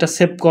আপনি এটা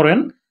সেভ করেন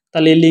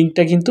তাহলে এই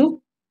লিঙ্কটা কিন্তু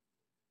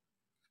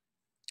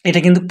এটা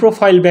কিন্তু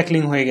প্রোফাইল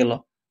ব্যাকলিং হয়ে গেল।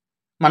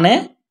 মানে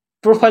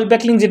প্রোফাইল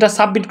ব্যাকলিং যেটা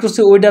সাবমিট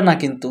করছে ওইটা না,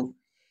 কিন্তু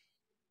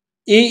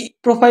এই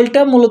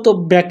প্রোফাইলটা মূলত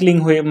ব্যাকলিং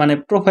হয়ে, মানে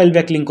প্রোফাইল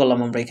ব্যাকলিং করলাম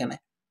আমরা এখানে।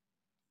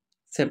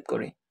 সেভ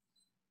করি,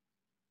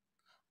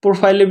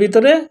 প্রোফাইলের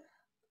ভিতরে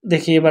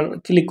দেখি এবার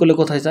ক্লিক করলে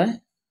কোথায় যায়,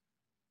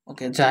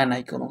 ওকে যায়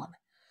নাই কোনোখানে।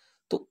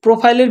 তো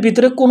প্রোফাইলের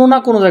ভিতরে কোনো না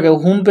কোনো জায়গায়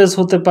হোম পেজ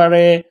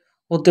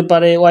হতে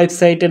পারে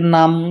ওয়েবসাইটের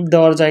নাম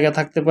দেওয়ার জায়গা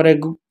থাকতে পারে,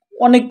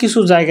 অনেক কিছু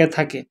জায়গায়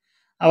থাকে।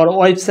 আবার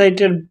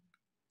ওয়েবসাইটের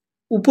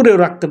উপরেও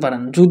রাখতে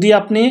পারেন। যদি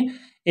আপনি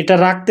এটা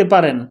রাখতে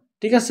পারেন,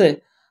 ঠিক আছে,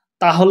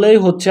 তাহলেই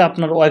হচ্ছে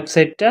আপনার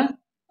ওয়েবসাইটটা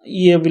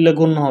ইয়ে বলে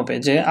গণ্য হবে,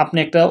 যে আপনি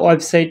একটা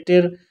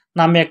ওয়েবসাইটের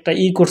নামে একটা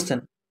করছেন,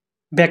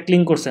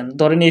 ব্যাকলিং করছেন।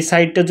 ধরেন এই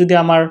সাইটটা যদি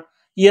আমার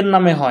ইয়ের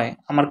নামে হয়,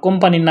 আমার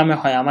কোম্পানির নামে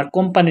হয়, আমার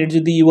কোম্পানির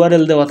যদি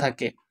ইউআরএল দেওয়া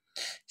থাকে,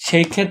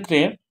 সেই ক্ষেত্রে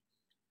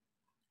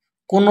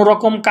কোনো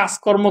রকম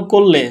কাজকর্ম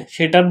করলে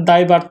সেটার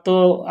দায়ভার তো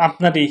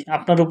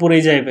আপনার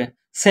উপরেই যাইবে।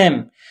 সেম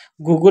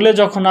গুগলে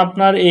যখন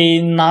আপনার এই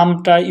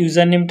নামটা,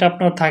 ইউজার নেমটা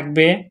আপনার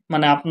থাকবে,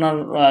 মানে আপনার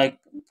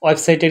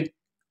ওয়েবসাইটের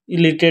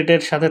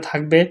রিলেটেডের সাথে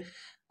থাকবে,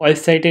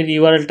 ওয়েবসাইটের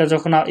ইউআরএলটা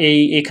যখন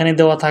এখানে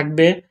দেওয়া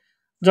থাকবে,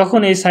 যখন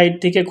এই সাইট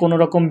থেকে কোনো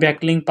রকম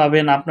ব্যাকলিংক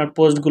পাবেন, আপনার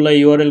পোস্টগুলো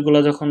ইউআরএলগুলো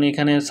যখন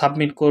এখানে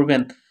সাবমিট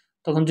করবেন,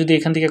 তখন যদি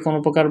এখান থেকে কোনো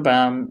প্রকার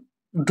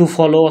ডু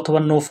ফলো অথবা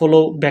নো ফলো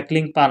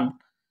ব্যাকলিংক পান,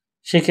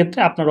 সেক্ষেত্রে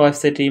আপনার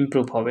ওয়েবসাইটে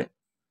ইমপ্রুভ হবে।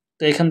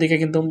 তো এখান থেকে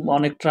কিন্তু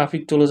অনেক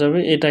ট্রাফিক চলে যাবে,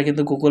 এটা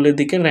কিন্তু গুগলের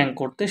দিকে র্যাঙ্ক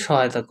করতে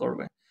সহায়তা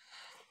করবে।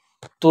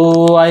 তো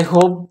আই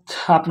হোপ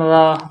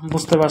আপনারা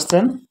বুঝতে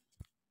পারছেন।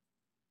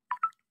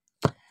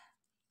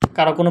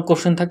 কারো কোনো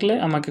কোশ্চেন থাকলে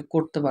আমাকে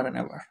করতে পারেন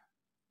এবার।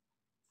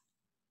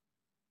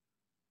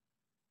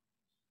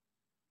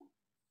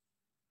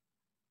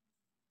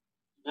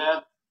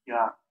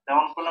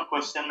 তেমন কোনো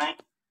কোশ্চেন নাই।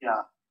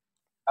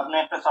 আপনি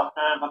একটা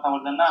সফটওয়্যারের কথা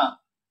বললেন না,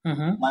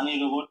 মানি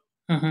রোবট,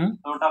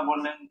 তো ওটা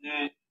বললেন যে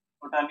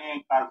ওটা নিয়ে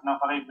কাজ না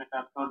করাই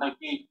বেটার। তো ওটা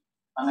কি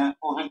মানে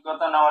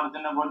অভিজ্ঞতা নেওয়ার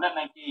জন্য বললেন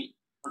নাকি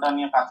ওটা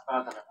নিয়ে কাজ করা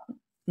যাবে না?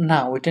 না,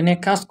 ওইটা নিয়ে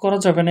কাজ করা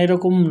যাবে না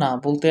এরকম না,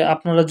 বলতে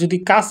আপনারা যদি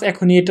কাজ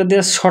এখনই এটা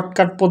দিয়ে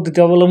শর্টকাট পদ্ধতি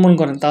অবলম্বন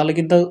করেন তাহলে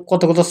কিন্তু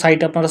কত কত সাইট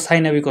আপনারা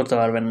সাইন আপই করতে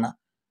পারবেন না।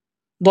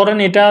 ধরেন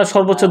এটা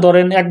সর্বোচ্চ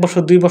ধরেন ১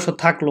 বছর ২ বছর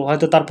থাকলো,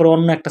 হয়তো তারপরে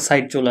অন্য একটা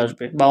সাইট চলে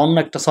আসবে বা অন্য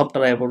একটা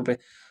সফটওয়্যার আয়া পড়বে।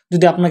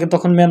 যদি আপনাকে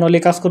তখন ম্যানুয়ালি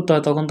কাজ করতে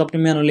হয় তখন তো আপনি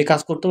ম্যানুয়ালি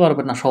কাজ করতে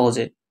পারবেন না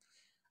সহজে।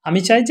 আমি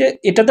চাই যে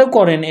এটাতেও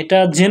করেন, এটা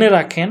জেনে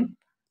রাখেন,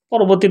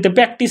 পরবর্তীতে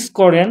প্র্যাকটিস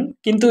করেন,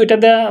 কিন্তু এটা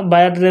দিয়ে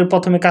বায়ারদের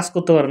 ১ম এ কাজ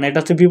করতে পারেন না। এটা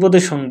হচ্ছে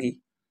বিপদের সঙ্গী।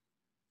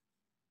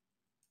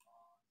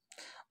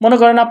 মনে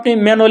করেন আপনি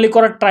ম্যানুয়ালি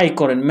করার ট্রাই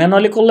করেন।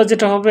 ম্যানুয়ালি করলে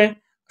যেটা হবে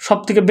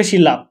সবথেকে বেশি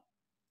লাভ।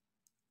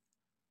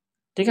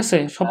 ঠিক আছে?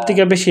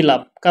 সবথেকে বেশি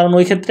লাভ। কারণ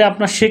ওই ক্ষেত্রে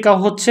আপনার শেখাও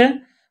হচ্ছে,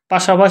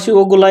 পাশাপাশি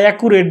ওগুলা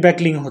অ্যাকুরেট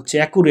ব্যাকলিং হচ্ছে,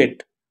 অ্যাকুরেট।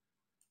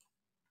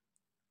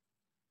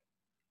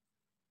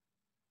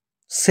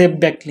 Save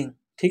backlink.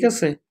 ঠিক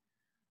আছে?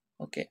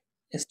 ওকে।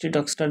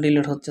 htdocs-টা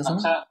ডিলিট হচ্ছেছে না?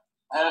 আচ্ছা,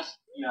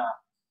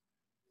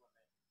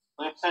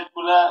 ওয়েবসাইট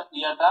গুলা কি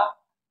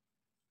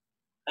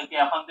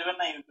এখন দেবেন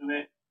না ইউটিউবে?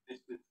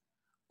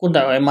 কোনটা?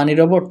 মানি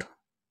রোবট?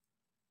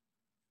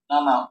 না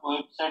না,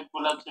 ওয়েবসাইট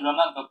গুলা ছিল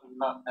না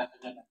যতগুলো দেখা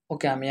যায় না।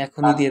 ওকে, আমি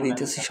এখনই দিয়ে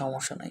দিতেছি,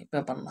 সমস্যা নাই,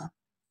 ব্যাপার না।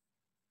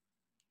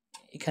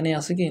 এখানে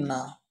আছে কি না?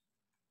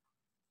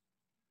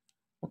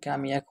 ওকে,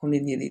 আমি এখনই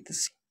দিয়ে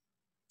দিতেছি।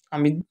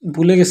 আমি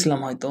ভুলে গেছিলাম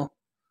হয়তো।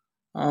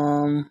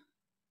 আম,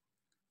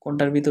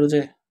 কোনটার ভিতরে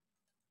যে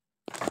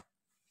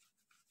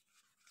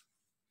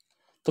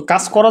তো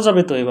কাজ করা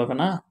যাবে তো এভাবে,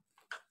 না?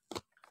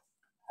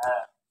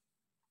 হ্যাঁ।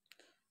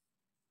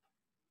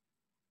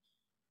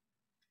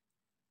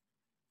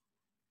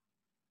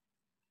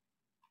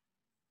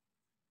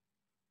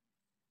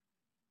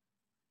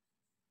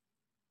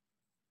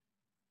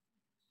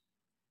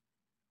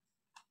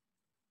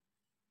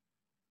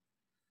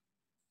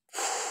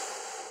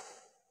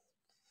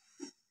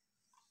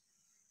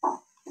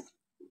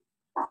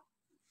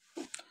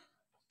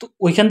 তো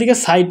ওইখান থেকে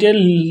সাইটের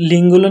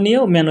লিঙ্কগুলো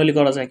নিয়েও ম্যানুয়ালি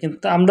করা যায়,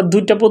 কিন্তু আমরা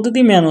 2টা পদ্ধতি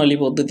ম্যানুয়ালি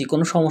পদ্ধতি,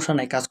 কোনো সমস্যা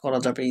নাই, কাজ করা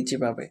যাবে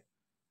ইজিভাবে।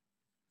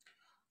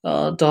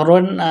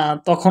 ধরেন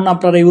তখন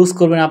আপনারা ইউজ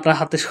করবেন, আপনার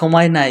হাতে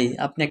সময় নাই,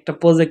 আপনি একটা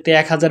প্রজেক্টে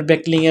 1000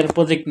 ব্যাকলিংয়ের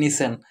প্রজেক্ট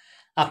নিছেন,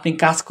 আপনি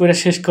কাজ করে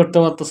শেষ করতে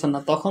পারতেছেন না,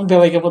 তখন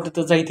ব্যবহারিক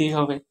পদ্ধতিতে যাইতেই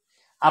হবে।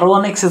 আরও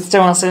অনেক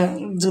সিস্টেম আছে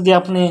যদি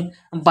আপনি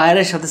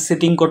বাইরের সাথে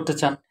সেটিং করতে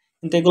চান,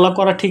 কিন্তু এগুলো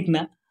করা ঠিক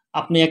না।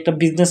 আপনি একটা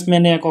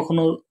বিজনেসম্যানে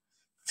কখনো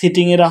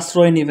সিটিংয়ের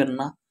আশ্রয় নেবেন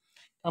না,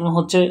 কারণ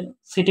হচ্ছে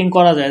সিটিং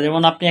করা যায়,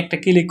 যেমন আপনি একটা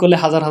ক্লিক করলে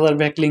হাজার হাজার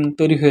ব্যাকলিং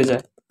তৈরি হয়ে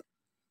যায়,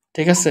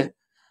 ঠিক আছে?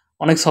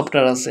 অনেক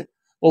সফটওয়্যার আছে,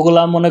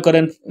 ওগুলা মনে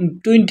করেন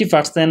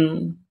 20%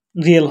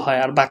 রিয়েল হয়,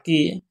 আর বাকি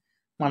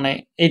মানে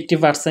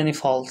 80%ই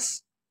ফলস।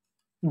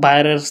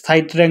 বাইরের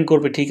সাইট র্যাঙ্ক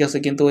করবে ঠিক আছে,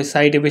 কিন্তু ওই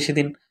সাইটে বেশি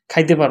দিন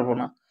খাইতে পারবো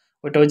না।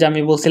 ওইটা ওই যে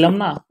আমি বলছিলাম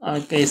না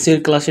এসইও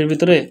ক্লাসের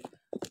ভিতরে,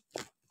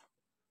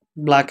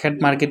 ব্ল্যাক হ্যাট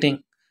মার্কেটিং।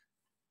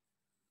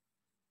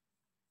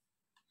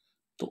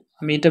 তো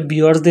আমি এটা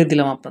ভিউয়ার্স দিয়ে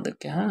দিলাম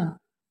আপনাদেরকে, হ্যাঁ,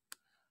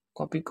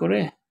 কপি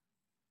করে,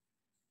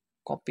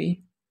 কপি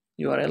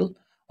ইউআরএল,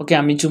 ওকে,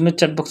 আমি জুমের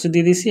চ্যাট বক্সে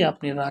দিয়ে দিছি,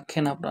 আপনি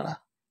রাখেন আপনারা।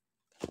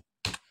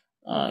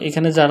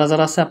 এখানে যারা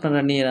যারা আছে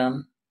আপনারা নিয়ে নেন।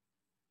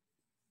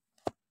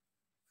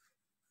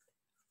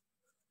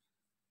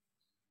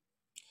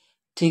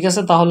 ঠিক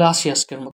আছে, তাহলে আসি আজকের মতো।